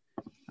wife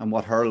and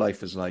what her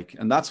life is like,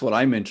 and that's what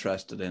I'm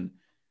interested in.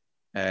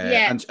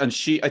 And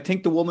she, I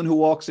think the woman who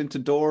walks into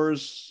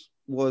doors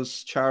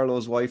was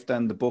Charlo's wife.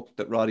 Then the book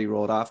that Roddy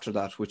wrote after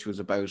that, which was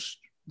about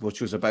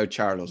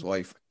Charlo's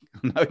wife.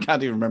 I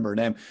can't even remember her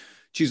name.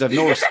 Jeez, I've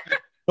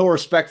no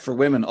respect for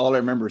women. All I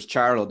remember is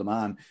Charlo, the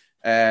man.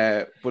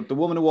 But the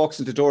woman who walks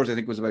into doors, I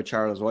think, was about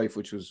Charlo's wife,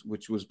 which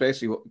was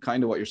basically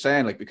kind of what you're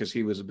saying, like, because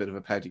he was a bit of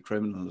a petty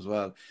criminal as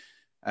well.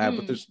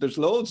 But there's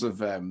loads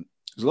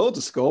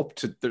of scope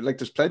to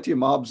there's plenty of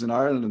mobs in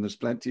Ireland, and there's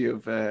plenty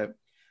of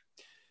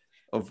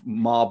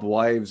mob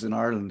wives in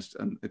Ireland,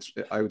 and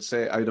I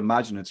would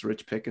imagine it's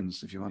rich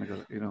pickings if you want to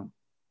go, you know.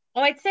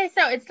 Oh, I'd say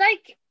so. It's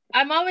like,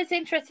 I'm always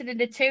interested in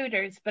the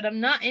Tudors, but I'm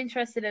not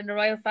interested in the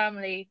royal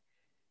family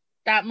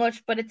that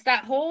much. But it's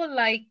that whole,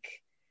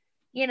 like,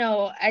 you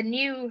know,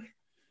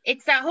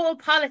 it's that whole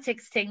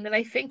politics thing that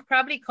I think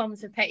probably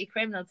comes with petty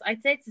criminals.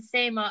 I'd say it's the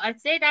same. I'd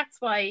say that's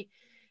why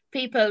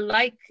people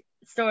like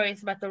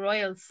stories about the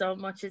royals so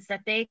much, is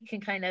that they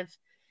can kind of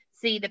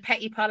see the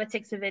petty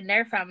politics within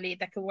their family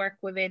that could work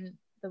within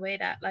the way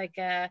that like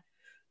a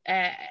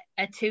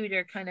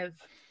Tudor kind of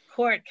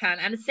court can.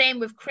 And the same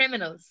with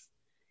criminals.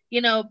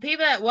 You know,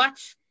 people that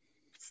watch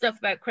stuff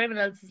about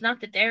criminals, it's not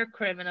that they're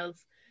criminals,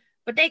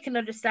 but they can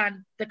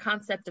understand the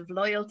concept of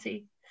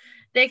loyalty.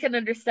 They can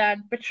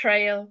understand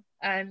betrayal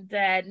and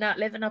not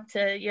living up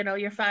to, you know,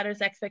 your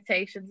father's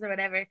expectations or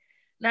whatever. And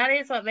that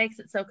is what makes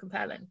it so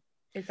compelling,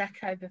 is that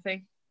type of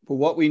thing. But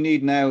what we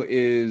need now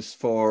is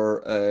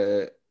for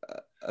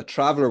a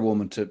traveller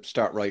woman to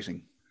start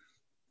writing.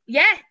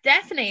 Yeah,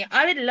 definitely.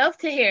 I would love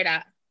to hear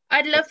that.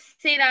 I'd love to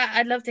see that.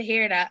 I'd love to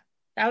hear that.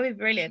 That would be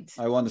brilliant.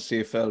 I want to see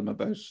a film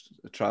about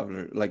a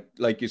traveller, like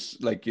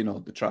you know,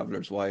 the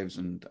travellers' wives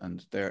and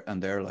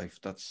their life.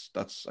 That's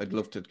I'd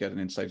love to get an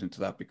insight into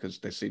that, because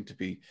they seem to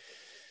be.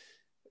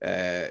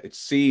 It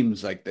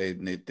seems like they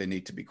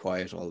need to be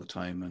quiet all the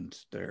time, and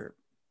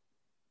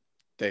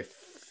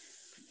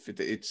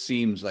it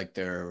seems like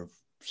they're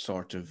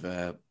sort of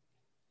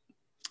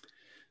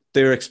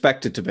they're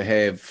expected to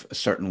behave a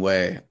certain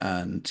way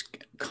and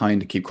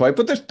kind of keep quiet,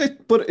 but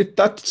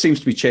that seems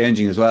to be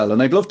changing as well. And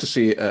I'd love to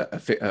see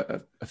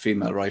a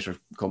female writer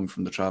coming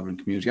from the traveling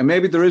community, and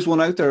maybe there is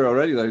one out there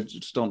already that I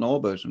just don't know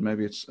about, and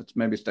maybe it's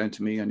down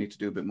to me. I need to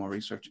do a bit more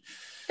research.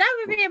 That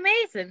would be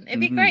amazing.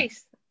 It'd be great.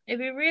 It'd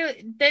be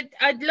really.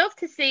 I'd love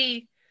to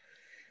see.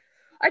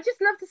 I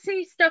just love to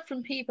see stuff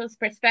from people's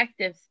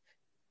perspectives.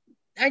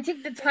 I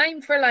think the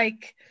time for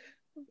like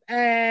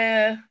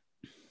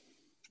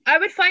I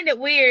would find it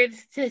weird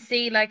to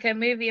see like a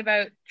movie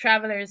about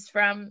travelers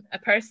from a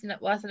person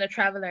that wasn't a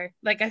traveler.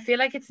 Like, I feel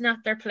like it's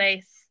not their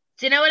place.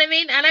 Do you know what I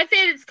mean? And I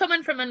feel it's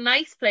coming from a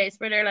nice place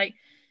where they're like,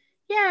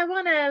 yeah, I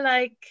want to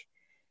like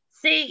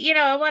see,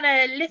 I want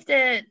to lift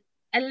a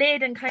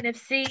lid and kind of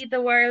see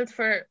the world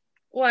for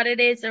what it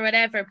is or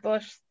whatever.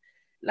 But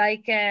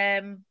like,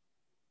 I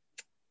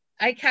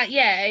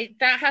can't,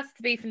 that has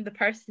to be from the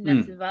person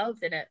that's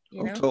involved in it,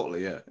 you know?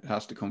 Totally, yeah. It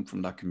has to come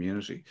from that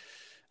community.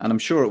 And I'm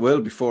sure it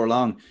will before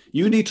long.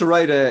 You need to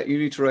write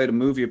a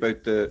movie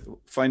about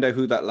find out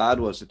who that lad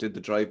was that did the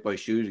drive-by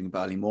shooting in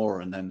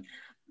Ballymore, and then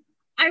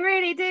I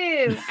really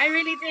do.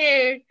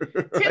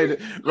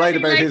 write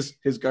about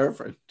his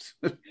girlfriend.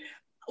 Wouldn't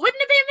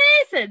it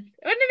be amazing?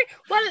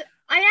 Well,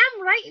 I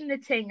am writing the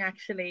thing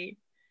actually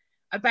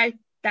about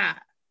that.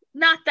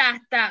 Not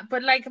that,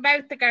 but like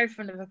about the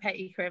girlfriend of a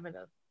petty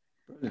criminal.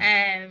 Brilliant.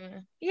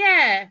 And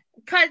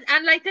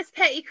like this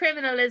petty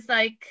criminal is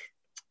like,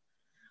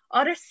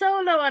 they're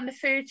so low on the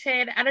food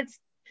chain, and it's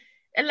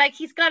like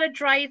he's got a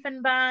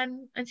driving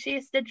ban, and she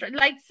has to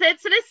like so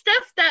there's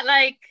stuff that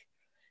like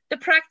the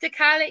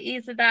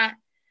practicalities of that,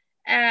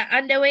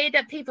 and the way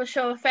that people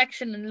show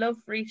affection and love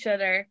for each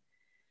other.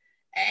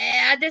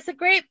 There's a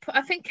great,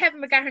 I think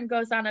Kevin McGahern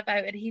goes on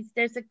about it.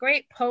 There's a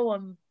great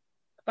poem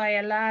by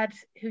a lad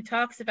who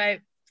talks about,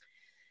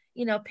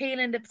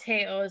 peeling the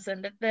potatoes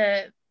and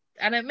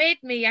and it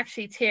made me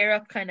actually tear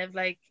up kind of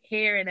like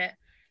hearing it.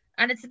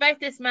 And it's about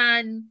this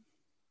man.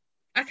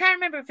 I can't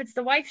remember if it's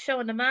the wife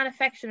showing the man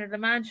affection or the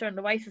man showing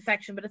the wife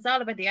affection, but it's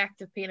all about the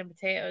act of peeling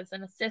potatoes.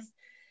 And it's just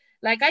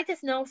like, I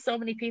just know so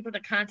many people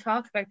that can't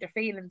talk about their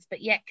feelings,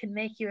 but yet can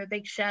make you a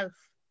big shelf,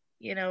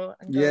 and go,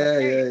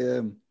 yeah.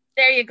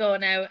 There you go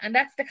now. And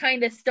that's the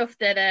kind of stuff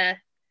that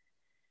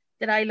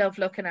I love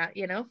looking at,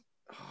 Oh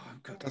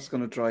God, that's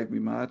going to drive me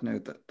mad now.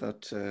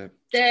 The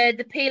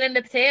peeling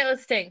the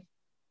potatoes thing.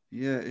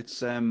 Yeah,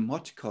 it's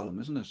what you call him,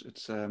 isn't it?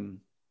 It's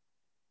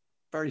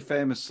very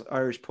famous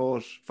Irish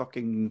poet.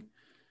 Fucking.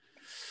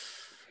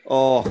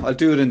 Oh, I'll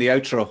do it in the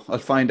outro. I'll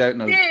find out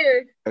now.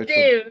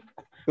 Do.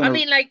 I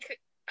mean, like,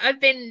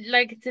 I've been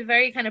like, it's a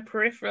very kind of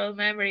peripheral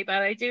memory,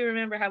 but I do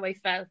remember how I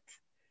felt.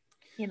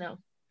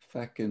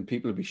 Fucking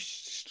people will be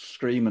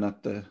screaming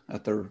at their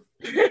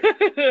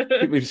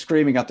people be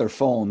screaming at their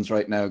phones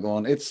right now,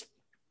 going,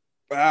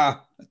 I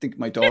think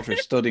my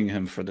daughter's studying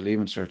him for the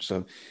Leaving Cert.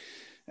 So,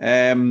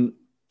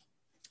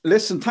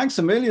 listen, thanks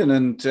a million,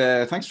 and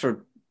thanks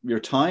for your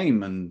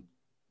time. And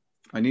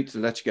I need to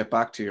let you get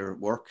back to your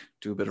work,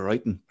 do a bit of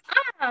writing.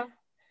 Oh,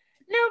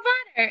 no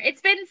bother.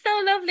 It's been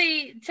so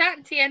lovely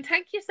chatting to you, and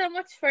thank you so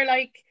much for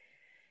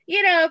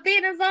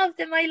being involved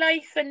in my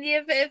life, and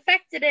you've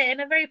affected it in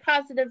a very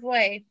positive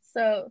way.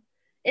 So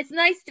it's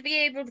nice to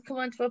be able to come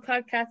onto a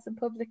podcast and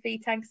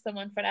publicly thank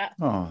someone for that.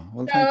 Oh,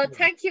 well,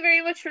 thank you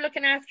very much for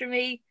looking after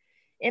me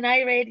in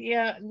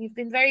iRadio, and you've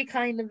been very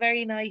kind and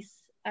very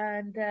nice.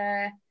 And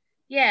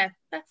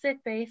that's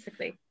it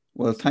basically.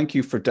 Well, thank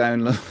you for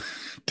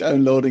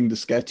downloading the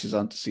sketches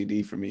onto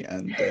CD for me,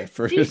 and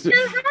for do you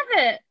still have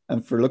it?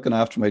 And for looking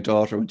after my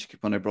daughter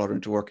when I brought her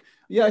into work.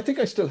 Yeah, I think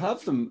I still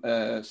have them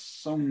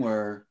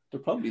somewhere. They're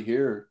probably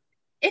here.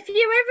 If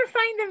you ever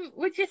find them,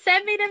 would you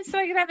send me them so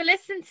I can have a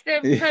listen to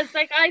them? Because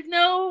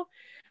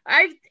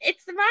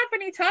it's mad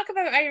when you talk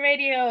about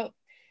iRadio.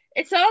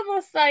 It's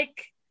almost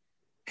like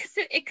because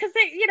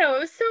it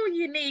was so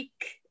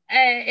unique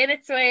in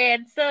its way,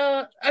 and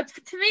so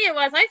to me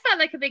I felt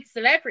like a big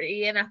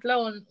celebrity in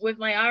Athlone with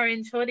my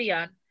orange hoodie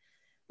on.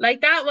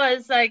 Like, that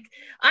was like,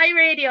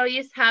 iRadio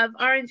used to have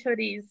orange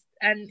hoodies,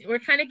 and we're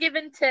kind of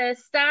given to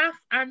staff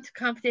and to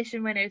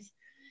competition winners.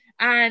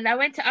 And I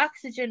went to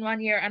Oxygen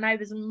one year, and I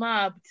was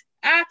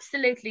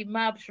absolutely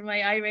mobbed for my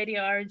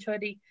iRadio orange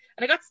hoodie.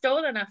 And I got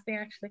stolen off me,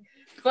 actually.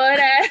 But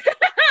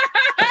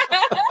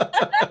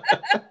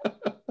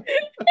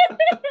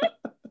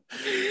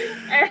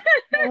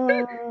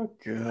oh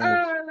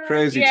God,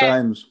 crazy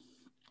times.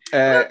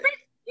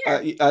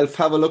 I'll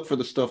have a look for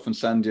the stuff and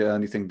send you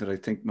anything that I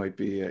think might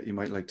be you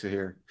might like to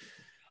hear.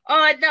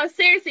 Oh no,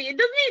 seriously, it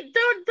doesn't mean,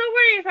 don't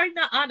worry if I'm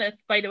not on it,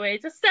 by the way.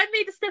 Just send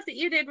me the stuff that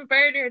you did with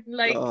Bernard,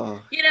 and I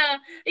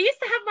used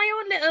to have my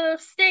own little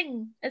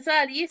sting as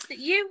well.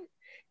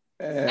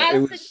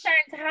 Alison's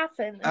starting to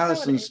happen.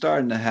 Alison's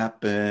starting to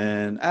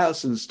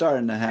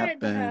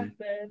happen.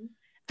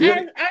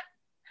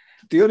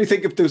 The only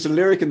thing, if there was a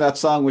lyric in that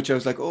song, which I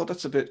was like, oh,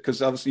 that's a bit,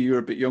 because obviously you're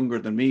a bit younger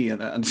than me,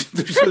 and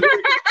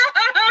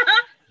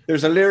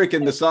there's a lyric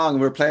in the song,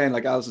 and we're playing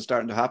like Alison's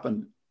starting to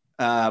happen.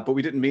 But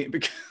we didn't mean it,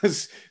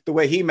 because the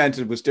way he meant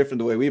it was different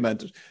the way we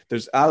meant it.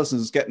 There's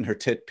Alison's getting her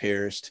tit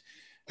pierced.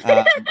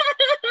 I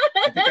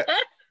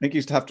think he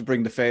used to have to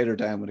bring the fader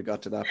down when it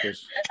got to that bit.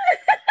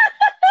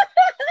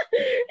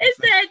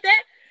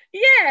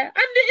 Yeah, and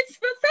it's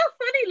so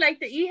funny, like,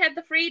 that you had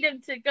the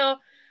freedom to go,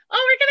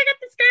 oh, we're gonna get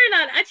this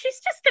girl on, and she's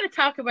just gonna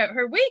talk about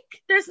her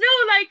week. There's no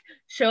like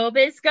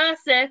showbiz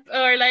gossip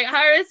or like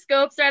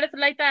horoscopes or anything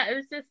like that. It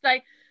was just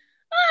like,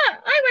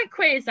 I went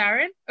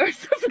quazaring or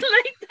something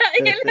like that,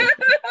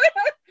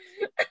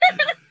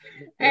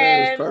 Yeah,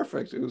 it was Um,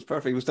 perfect. It was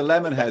perfect. It was the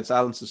lemon heads.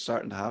 Allison's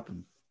starting to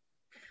happen.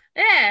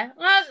 yeah.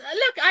 Well,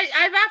 look,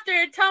 I've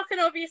after talking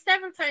over you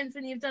several times,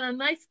 and you've done a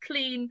nice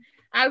clean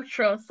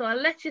outro, so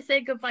I'll let you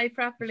say goodbye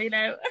properly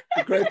now.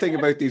 The great thing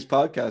about these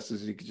podcasts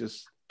is you can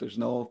just you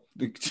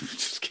can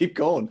just keep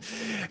going.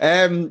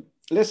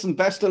 Listen,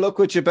 best of luck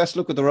with you. Best of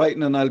luck with the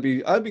writing, and I'm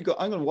going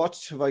to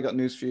watch Have I Got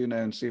News for You now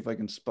and see if I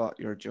can spot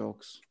your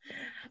jokes.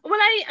 Well,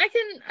 I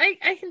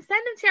can send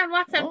them to you on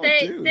WhatsApp. Oh,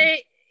 dude.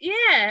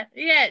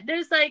 Yeah.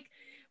 There's like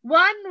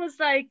one was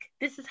like,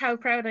 this is how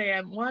proud I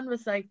am. One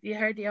was like, you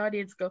heard the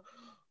audience go,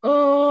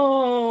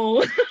 oh,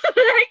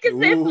 like as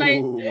if like,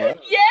 Ooh, wow.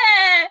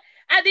 yeah.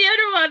 And the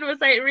other one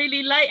was like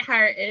really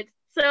lighthearted.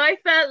 So I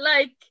felt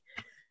like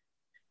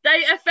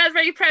I felt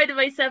very proud of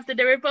myself that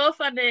they were both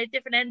on the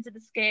different ends of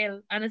the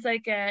scale. And it's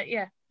like,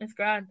 yeah, it's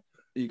grand.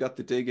 You got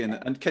the dig in.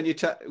 And could you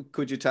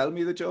tell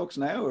me the jokes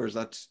now, or is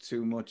that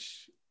too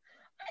much?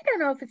 I don't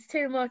know if it's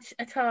too much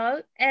at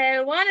all.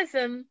 One of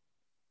them,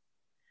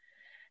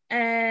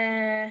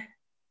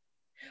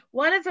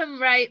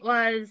 right,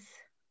 was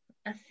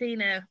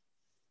Athena.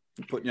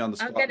 I'm putting you on the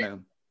spot now.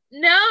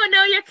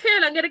 No, you're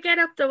cool. I'm gonna get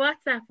up the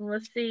WhatsApp and we'll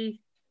see.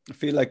 I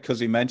feel like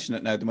because you mentioned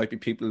it now, there might be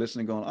people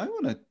listening going, I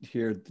want to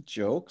hear the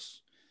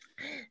jokes.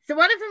 So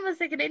one of them was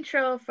like an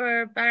intro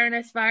for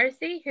Baroness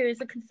Varsi, who is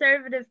a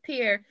conservative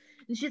peer,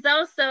 and she's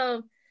lost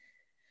a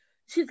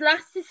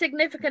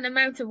significant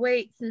amount of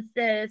weight since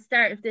the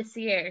start of this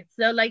year.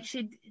 So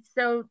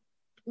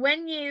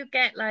when you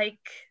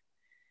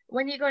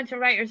go into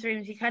writers'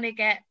 rooms, you kind of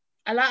get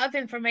a lot of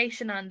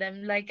information on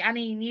them, like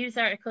any news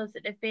articles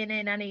that they've been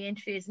in, any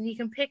interviews, and you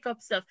can pick up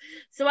stuff.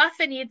 So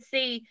often you'd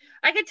see,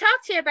 I could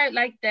talk to you about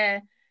like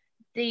the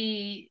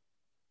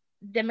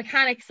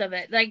mechanics of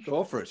it. Like,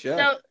 go for it,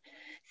 yeah.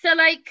 So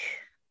like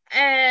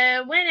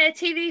when a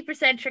TV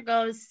presenter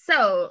goes,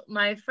 so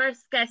my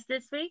first guest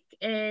this week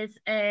is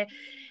a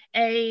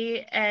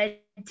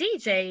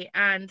DJ,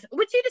 and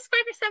would you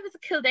describe yourself as a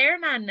Kildare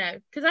man now?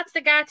 Because that's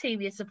the GA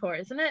team you support,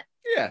 isn't it?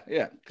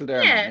 Yeah,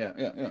 Kildare man,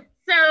 yeah.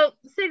 So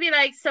it'd be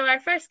like, so our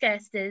first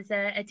guest is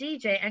a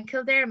DJ and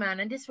Kildare man,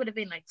 and this would have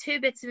been like 2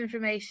 bits of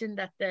information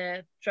that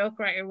the joke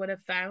writer would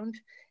have found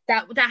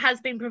that has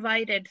been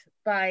provided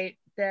by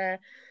the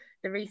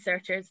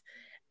researchers.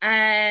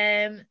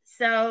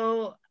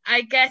 So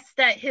I guess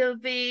that he'll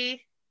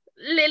be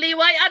Lily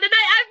White on the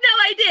night. I have no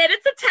idea.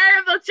 It's a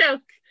terrible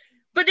joke.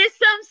 But there's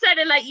some sort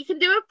of like, you can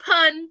do a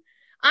pun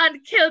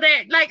on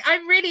Kildare. Like,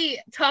 I'm really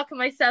talking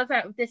myself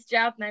out of this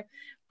job now.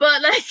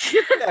 But like...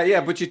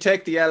 yeah, but you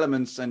take the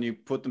elements and you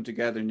put them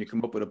together and you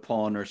come up with a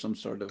pun or some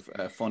sort of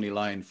funny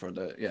line for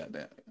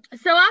the...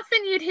 So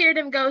often you'd hear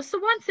them go, so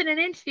once in an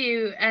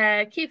interview,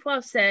 Keith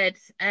Walsh said,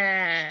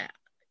 blah,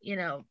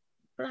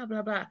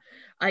 blah, blah.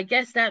 I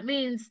guess that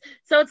means...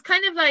 So it's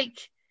kind of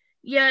like,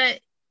 yeah...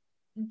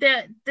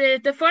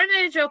 The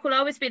formula joke will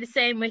always be the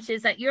same, which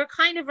is that you're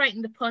kind of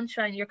writing the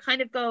punchline. You're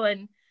kind of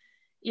going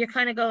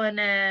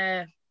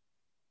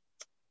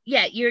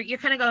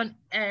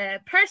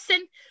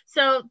person.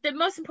 So the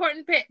most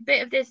important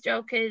bit of this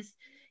joke is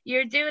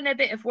you're doing a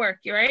bit of work.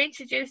 You're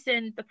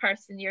introducing the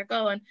person. You're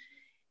going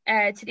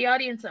to the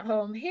audience at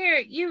home. Here,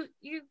 you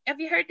have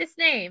you heard this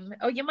name?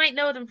 Oh, you might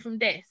know them from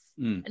this.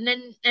 And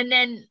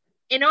then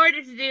in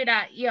order to do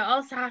that, you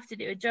also have to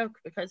do a joke,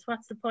 because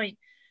what's the point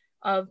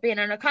of being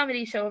on a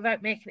comedy show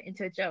without making it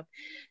into a joke?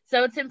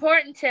 So it's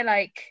important to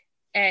like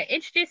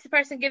introduce the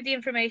person, give the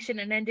information,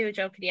 and then do a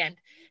joke at the end.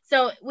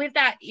 So with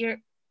that, you're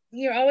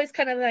always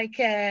kind of like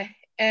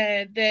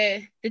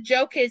the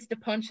joke is the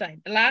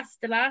punchline. The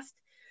last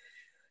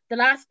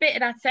bit of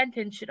that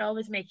sentence should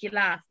always make you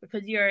laugh,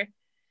 because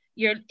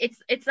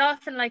it's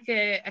often like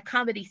a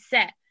comedy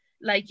set.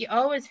 Like, you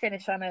always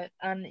finish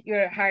on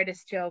your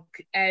hardest joke,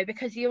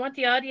 because you want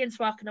the audience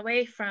walking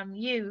away from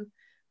you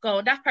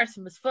going, that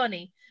person was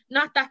funny,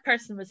 not that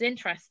person was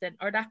interesting,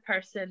 or that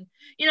person,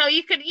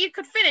 you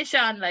could finish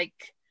on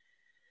like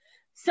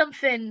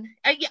something.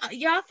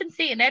 You often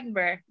see in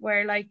Edinburgh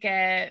where like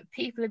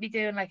people will be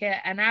doing like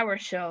an hour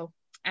show,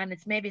 and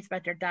it's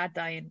about their dad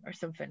dying or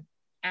something,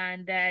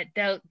 and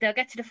they'll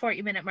get to the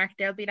 40-minute mark.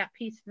 There'll be that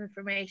piece of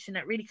information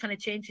that really kind of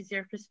changes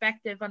your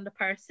perspective on the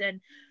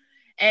person.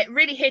 It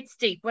really hits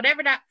deep.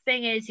 Whatever that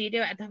thing is, you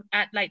do it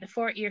at like the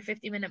 40 or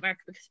 50-minute mark,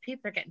 because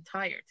people are getting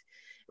tired.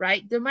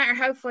 Right? No matter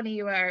how funny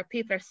you are,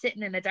 people are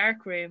sitting in a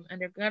dark room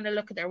and they're going to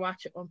look at their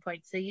watch at one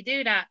point. So you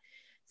do that.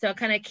 So it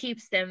kind of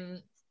keeps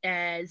them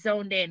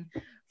zoned in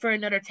for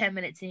another 10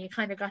 minutes. And you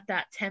kind of got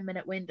that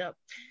 10-minute window.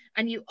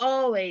 And you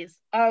always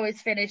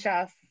finish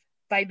off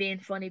by being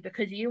funny,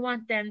 because you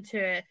want them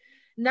to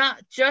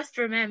not just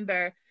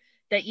remember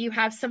that you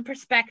have some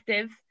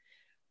perspective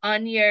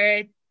on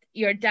your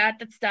dad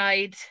that's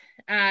died,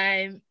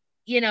 and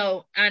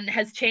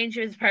has changed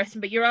you as a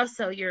person, but you're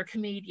a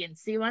comedian.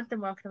 So you want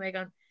them walking away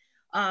going,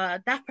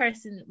 that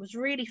person was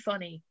really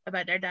funny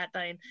about their dad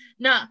dying.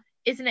 No,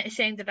 isn't it a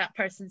shame that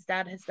person's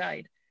dad has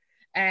died?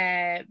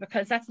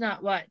 Because that's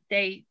not what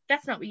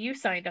you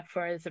signed up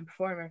for as a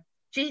performer.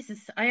 Jesus,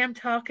 I am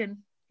talking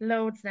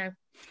Loads now.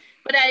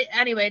 But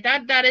anyway,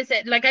 that is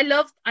it. Like I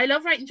love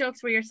writing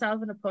jokes where you're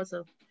solving a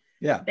puzzle.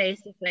 Yeah.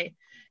 Basically.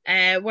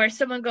 Where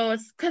someone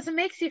goes, because it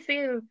makes you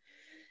feel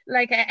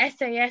like a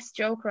SAS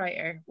joke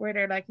writer, where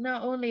they're like,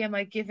 not only am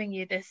I giving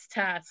you this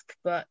task,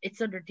 but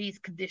it's under these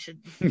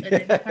conditions. And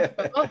then you have to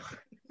go, oh,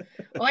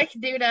 I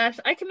can do that.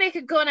 I can make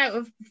a gun out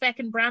of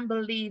fucking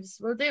bramble leaves.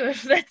 We'll do it.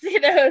 That's,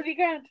 you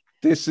can't.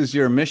 This is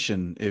your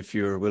mission if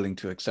you're willing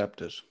to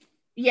accept it.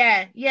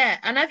 Yeah.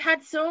 And I've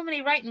had so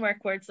many writing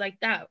words like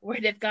that, where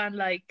they've gone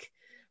like,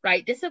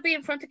 right, this will be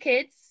in front of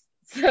kids.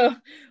 So,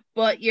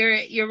 but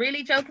you're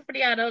really joking for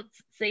the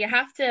adults. So you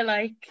have to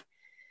like,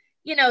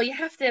 you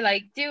have to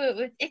like do it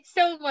with, it's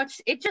so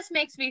much, it just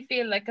makes me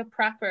feel like a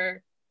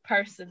proper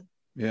person.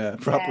 Yeah,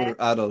 proper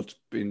adult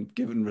being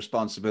given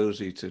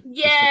responsibility to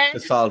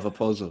solve a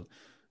puzzle.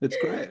 It's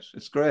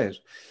great.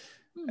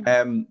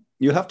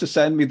 You'll have to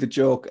send me the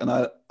joke and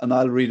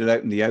I'll read it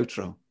out in the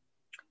outro.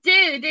 Do.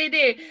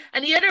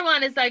 And the other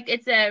one is like,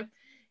 it's a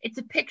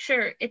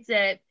picture, it's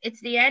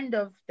the end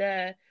of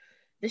the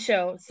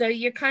show. So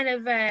you're kind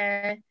of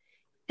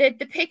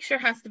the picture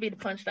has to be the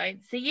punchline.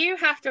 So you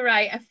have to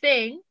write a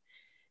thing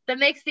that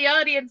makes the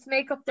audience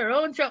make up their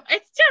own joke.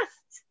 It's just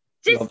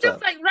Love stuff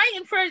that. like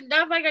writing for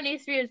Not Like on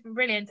East View has been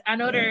brilliant,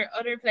 and other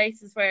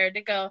places where they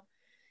go,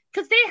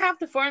 because they have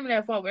the formula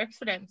of what works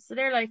for them. So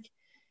they're like,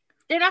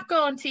 they're not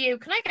going to you,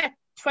 can I get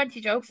 20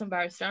 jokes on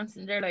Boris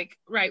Johnson? They're like,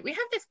 right, we have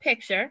this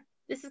picture.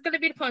 This is going to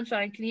be the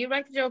punchline. Can you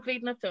write the joke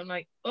leading up to it? I'm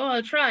like, oh,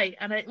 I'll try.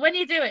 And when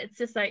you do it, it's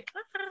just like,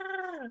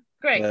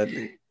 great.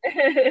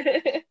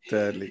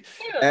 Deadly.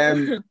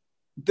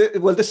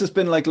 Well, this has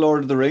been like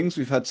Lord of the Rings.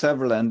 We've had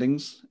several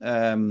endings.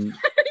 I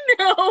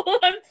know.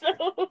 I'm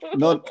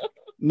so...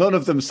 None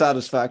of them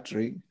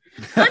satisfactory.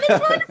 And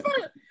it's wonderful.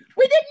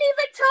 We didn't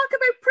even talk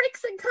about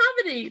pricks and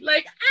comedy.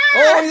 Like,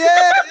 oh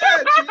yeah.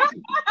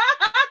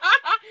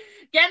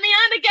 Get me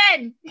on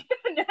again.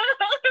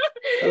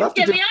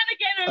 Get me on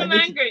again when I'm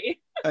angry.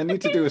 I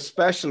need to do a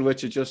special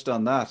with you just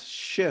on that.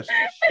 Shit.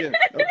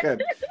 Okay.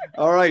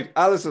 All right,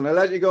 Alison, I'll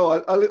let you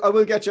go. I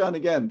will get you on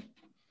again.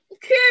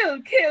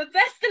 Cool.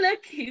 Best of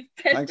luck, Keith.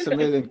 Thanks a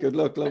million. Good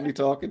luck. Lovely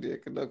talking to you.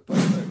 Good luck. Bye.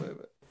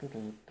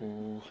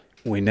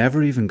 We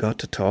never even got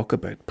to talk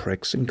about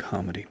pricks and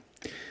comedy.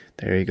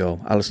 There you go.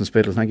 Alison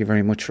Spittle, thank you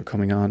very much for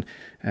coming on.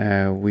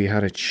 We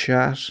had a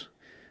chat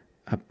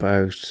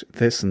about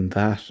this and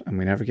that, and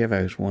we never gave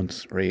out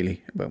once,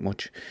 really, about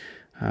much.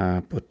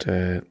 But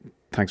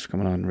thanks for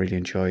coming on. Really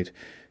enjoyed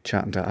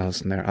chatting to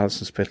Alison there.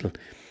 Alison Spittle.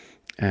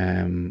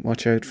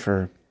 Watch out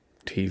for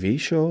TV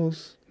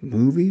shows,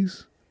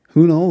 movies.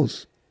 Who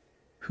knows?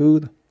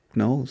 Who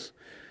knows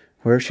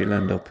where she'll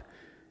end up?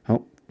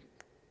 Oh,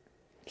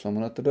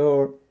 someone at the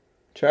door.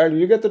 Charlie,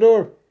 you get the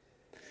door.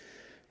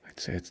 I'd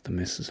say it's the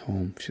missus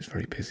home. She's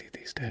very busy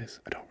these days.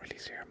 I don't really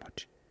see her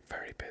much.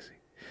 Very busy.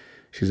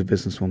 She's a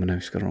businesswoman now.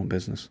 She's got her own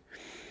business.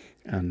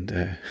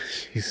 And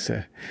she's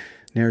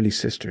nearly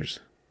sisters.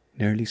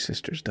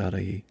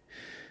 Nearlysisters.ie.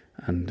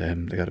 And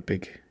they got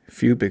a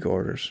few big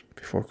orders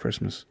before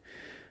Christmas.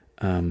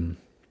 Because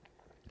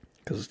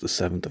it's the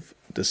 7th of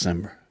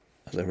December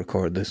as I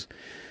record this.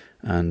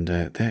 And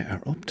they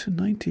are up to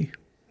 90,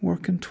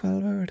 working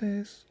 12-hour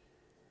days.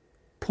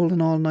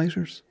 Pulling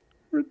all-nighters.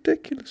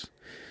 Ridiculous.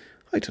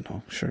 I don't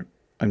know. Sure,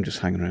 I'm just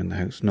hanging around the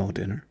house. No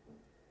dinner.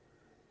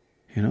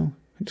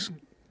 Just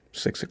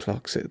 6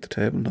 o'clock, sit at the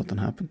table, nothing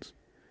happens.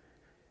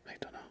 I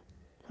don't know.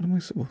 What am I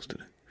supposed to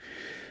do?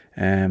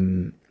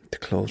 The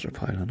clothes are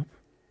piling up.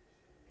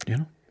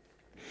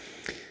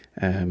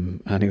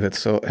 Anyway,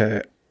 so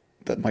it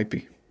might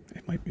be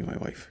my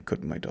wife. It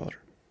could be my daughter.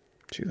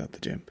 She's at the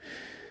gym.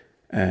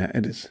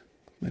 It is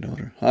my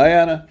daughter. Hi,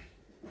 Anna.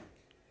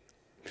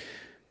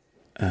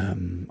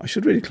 I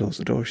should really close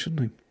the door,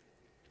 shouldn't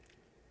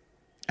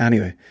I?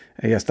 Anyway,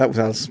 yes, that was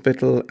Alison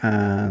Spittle,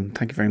 and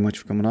thank you very much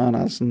for coming on,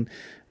 Alison.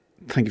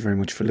 Thank you very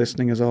much for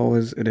listening, as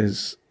always. It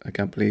is, I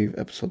can't believe,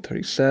 episode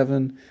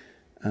 37,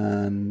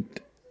 and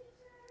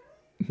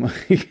my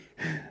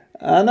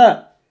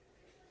Anna.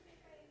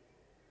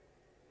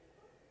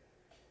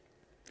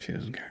 She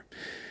doesn't care.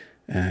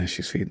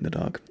 She's feeding the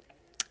dog.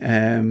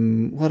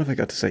 What have I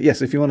got to say?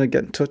 Yes, if you want to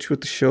get in touch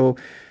with the show,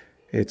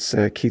 it's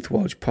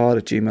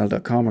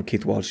keithwalshpod@gmail.com or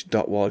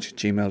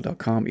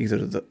keithwalsh.walsh@gmail.com.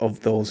 Either of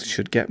those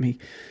should get me.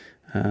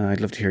 I'd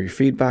love to hear your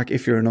feedback.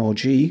 If you're an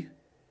OG,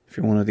 if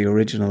you're one of the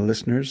original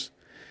listeners,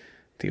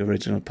 the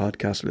original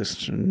podcast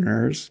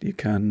listeners, you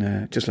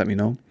can just let me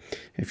know.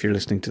 If you're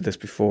listening to this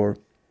before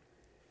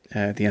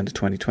the end of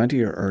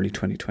 2020 or early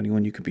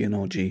 2021, you could be an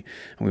OG, and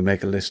we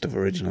make a list of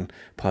original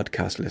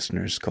podcast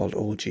listeners called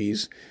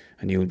OGs,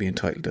 and you will be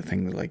entitled to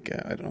things like,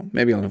 I don't know,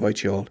 maybe I'll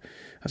invite you all,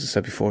 as I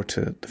said before,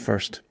 to the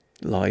first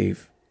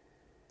live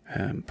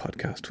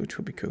podcast, which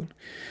would be cool.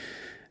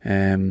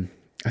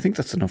 I think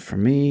that's enough for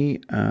me.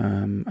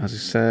 As I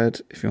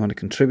said, if you want to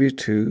contribute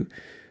to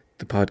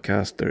the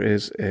podcast, there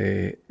is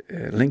a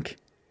link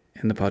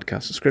in the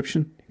podcast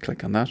description.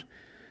 Click on that.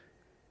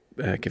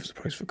 Give us a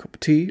price for a cup of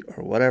tea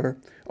or whatever.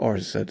 Or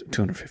as I said,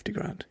 250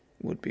 grand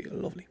would be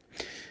lovely.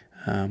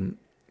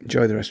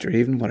 Enjoy the rest of your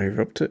evening, whatever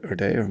you're up to, or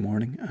day, or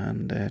morning,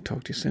 and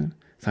talk to you soon.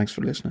 Thanks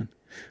for listening.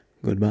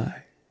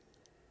 Goodbye.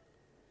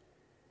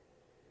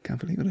 Can't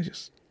believe it, I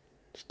just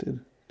did.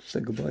 Just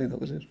said goodbye, that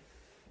was it.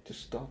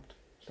 Just stopped.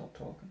 Stopped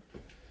talking.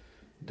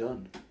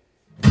 Done.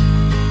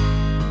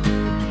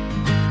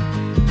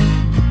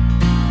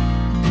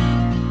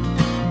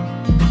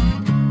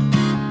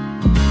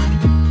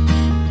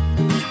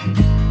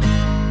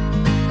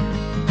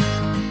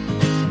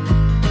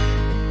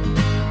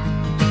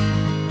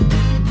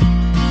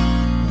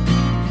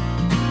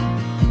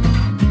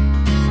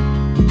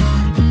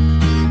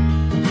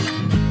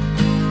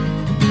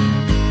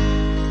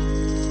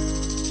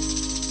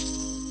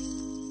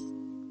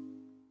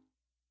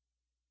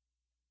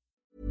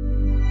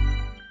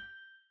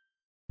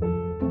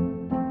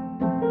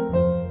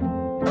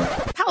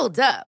 Hold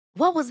up.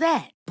 What was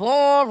that?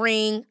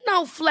 Boring.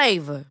 No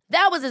flavor.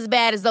 That was as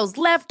bad as those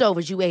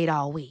leftovers you ate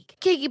all week.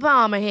 Keke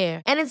Palmer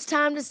here, and it's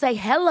time to say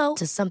hello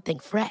to something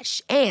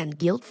fresh and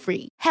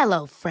guilt-free.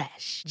 Hello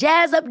Fresh.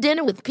 Jazz up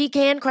dinner with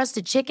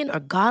pecan-crusted chicken or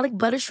garlic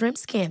butter shrimp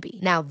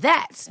scampi. Now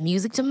that's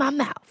music to my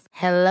mouth.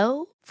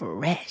 Hello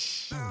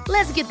Fresh.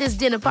 Let's get this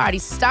dinner party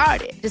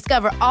started.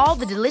 Discover all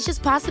the delicious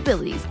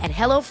possibilities at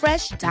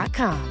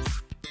HelloFresh.com.